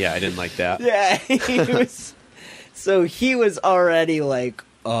 Yeah, I didn't like that. Yeah, he was already like,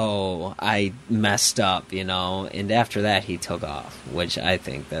 "Oh, I messed up," and after that he took off, which I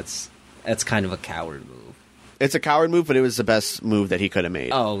think that's kind of a coward move. It's a coward move, but it was the best move that he could have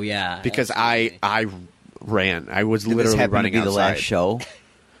made. Oh yeah, because absolutely. I ran. I was Did this literally happen running to be the outside. last show?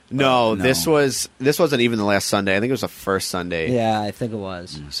 No, No. this wasn't even the last Sunday. I think it was the first Sunday. Yeah, I think it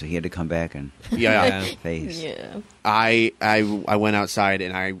was. So he had to come back and Yeah. face. Yeah. I went outside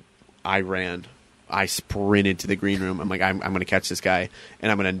and I ran. I sprinted to the green room. I'm like, I'm going to catch this guy and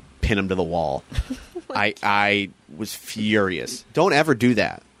I'm going to pin him to the wall. I was furious. Don't ever do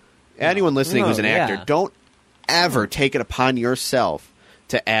that. Anyone listening who's an actor, yeah. don't ever take it upon yourself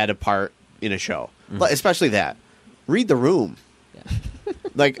to add a part in a show, especially that. Read the room. Yeah.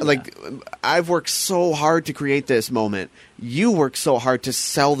 Like I've worked so hard to create this moment. You worked so hard to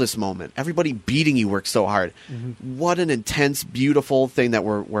sell this moment. Everybody beating you worked so hard. Mm-hmm. What an intense, beautiful thing that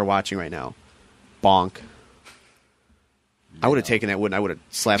we're watching right now. Bonk. I would have taken that wood and I would have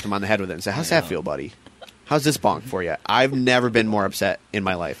slapped him on the head with it and said, "How's that feel, buddy? How's this bonk for you?" I've never been more upset in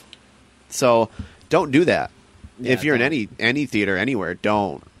my life. So don't do that. Yeah, if you're don't. in any theater anywhere,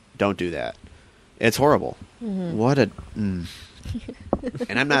 don't do that. It's horrible. What a.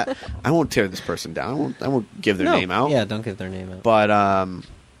 And I won't tear this person down. I won't give their name out. Yeah, don't give their name out. But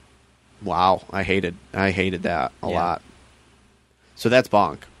wow, I hated that a Yeah. lot. So that's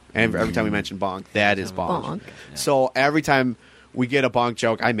bonk. And every time we mention bonk, that is bonk. Bonk. So every time we get a bonk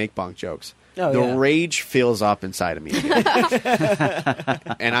joke, I make bonk jokes. Oh, the yeah. rage fills up inside of me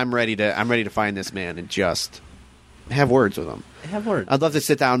again. And I'm ready to find this man and just have words with him. Have words. I'd love to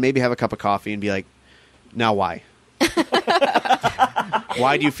sit down, maybe have a cup of coffee and be like, "Now why?"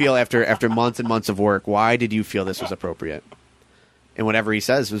 Why do you feel after months and months of work, why did you feel this was appropriate? And whatever he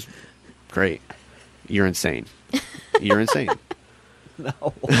says was great. You're insane. You're insane.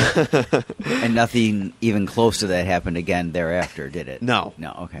 No. And nothing even close to that happened again thereafter, did it? No.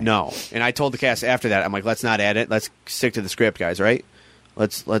 No, okay. No. And I told the cast after that, I'm like, let's not add it. Let's stick to the script, guys, right?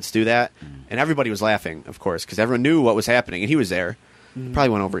 Let's do that. And everybody was laughing, of course, because everyone knew what was happening, and he was there. Probably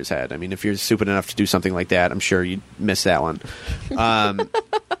went over his head. I mean, if you're stupid enough to do something like that, I'm sure you'd miss that one.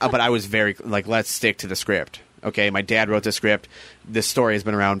 But I was very, like, let's stick to the script. Okay, my dad wrote the script. This story has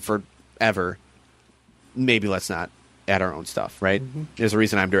been around forever. Maybe let's not add our own stuff, right? There's a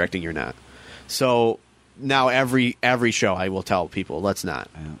reason I'm directing, you're not. So now every show I will tell people, let's not.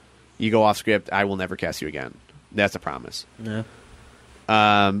 Yeah. You go off script, I will never cast you again. That's a promise. No.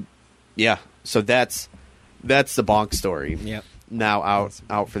 Yeah. So that's the bonk story. Yep. Now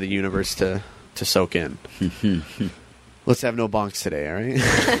out for the universe to soak in. Let's have no bonks today, all right?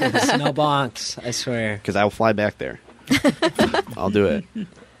 There's no bonks, I swear. Because I will fly back there. I'll do it.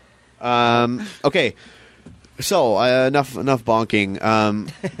 Okay. So enough bonking.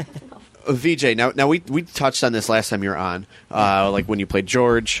 VJ, now we touched on this last time you were on, like when you played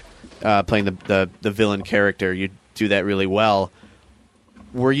George, playing the villain character. You do that really well.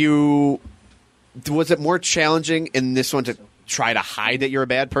 Was it more challenging in this one to try to hide that you're a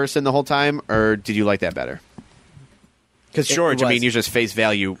bad person the whole time, or did you like that better? Because George, I mean, you're just face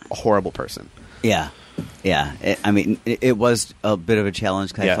value a horrible person. Yeah. It was a bit of a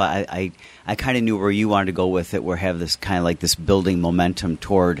challenge because Yeah. I kind of knew where you wanted to go with it, where have this kind of like this building momentum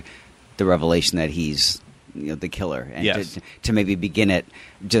toward the revelation that he's the killer, and Yes. to maybe begin it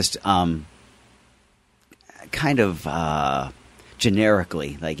just kind of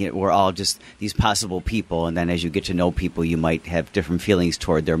generically, like we're all just these possible people, and then as you get to know people, you might have different feelings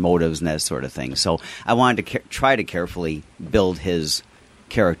toward their motives and that sort of thing. So I wanted to try to carefully build his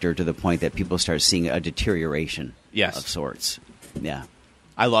character to the point that people start seeing a deterioration Yes. of sorts. Yeah.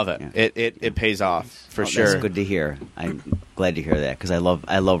 I love it. Yeah. It pays off for Oh, sure. That's good to hear. I'm glad to hear that because I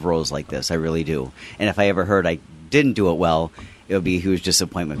love roles like this. I really do. And if I ever heard I didn't do it well, it would be a huge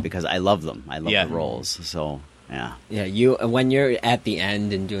disappointment because I love them. I love Yeah. the roles. So yeah. Yeah, when you're at the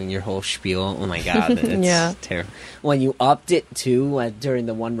end and doing your whole spiel, oh my god, it's Yeah. terrible. When you upped it too during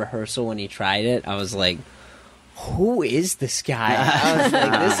the one rehearsal when you tried it, I was like, "Who is this guy?" I was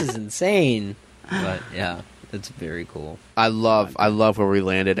like, "This is insane." But yeah, That's very cool. I love where we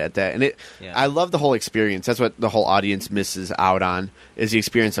landed at that, and I love the whole experience. That's what the whole audience misses out on, is the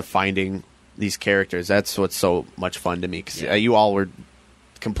experience of finding these characters. That's what's so much fun to me, because you all were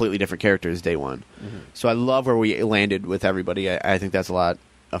completely different characters day one. So I love where we landed with everybody. I think that's a lot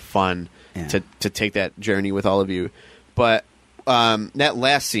of fun to take that journey with all of you. But that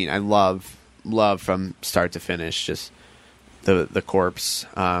last scene, I love from start to finish. Just the corpse.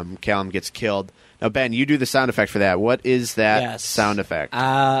 Callum gets killed. Now, Ben, you do the sound effect for that. What is that sound effect?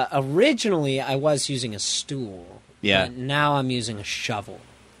 Originally, I was using a stool. Yeah. But now I'm using a shovel.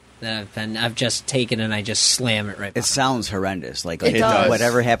 I've just taken and I just slam it right It behind. sound horrendous. Like It does.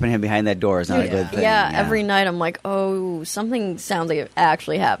 whatever happened to him behind that door is not a good thing. Yeah, every night I'm like, oh, something sounds like it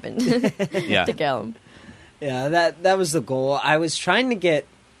actually happened to Callum. Yeah, that was the goal. I was trying to get...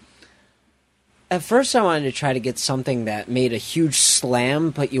 At first, I wanted to try to get something that made a huge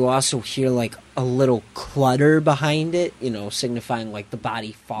slam, but you also hear, like, a little clutter behind it, signifying, like, the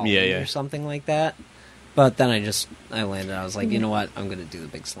body falling or something like that. But then I landed. I was like, you know what? I'm going to do the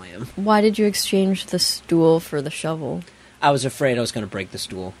big slam. Why did you exchange the stool for the shovel? I was afraid I was going to break the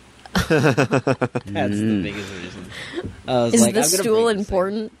stool. That's the biggest reason. Is the stool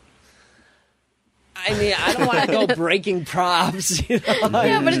important? I mean, I don't want to go breaking props. Yeah,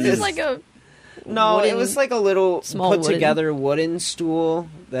 but it's just like a... No, it was like a little small put-together wooden stool.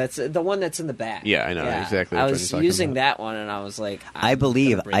 That's the one that's in the back. Yeah, I know exactly. I What was you're using talking that one, and I was like, I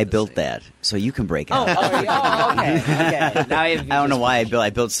believe I built that, so you can break it. Oh, okay. Now I don't know why I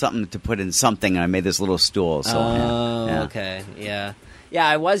built something to put in something, and I made this little stool. So, okay, yeah.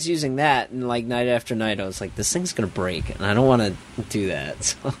 I was using that, and like night after night, I was like, this thing's gonna break, and I don't want to do that.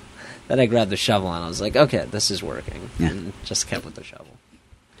 So then I grabbed the shovel, and I was like, okay, this is working, and just kept with the shovel.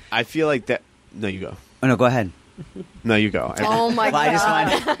 I feel like that. No, you go. Oh no, go ahead. No, you go. Oh my Well,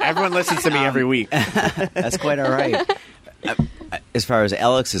 god! Everyone listens to me every week. That's quite all right. As far as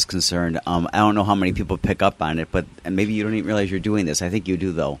Alex is concerned, I don't know how many people pick up on it, but and maybe you don't even realize you're doing this. I think you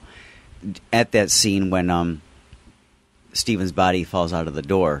do, though. At that scene when Steven's body falls out of the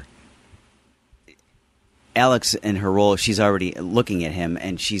door, Alex, in her role, she's already looking at him,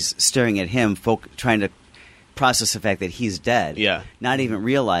 and she's staring at him, trying to process the fact that he's dead. Yeah. Not even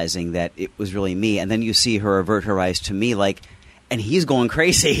realizing that it was really me. And then you see her avert her eyes to me and he's going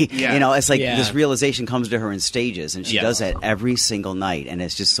crazy. Yeah. It's like this realization comes to her in stages, and she does that every single night, and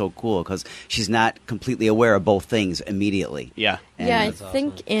it's just so cool because she's not completely aware of both things immediately. Yeah. And Yeah, I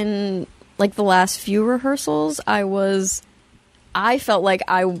think in like the last few rehearsals, I felt like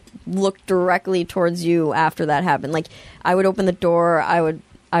I looked directly towards you after that happened. Like I would open the door, I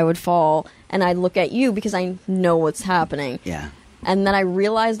would fall, and I'd look at you because I know what's happening. Yeah. And then I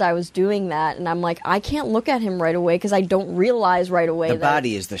realized I was doing that, and I'm like, I can't look at him right away because I don't realize right away The that...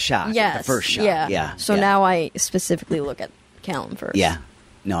 body is the shock. Yes. The first shock. Yeah. So now I specifically look at Callum first. Yeah.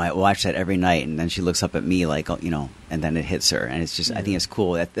 No, I watch that every night, and then she looks up at me like, and then it hits her. And it's just, I think it's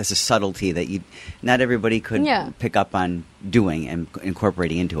cool. That's a subtlety that not everybody could pick up on doing and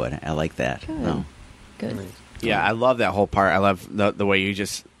incorporating into it. I like that. Good. Oh. Good. Yeah, I love that whole part. I love the way you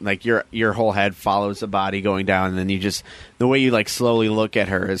just like your whole head follows the body going down, and then you just the way you like slowly look at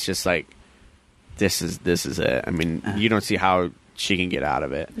her is just like this is it. I mean, you don't see how she can get out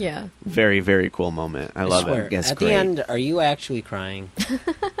of it. Yeah. Very, very cool moment. I love swear, it. That's at great. the end, are you actually crying?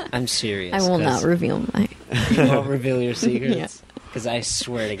 I'm serious. I will 'cause not reveal my... You won't reveal your secrets? Because I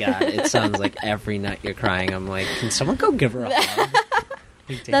swear to God, it sounds like every night you're crying. I'm like, can someone go give her a hug?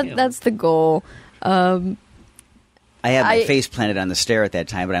 Like, damn. That's the goal. I had my face planted on the stair at that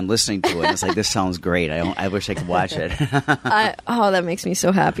time, but I'm listening to it, and it's like, this sounds great. I wish I could watch it. That makes me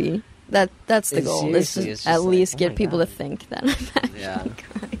so happy. That's the goal. Is Seriously, it's to just at like, least oh get my people God. to think that I'm actually Yeah.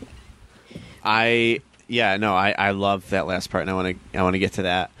 crying. I love that last part, and I want to get to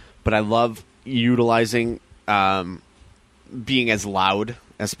that. But I love utilizing being as loud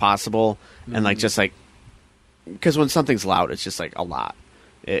as possible, and like just like because when something's loud, it's just like a lot.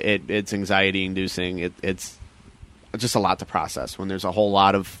 It's anxiety inducing. It's just a lot to process when there's a whole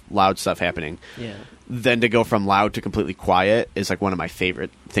lot of loud stuff happening. Yeah. Then to go from loud to completely quiet is like one of my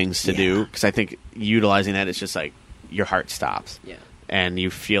favorite things to do, because I think utilizing that is just like your heart stops. Yeah. And you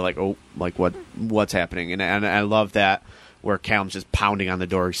feel like, oh, like what's happening, and I love that where Callum's just pounding on the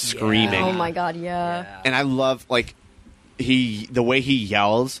door, screaming. Oh my god, yeah. And I love like the way he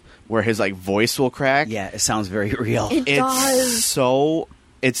yells, where his like voice will crack. Yeah, it sounds very real. It does.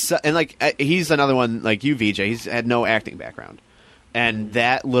 And like he's another one like you, VJ. He's had no acting background, and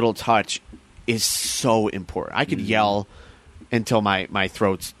that little touch is so important. I could yell until my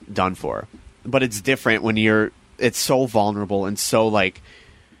throat's done for, but it's different when it's so vulnerable and so like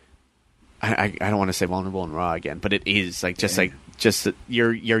I don't want to say vulnerable and raw again, but it is like just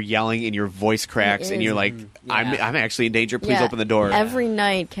you're yelling and your voice cracks and you're like, I'm actually in danger. Please open the door. Every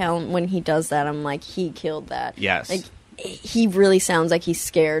night, Callum, when he does that, I'm like, he killed that. Yes. Like, he really sounds like he's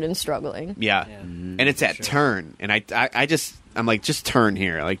scared and struggling. Yeah. And it's that turn, and I'm like, just turn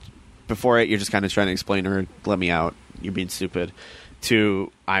here. Like before it, you're just kind of trying to explain to her, let me out. You're being stupid.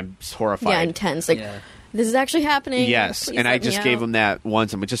 To I'm horrified. Yeah, intense. Like, this is actually happening. Yes, Please and I let me just out. gave him that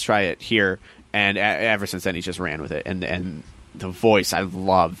once. I'm like, just try it here, and ever since then, he just ran with it. And the voice, I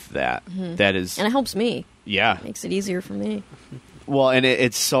love that. That is, And it helps me. yeah. Makes it easier for me. Well, and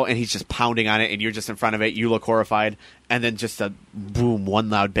it's so, and he's just pounding on it, and you're just in front of it. You look horrified, and then just a boom, one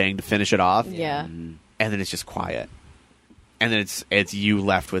loud bang to finish it off. Yeah. And then it's just quiet, and then it's you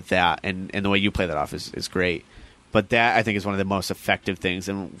left with that, and the way you play that off is great. But that, I think, is one of the most effective things,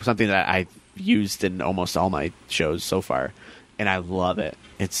 and something that I've used in almost all my shows so far, and I love it.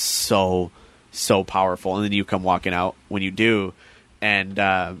 It's so powerful, and then you come walking out when you do, and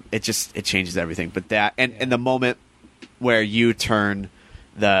it changes everything. But that, and the moment where you turn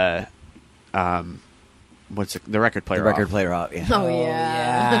the the record player The record off. player off. Yeah. Oh,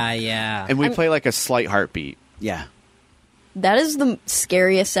 yeah. yeah. And we play like a slight heartbeat. Yeah. That is the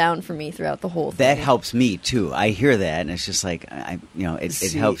scariest sound for me throughout the whole thing. That helps me too. I hear that, and it's just like it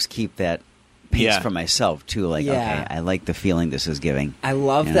See- helps keep that pace Yeah. for myself too. Like, Yeah. okay, I like the feeling this is giving. I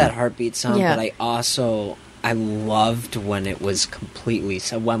love Yeah. that heartbeat sound, Yeah. but I loved when it was completely,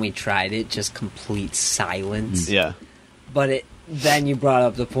 so when we tried it, just complete silence. Yeah. But then you brought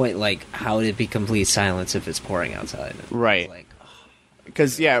up the point, like, how would it be complete silence if it's pouring outside? Right. Like,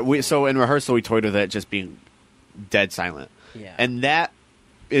 Because, so in rehearsal, we toyed with it just being dead silent. yeah. And that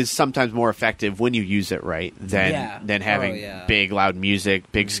is sometimes more effective when you use it right than having big, loud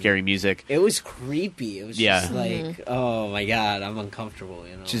music, big, scary music. It was creepy. It was Yeah. just like, oh my god, I'm uncomfortable,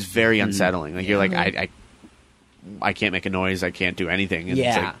 you know? Which is very unsettling. Like, you're like, I can't make a noise. I can't do anything. And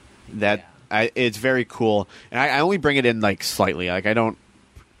it's like, that. It's very cool. And I only bring it in, like, slightly. Like, I don't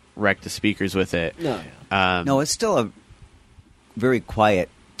wreck the speakers with it. No. No, it's still a very quiet,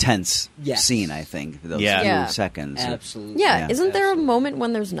 tense Yes. scene. I think those Yeah. few Yeah. seconds. Absolutely. Yeah. Yeah. Isn't there a Absolutely. moment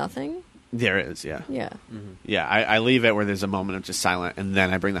when there's nothing? There is, yeah. Yeah. Yeah, I leave it where there's a moment of just silent, and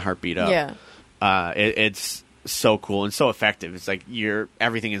then I bring the heartbeat up. Yeah. It's so cool and so effective. It's like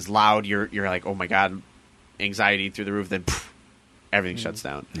everything is loud. You're like, oh my god, anxiety through the roof. Then poof, everything shuts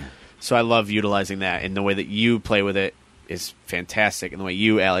down. Yeah. So I love utilizing that, and the way that you play with it is fantastic, and the way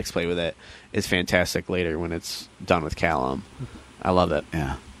you, Alex, play with it is fantastic later when it's done with Callum. I love it.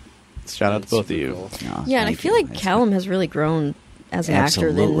 Yeah. Shout out to both of super you. cool. No, Yeah, and I thank feel you. like That's Callum has really grown as an actor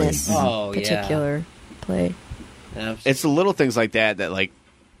in Absolutely. this Oh, yeah. particular play. Absolutely. It's the little things like that like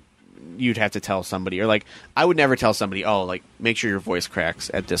you'd have to tell somebody, or like I would never tell somebody, oh, like make sure your voice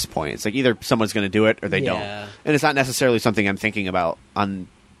cracks at this point. It's like either someone's going to do it or they don't, Yeah. and it's not necessarily something I'm thinking about on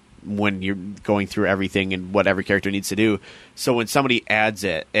when you're going through everything and what every character needs to do. So when somebody adds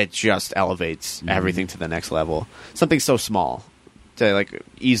it, it just elevates everything to the next level. Something so small to like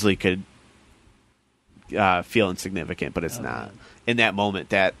easily could feel insignificant, but it's not. In that moment,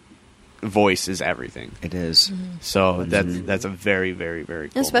 that voice is everything. It is. So that's a very, very, very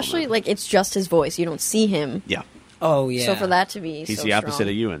cool Especially, moment. like, it's just his voice. You don't see him. Yeah. Oh, yeah. So for that to be He's so the opposite strong.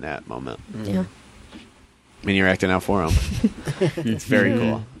 of you in that moment. Yeah. And you're acting out for him. It's very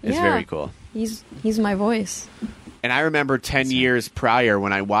cool. It's Yeah. very cool. He's my voice. And I remember 10 years prior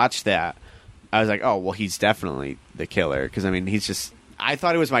when I watched that, I was like, oh, well, he's definitely the killer. Because, I mean, I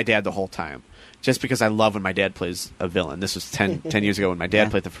thought it was my dad the whole time. Just because I love when my dad plays a villain. This was 10 years ago when my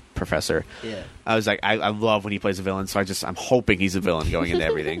dad played the professor. Yeah. I was like, I love when he plays a villain, so I'm hoping he's a villain going into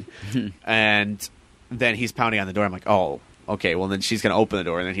everything. And then he's pounding on the door. I'm like, oh, okay, well, then she's going to open the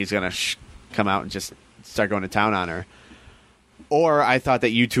door, and then he's going to come out and just start going to town on her. Or I thought that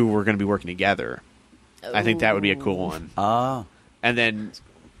you two were going to be working together. I think that would be a cool one. Oh. And then,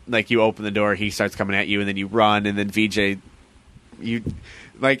 like, you open the door, he starts coming at you, and then you run, and then VJ,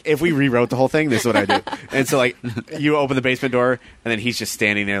 like, if we rewrote the whole thing, this is what I do. And so, like, you open the basement door, and then he's just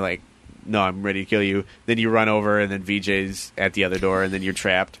standing there, like, no, I'm ready to kill you. Then you run over, and then VJ's at the other door, and then you're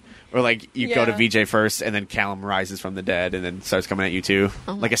trapped. Or, like, you go to VJ first, and then Callum rises from the dead, and then starts coming at you, too.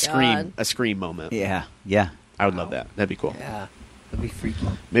 Oh my like God. a scream moment. Yeah. Yeah. I would love that. That'd be cool. Yeah. That'd be freaky.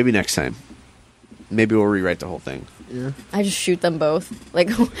 Maybe next time. Maybe we'll rewrite the whole thing. Yeah. I just shoot them both. Like,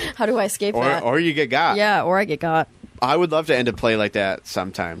 how do I escape that? Or you get got. Yeah, or I get got. I would love to end a play like that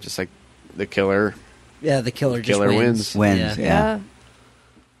sometime. Just like the killer. Yeah, the killer just Killer wins. Wins, yeah.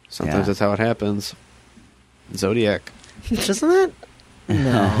 Sometimes Yeah. that's how it happens. Zodiac. Doesn't that?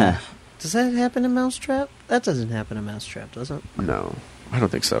 No. Does that happen in Mousetrap? That doesn't happen in Mousetrap, does it? No. I don't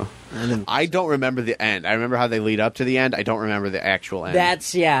think so. I don't remember the end. I remember how they lead up to the end. I don't remember the actual end.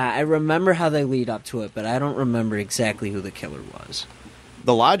 I remember how they lead up to it, but I don't remember exactly who the killer was.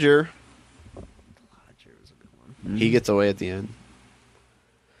 The Lodger. He gets away at the end.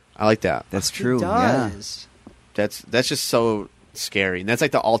 I like that. That's true. He Yeah. does. That's just so scary. And that's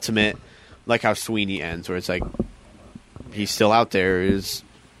like the ultimate, like how Sweeney ends, where it's like he's still out there, is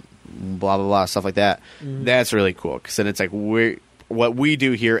blah blah blah, stuff like that. That's really cool, because then it's like what we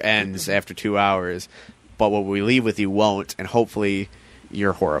do here ends after 2 hours, but what we leave with you won't, and hopefully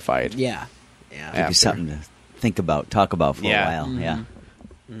you're horrified. Yeah. Give you After. something to think about, talk about for Yeah. a while. Yeah.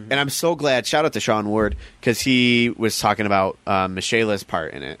 And I'm so glad. Shout out to Sean Ward, because he was talking about Michaela's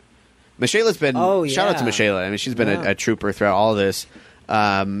part in it. Michaela's been. Oh, Shout out to yeah. Michaela. I mean, she's been Yeah. a trooper throughout all of this.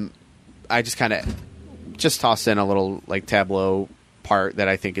 I just kind of just tossed in a little like tableau part that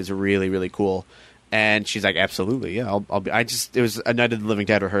I think is really really cool. And she's like, absolutely, yeah. I'll be. It was a Night of the Living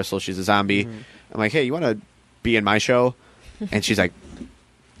Dead rehearsal. She's a zombie. I'm like, hey, you want to be in my show? And she's like,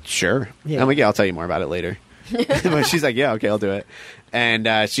 sure. Yeah. I'm like, yeah, I'll tell you more about it later. But she's like, yeah, okay, I'll do it.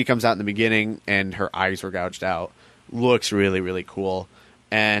 And she comes out in the beginning, and her eyes were gouged out. Looks really, really cool.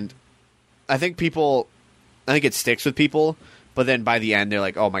 And I think it sticks with people. But then by the end, they're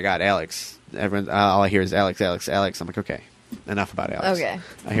like, oh my God, Alex. Everyone, all I hear is Alex, Alex, Alex. I'm like, okay, enough about Alex. Okay.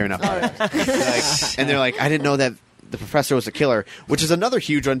 I hear enough about it. And they're like, I didn't know that the professor was a killer, which is another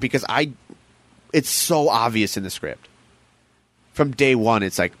huge one, because it's so obvious in the script. From day one,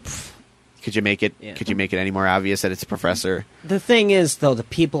 it's like, pff, could you make it? Yeah. Could you make it any more obvious that it's a professor? The thing is, though, the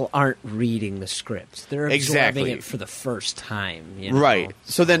people aren't reading the script. They're absorbing Exactly. it for the first time. You know? Right.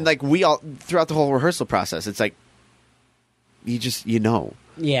 So then, like, we all, throughout the whole rehearsal process, it's like, you know.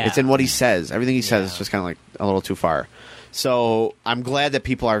 Yeah. It's in what he says. Everything he says is Yeah. just kind of like a little too far. So I'm glad that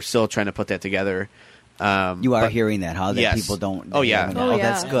people are still trying to put that together. You are But- hearing that, huh? That Yes. people don't. Oh, yeah. haven't- Oh,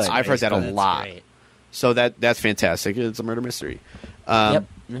 that's yeah. good. I've heard that a That's lot. great. So that's fantastic. It's a murder mystery. Yep.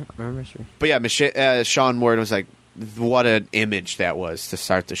 Remember? But yeah, Sean Ward was like, what an image that was to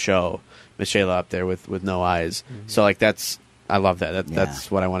start the show. Michaela up there with no eyes. So like I love that. That's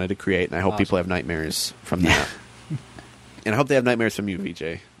what I wanted to create, and I hope people have nightmares from that. And I hope they have nightmares from you,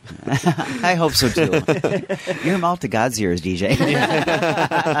 VJ. I hope so too. You're him out to God's ears, DJ.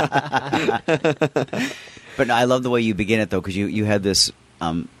 But no, I love the way you begin it though, because you had this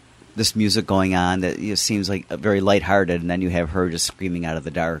this music going on that seems like very lighthearted, and then you have her just screaming out of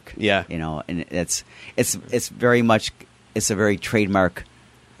the dark. Yeah. And it's very much, it's a very trademark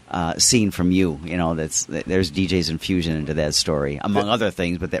scene from you. There's DJ's infusion into that story, among other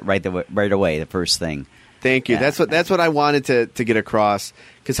things. But that right away, the first thing. Thank you. Yeah. That's what I wanted to get across,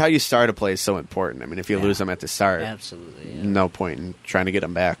 because how you start a play is so important. I mean, if you lose them at the start, Absolutely. Yeah. no point in trying to get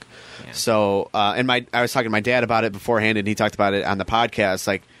them back. Yeah. So, I was talking to my dad about it beforehand, and he talked about it on the podcast.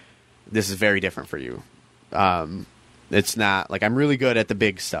 Like, this is very different for you. It's not like I'm really good at the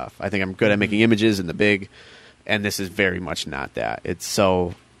big stuff. I think I'm good at making images and the big, and this is very much not that. It's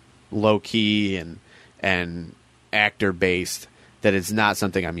so low key and actor based that it's not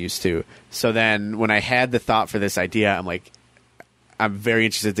something I'm used to. So then when I had the thought for this idea, I'm like, I'm very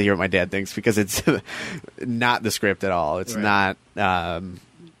interested to hear what my dad thinks, because it's not the script at all. It's Right. not,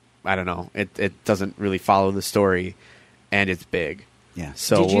 I don't know. It doesn't really follow the story, and it's big. Yeah.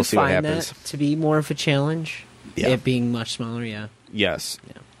 So Did you we'll see what find happens. that to be more of a challenge? Yeah. It being much smaller, yeah. Yes.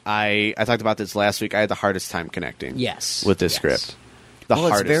 Yeah. I talked about this last week. I had the hardest time connecting Yes. with this Yes. script. The Well,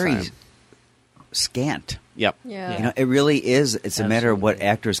 it's hardest very time. scant. Yep. Yeah. It really is. It's a matter of what Absolutely.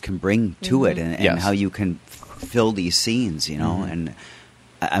 actors can bring to it, and Yes. how you can fill these scenes. And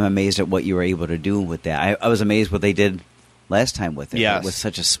I'm amazed at what you were able to do with that. I was amazed what they did last time with it. Yes. With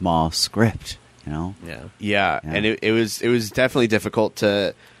such a small script. Yeah. Yeah, Yeah. and it was definitely difficult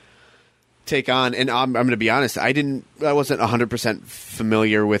to take on. And I'm going to be honest, I wasn't 100%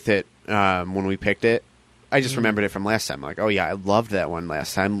 familiar with it when we picked it. I just remembered it from last time. Like, oh yeah, I loved that one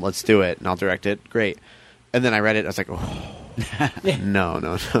last time. Let's do it, and I'll direct it. Great. And then I read it. I was like, oh,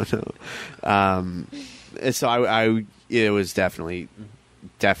 no. And so it was definitely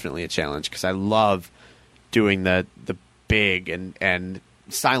a challenge, because I love doing the big and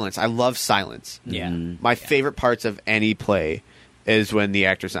silence. I love silence. Yeah. My favorite parts of any play is when the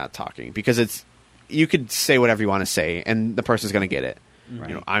actor's not talking, because you could say whatever you want to say, and the person's going to get it.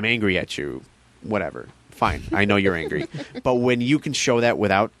 Right. I'm angry at you, whatever. Fine, I know you're angry. But when you can show that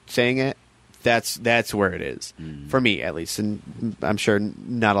without saying it, that's where it is. For me, at least. And I'm sure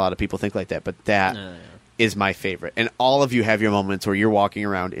not a lot of people think like that, but that is my favorite. And all of you have your moments where you're walking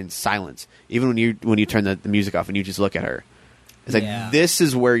around in silence, even when you turn the music off and you just look at her. It's like, this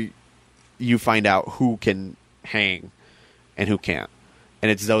is where you find out who can hang and who can't.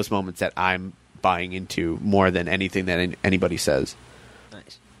 and it's those moments that I'm buying into more than anything that anybody says.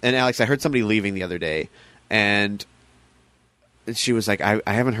 Nice. And Alex, I heard somebody leaving the other day, and she was like, I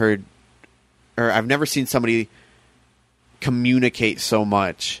haven't heard, or I've never seen somebody communicate so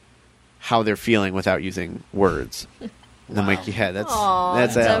much how they're feeling without using words. And I'm like, yeah, that's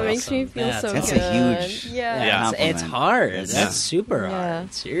that Alex. makes me feel so That's good. a huge- Yeah. Yeah. It's hard. It's- That's super Yeah.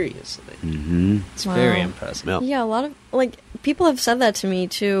 hard. Seriously. Mm-hmm. It's Wow. very impressive. Yeah. Yeah, a lot of people have said that to me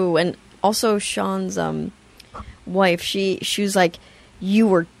too, and also Sean's wife. She was like, you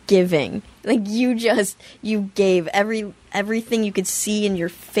were giving, like you gave everything you could see in your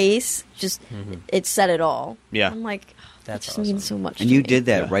face. Just it said it all. Yeah. I'm like, oh, that That's just means awesome. so much. And to you me. did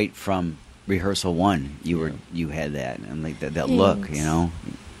that Yeah. right from rehearsal one. You had that, and like that look, Thanks. you know.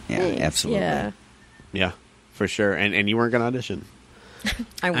 Yeah, Thanks. absolutely. Yeah, Yeah, for sure. And you weren't going to audition.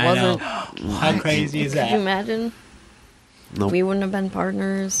 I I wasn't. know. How crazy is Could you that? imagine? Nope. We wouldn't have been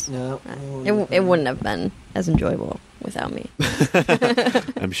partners. No. It wouldn't have been as enjoyable without me.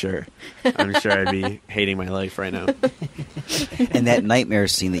 I'm sure. I'm sure I'd be hating my life right now. And that nightmare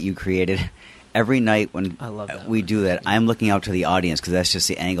scene that you created, every night when I love that we one. do that, I'm looking out to the audience because that's just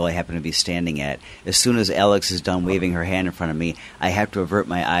the angle I happen to be standing at. As soon as Alex is done waving her hand in front of me, I have to avert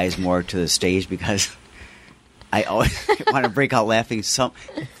my eyes more to the stage because I always want to break out laughing.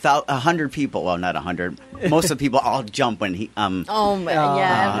 100 people, well, not 100, most of the people all jump when he Oh man,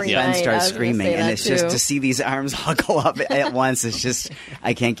 yeah, every Ben night. I starts was gonna screaming, say and that it's just too. to see these arms all go up at once. It's just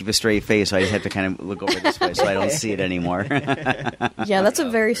I can't keep a straight face, so I just have to kind of look over this way so I don't see it anymore. Yeah, that's a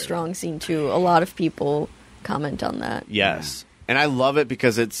very strong scene too. A lot of people comment on that. Yes. And I love it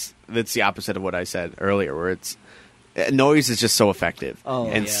because it's the opposite of what I said earlier, where it's noise is just so effective. Oh,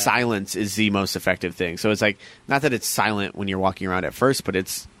 and yeah. silence is the most effective thing. So it's like, not that it's silent when you're walking around at first, but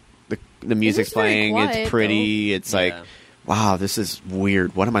it's the music's is very playing, quiet, it's pretty, it's like, Yeah. wow, this is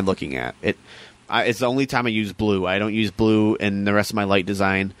weird. What am I looking at? It's the only time I use blue. I don't use blue in the rest of my light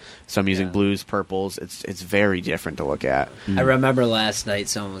design, so I'm using Yeah. blues, purples. It's very different to look at. I remember last night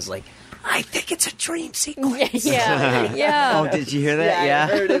someone was like, I think it's a dream sequence. Yeah, yeah. Oh, did you hear that? Yeah.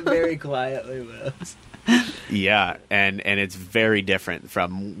 I heard it very quietly. Yeah, and it's very different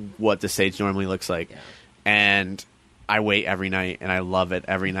from what the stage normally looks like. Yeah. And I wait every night, and I love it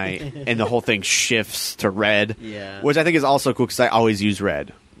every night. And the whole thing shifts to red, Yeah. which I think is also cool because I always use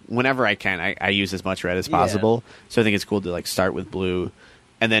red. Whenever I can, I use as much red as possible. So I think it's cool to like start with blue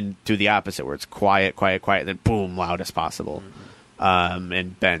and then do the opposite where it's quiet, quiet, quiet, and then boom, loud as possible.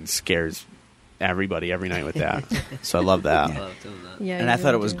 And Ben scares everybody every night with that. So I love that. I love doing that. Yeah, And you I thought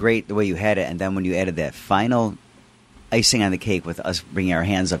it really was do. great the way you had it, and then when you added that final icing on the cake with us bringing our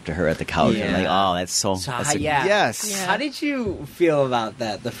hands up to her at the couch, Yeah. I'm like, oh, that's so. So, that's a- yeah. Yes. Yeah. How did you feel about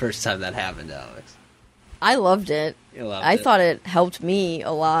that the first time that happened, Alex? I loved it. You loved I it. thought it helped me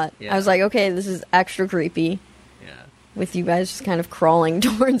a lot. Yeah. I was like, okay, this is extra creepy Yeah. with you guys just kind of crawling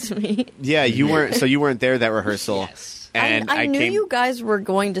towards me. Yeah, you weren't there that rehearsal. Yes. And I knew came, you guys were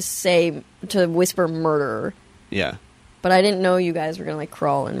going to whisper murderer, Yeah. but I didn't know you guys were going to like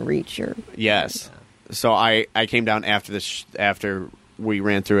crawl and reach your. Yes. So I came down after this after we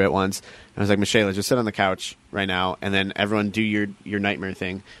ran through it once. I was like, Michaela, just sit on the couch right now, and then everyone do your nightmare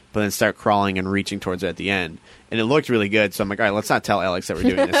thing, but then start crawling and reaching towards it at the end. And it looked really good, so I'm like, all right, let's not tell Alex that we're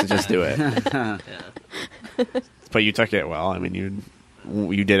doing this and just do it. Yeah. But you took it well. I mean,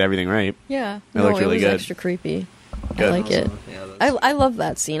 you did everything right. Yeah, It looked really it was good. extra creepy. Good. I like it. Yeah, that's- I love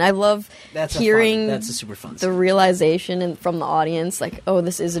that scene. I love That's hearing that's a super fun the scene. realization from the audience, like, oh,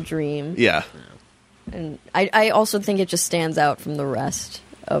 this is a dream. Yeah. And I also think it just stands out from the rest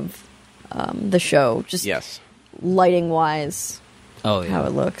of the show, just Yes. lighting wise, Oh, how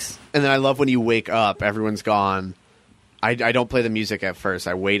it looks. And then I love when you wake up, everyone's gone. I don't play the music at first.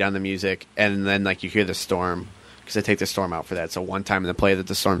 I wait on the music, and then like you hear the storm because I take the storm out for that. So one time in the play that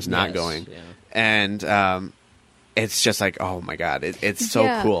the storm's not Yes, going, yeah. and it's just like, oh my god, it's so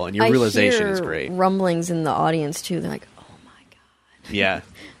Yeah. cool, and your I realization hear is great. rumblings in the audience too. They're like, oh my god. Yeah, I'm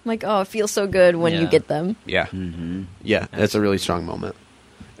like, oh, it feels so good when you Yeah. get them. yeah, yeah. That's a really strong moment.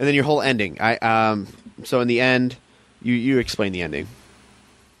 And then your whole ending. So in the end, you explain the ending.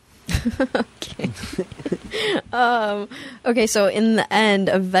 Okay, so in the end,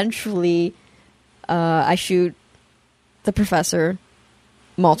 eventually, I shoot the professor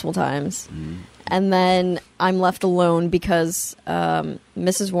multiple times, and then I'm left alone because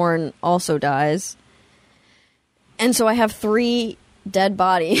Mrs. Warren also dies, and so I have 3 dead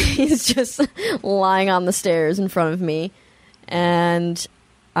bodies just lying on the stairs in front of me, and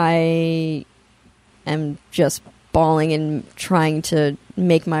I am just bawling and trying to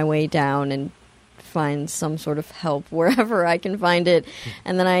make my way down and find some sort of help wherever I can find it.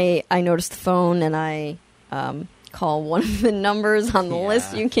 And then I notice the phone, and I call one of the numbers on the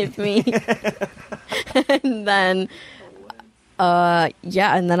list you give me. And then, and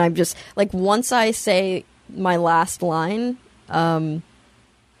then I'm just, like, once I say my last line, I'm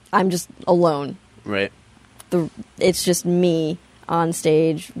just alone. Right. It's just me on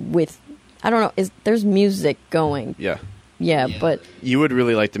stage with, I don't know, there's music going. Yeah. Yeah, but You would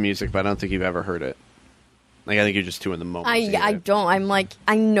really like the music, but I don't think you've ever heard it. Like, I think you're just too in the moment. I don't. I'm like,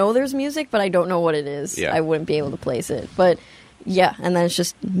 I know there's music, but I don't know what it is. Yeah. I wouldn't be able to place it. But yeah, and then it's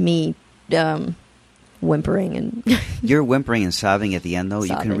just me whimpering and You're whimpering and sobbing at the end, though. You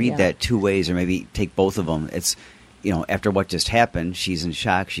can Sobbing, read yeah. that two ways, or maybe take both of them. It's, after what just happened, she's in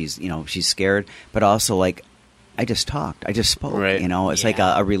shock. She's scared, but also like, I just talked. I just spoke. Right. It's like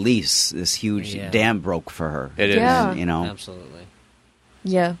a release. This huge dam broke for her. It is. Yeah. Absolutely.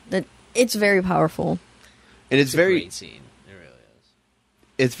 yeah, it's very powerful. And it's A very great scene. It really is.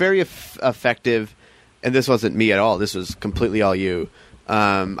 it's very effective, and this wasn't me at all. This was completely all you.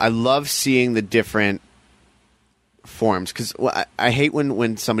 I love seeing the different forms, because I hate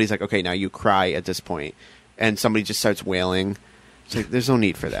when somebody's like, okay, now you cry at this point, and somebody just starts wailing. It's like, there's no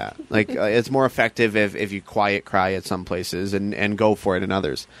need for that. Like, it's more effective if you quiet cry at some places and go for it in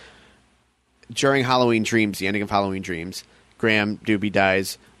others. During Halloween Dreams, the ending of Halloween Dreams, Graham Doobie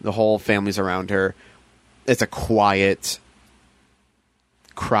dies. The whole family's around her. It's a quiet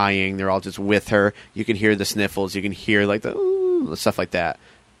crying. They're all just with her. You can hear the sniffles. You can hear like the ooh, stuff like that.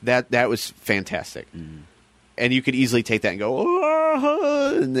 That was fantastic. And you could easily take that and go,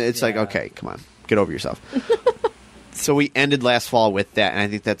 oh, and it's like, okay, come on, get over yourself. So we ended last fall with that, and I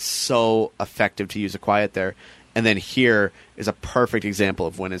think that's so effective to use a quiet there. And then here is a perfect example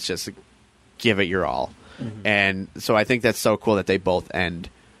of when it's just give it your all. And so I think that's so cool that they both end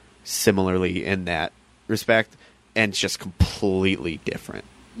similarly in that respect, and it's just completely different.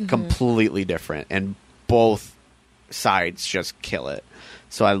 Completely different. And both sides just kill it.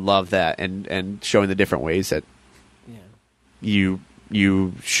 So I love that, and showing the different ways that you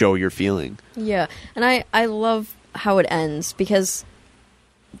show your feeling. Yeah, and I love how it ends, because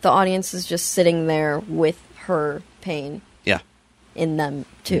the audience is just sitting there with her pain Yeah. in them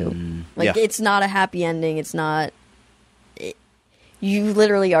too. Like, Yeah. it's not a happy ending. It's not. You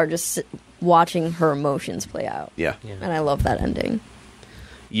literally are just watching her emotions play out. Yeah. And I love that ending.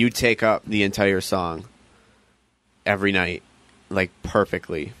 You take up the entire song every night, like,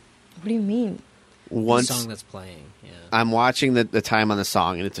 perfectly. What do you mean? Once The song that's playing. Yeah. I'm watching the time on the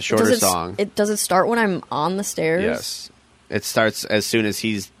song, and it's a shorter song. Does it start when I'm on the stairs? Yes. It starts as soon as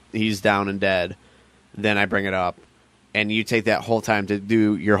he's down and dead. Then I bring it up, and you take that whole time to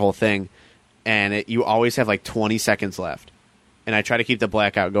do your whole thing, and you always have like 20 seconds left. And I try to keep the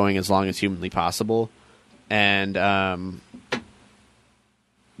blackout going as long as humanly possible. And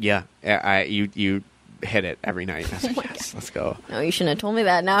you hit it every night. I was like, yes, let's go. No, you shouldn't have told me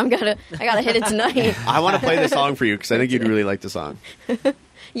that. Now I gotta hit it tonight. I want to play the song for you because I think you'd really like the song.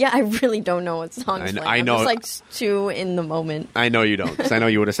 Yeah, I really don't know what song is playing. I know. I'm just like too in the moment. I know you don't, because I know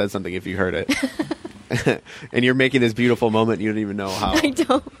you would have said something if you heard it. And you're making this beautiful moment. You don't even know how. I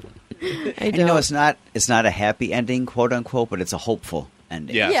don't. And it's not a happy ending, quote unquote, but it's a hopeful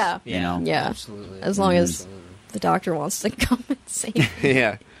ending. Yeah. Yeah. Yeah. Absolutely. As long as the doctor wants to come and see.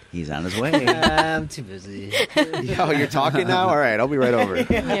 Yeah. He's on his way. I'm too busy. Oh, you're talking now? All right, I'll be right over.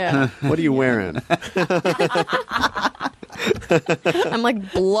 Yeah. What are you wearing? I'm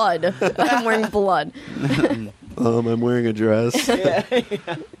like blood. I'm wearing blood. I'm wearing a dress.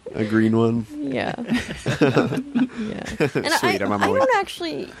 A green one. Yeah. Yeah. And Sweet, I'm on my I way. don't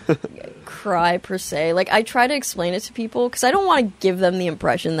actually cry per se. Like, I try to explain it to people because I don't want to give them the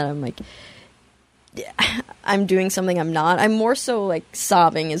impression that I'm like, I'm doing something I'm not. I'm more so like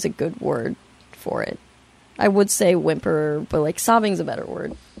sobbing is a good word for it. I would say whimper, but like sobbing's a better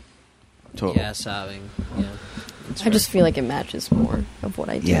word. Totally. Yeah, sobbing. Yeah. That's I just feel like it matches more of what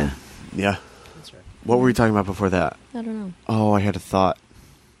I do. Yeah. Yeah. That's right. What were we talking about before that? I don't know. Oh, I had a thought.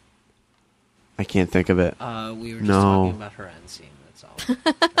 I can't think of it. We were just No. talking about her end scene. That's all.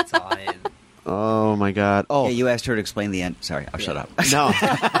 That's all I. Oh, my God. Oh, Yeah, you asked her to explain the end. Sorry, I'll shut up. no.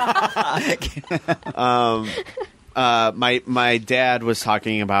 My dad was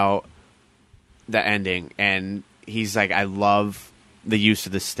talking about the ending, and he's like, I love the use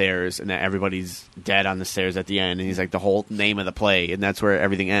of the stairs, and that everybody's dead on the stairs at the end, and he's like, the whole name of the play, and that's where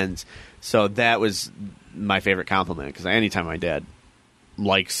everything ends. So that was my favorite compliment, because anytime my dad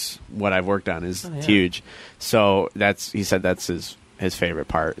likes what I've worked on is huge. So he said that's his favorite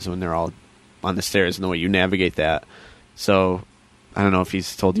part, is when they're all on the stairs and the way you navigate that. So I don't know if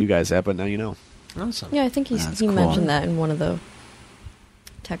he's told you guys that, but now you know. Awesome. Yeah, I think he That's he cool. mentioned that in one of the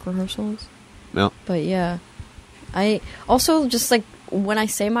tech rehearsals. No. But yeah, I also just like when I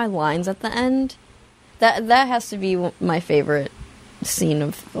say my lines at the end, that has to be my favorite scene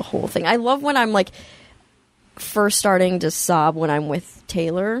of the whole thing. I love when I'm like first starting to sob when I'm with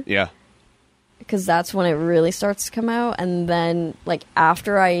Taylor, Yeah. because that's when it really starts to come out, and then like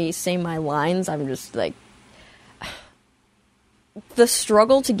after I say my lines, I'm just like the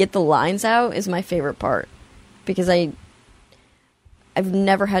struggle to get the lines out is my favorite part, because I've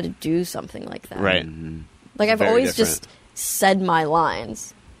never had to do something like that. Right. Like I've Very always different. just said my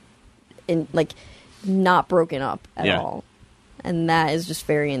lines in like not broken up at Yeah. all. And that is just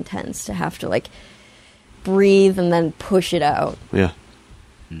very intense to have to like breathe and then push it out. Yeah.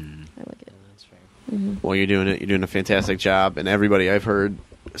 I like it. That's fair. Well, you're doing it. You're doing a fantastic job, and everybody I've heard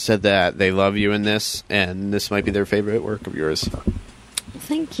said that they love you in this, and this might be their favorite work of yours.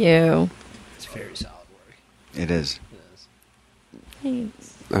 Thank you. It's very solid work. It is.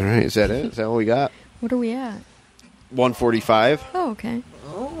 Thanks. All right, is that it? Is that what we got? What are we at? 145. Oh, okay.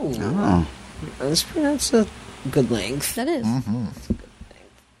 Oh, Oh. that's a good length. That is.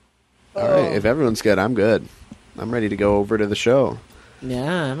 All right, if everyone's good, I'm good. I'm ready to go over to the show.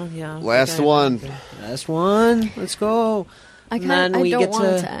 Yeah, I don't. Yeah. I don't Last think one. Last one. Let's go. I And kind then I we don't get want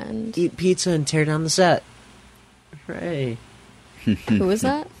it to to end. Eat pizza and tear down the set. Hooray! Who is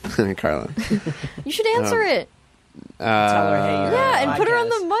that? Carla. You should answer it. Tell her, hey, you're Yeah, on and the put her on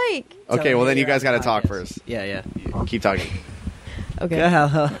podcast. the mic. Okay, Tell well her then you you're guys on got to the talk podcast. first. Yeah. Keep talking. Okay.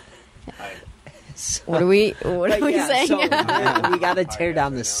 Yeah. What are we saying? So, we got to tear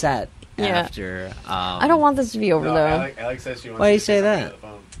down the set Yeah. after. I don't want this to be over though. Alex says she wants Why do you say that?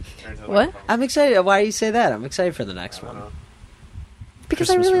 What? I'm excited. Why do you say that? I'm excited for the next one. Because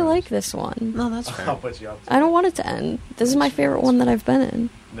I Christmas really rose. like this one. No, that's fair. put you up. I don't want it to end. This is my favorite one that I've been in.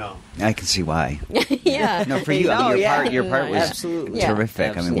 No. I can see why. Yeah. No, for you, I mean, your part was absolutely Yeah.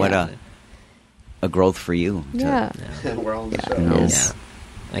 terrific. I mean, what a growth for you. to- Yeah. We're on the Yeah, show. it No. is.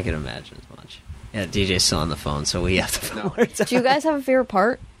 Yeah, I can imagine as much. Yeah, DJ's still on the phone, so we have to. No. Do you guys have a favorite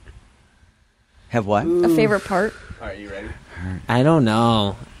part? Have what? A favorite part? All right, you ready? I don't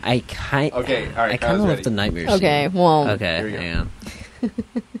know. I kind. Okay, all right, I kind Kyle's of ready. love the nightmare. Okay, scene. well. Okay, Here we go. hang on.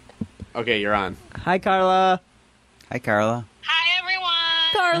 Okay, you're on. Hi, Carla. Hi, Carla. Hi, everyone.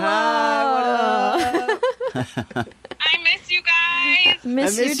 Carla! I miss you guys.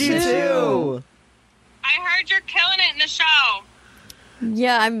 Miss you too. I heard you're killing it in the show.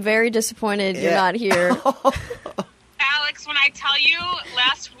 Yeah, I'm very disappointed you're Yeah. not here. Alex, when I tell you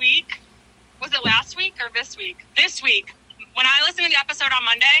last week, was it last week or this week? This week, when I listened to the episode on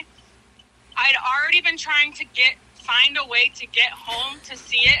Monday, I'd already been trying to find a way to get home to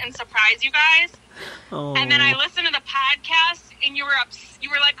see it and surprise you guys. Oh. And then I listened to the podcast, and you were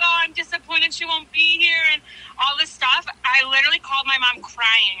like, "Oh, I'm disappointed she won't be here," and all this stuff. I literally called my mom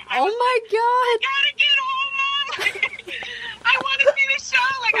crying. I Oh was my god! gotta get home, Mom. I want to see the show.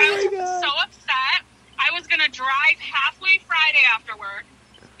 Like, I was so upset. I was gonna drive halfway Friday after work,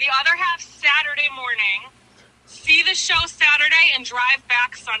 the other half Saturday morning, see the show Saturday, and drive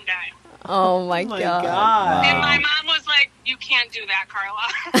back Sunday. Oh my my god. God. And my mom was like, "You can't do that, Carla."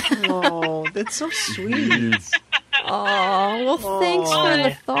 Oh, that's so sweet. Oh, well, thanks for the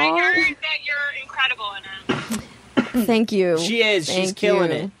I thought. heard that you're incredible in it. Thank you. She is. She's Thank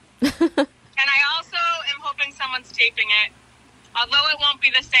killing you. it. And I also am hoping someone's taping it. Although it won't be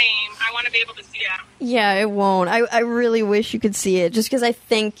the same, I want to be able to see it. Yeah, it won't. I really wish you could see it, just because I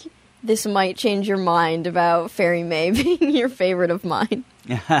think this might change your mind about Fairy May being your favorite of mine.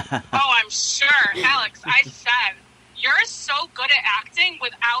 Oh, I'm sure. Alex, I said, you're so good at acting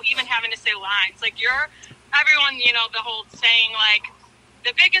without even having to say lines. Like, everyone, the whole saying, like,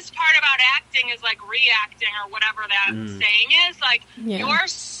 the biggest part about acting is, like, reacting or whatever that saying is. Like, Yeah. you're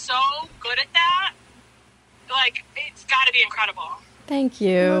so good at that. Like, it's got to be incredible. Thank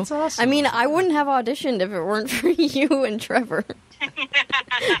you. That's awesome. I mean, I wouldn't have auditioned if it weren't for you and Trevor. Me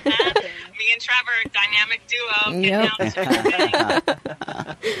and Trevor, dynamic duo. Yep. Getting out to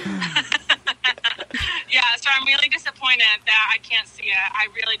Yeah, so I'm really disappointed that I can't see it. I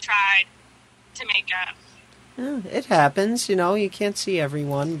really tried to make it. Yeah, it happens, you can't see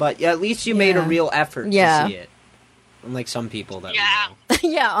everyone, but at least you made a Yeah. real effort Yeah. to see it. Unlike some people that Yeah. we know.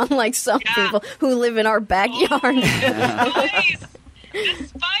 Yeah, unlike some Yeah. people who live in our backyard. Spice! The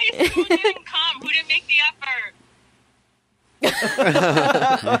spice! Who didn't come? Who didn't make the effort?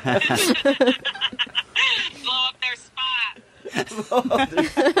 Blow up their spot.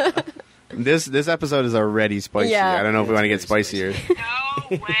 This episode is already spicy. Yeah. I don't know if we want to get spicier.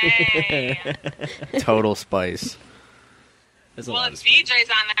 No way. Total spice. There's a Well, lot if of VJ's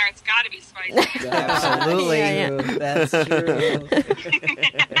on there, it's got to be spicy. Absolutely. Yeah, yeah. That's true.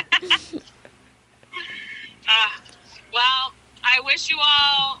 Well, I wish you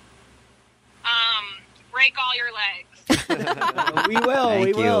all break all your legs. We will. Thank we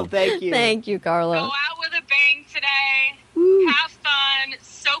you. will. Thank you. Thank you, Go Carla. out with a bang today. Have fun.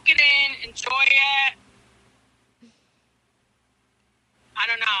 Soak it in. Enjoy it. I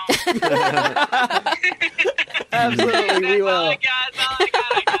don't know. Absolutely, we That's all will. I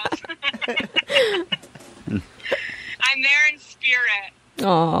got. I'm there in spirit.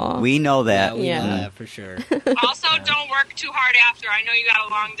 Aw. We know that. We Yeah. know that for sure. Also, don't work too hard after. I know you got a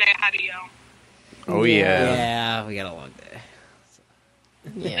long day ahead of you. Oh yeah. Yeah, we got a long day.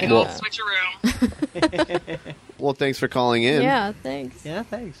 Yeah. Big old switcheroo. Well, thanks for calling in. Yeah, thanks. Yeah,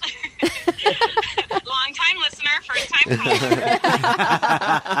 thanks. Long time listener, first time caller.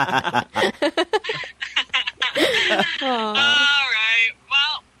 All right.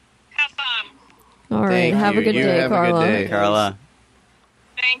 Well, have fun. All right. Thank Have a you. good You day, have a good Carla. day. Carla.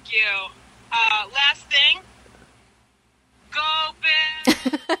 Thank you. Last thing. Go Bills.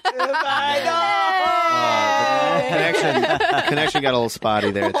 Connection got a little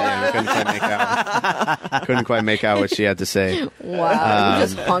spotty there at the end. Couldn't quite make out what she had to say. Wow, you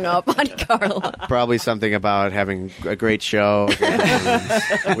just hung up on Carla. Probably something about having a great show.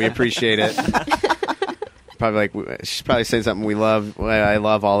 We appreciate it. Probably she's probably saying something we love. I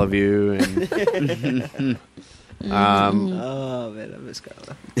love all of you. And, Oh man, I miss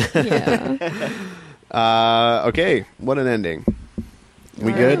Carla. Yeah. okay, what an ending.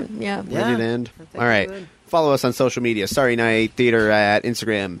 We All good? right, Yeah. Yeah. Ready to end? I think All right. we're good. Follow us on social media. Starry Night Theater at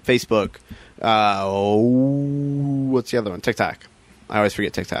Instagram, Facebook. What's the other one? TikTok. I always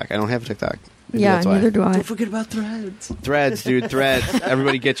forget TikTok. I don't have a TikTok. Maybe Yeah, that's why. neither do I. Don't forget about Threads. Threads, dude. Threads.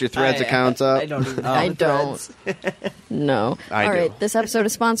 Everybody get your Threads accounts up. I don't even I have don't. Threads. No. I All do. right. This episode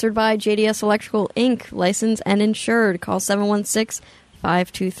is sponsored by JDS Electrical Inc., licensed and insured. Call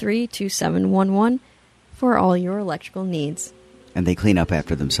 716-523-2711 for all your electrical needs. And they clean up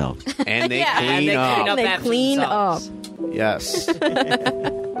after themselves. And they Yeah. clean And they up. clean up. They after clean up. themselves. Yes.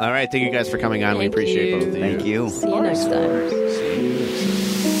 All right. Thank you guys for coming on. We Thank appreciate you. both of you. Thank you. See you next time. See you next time.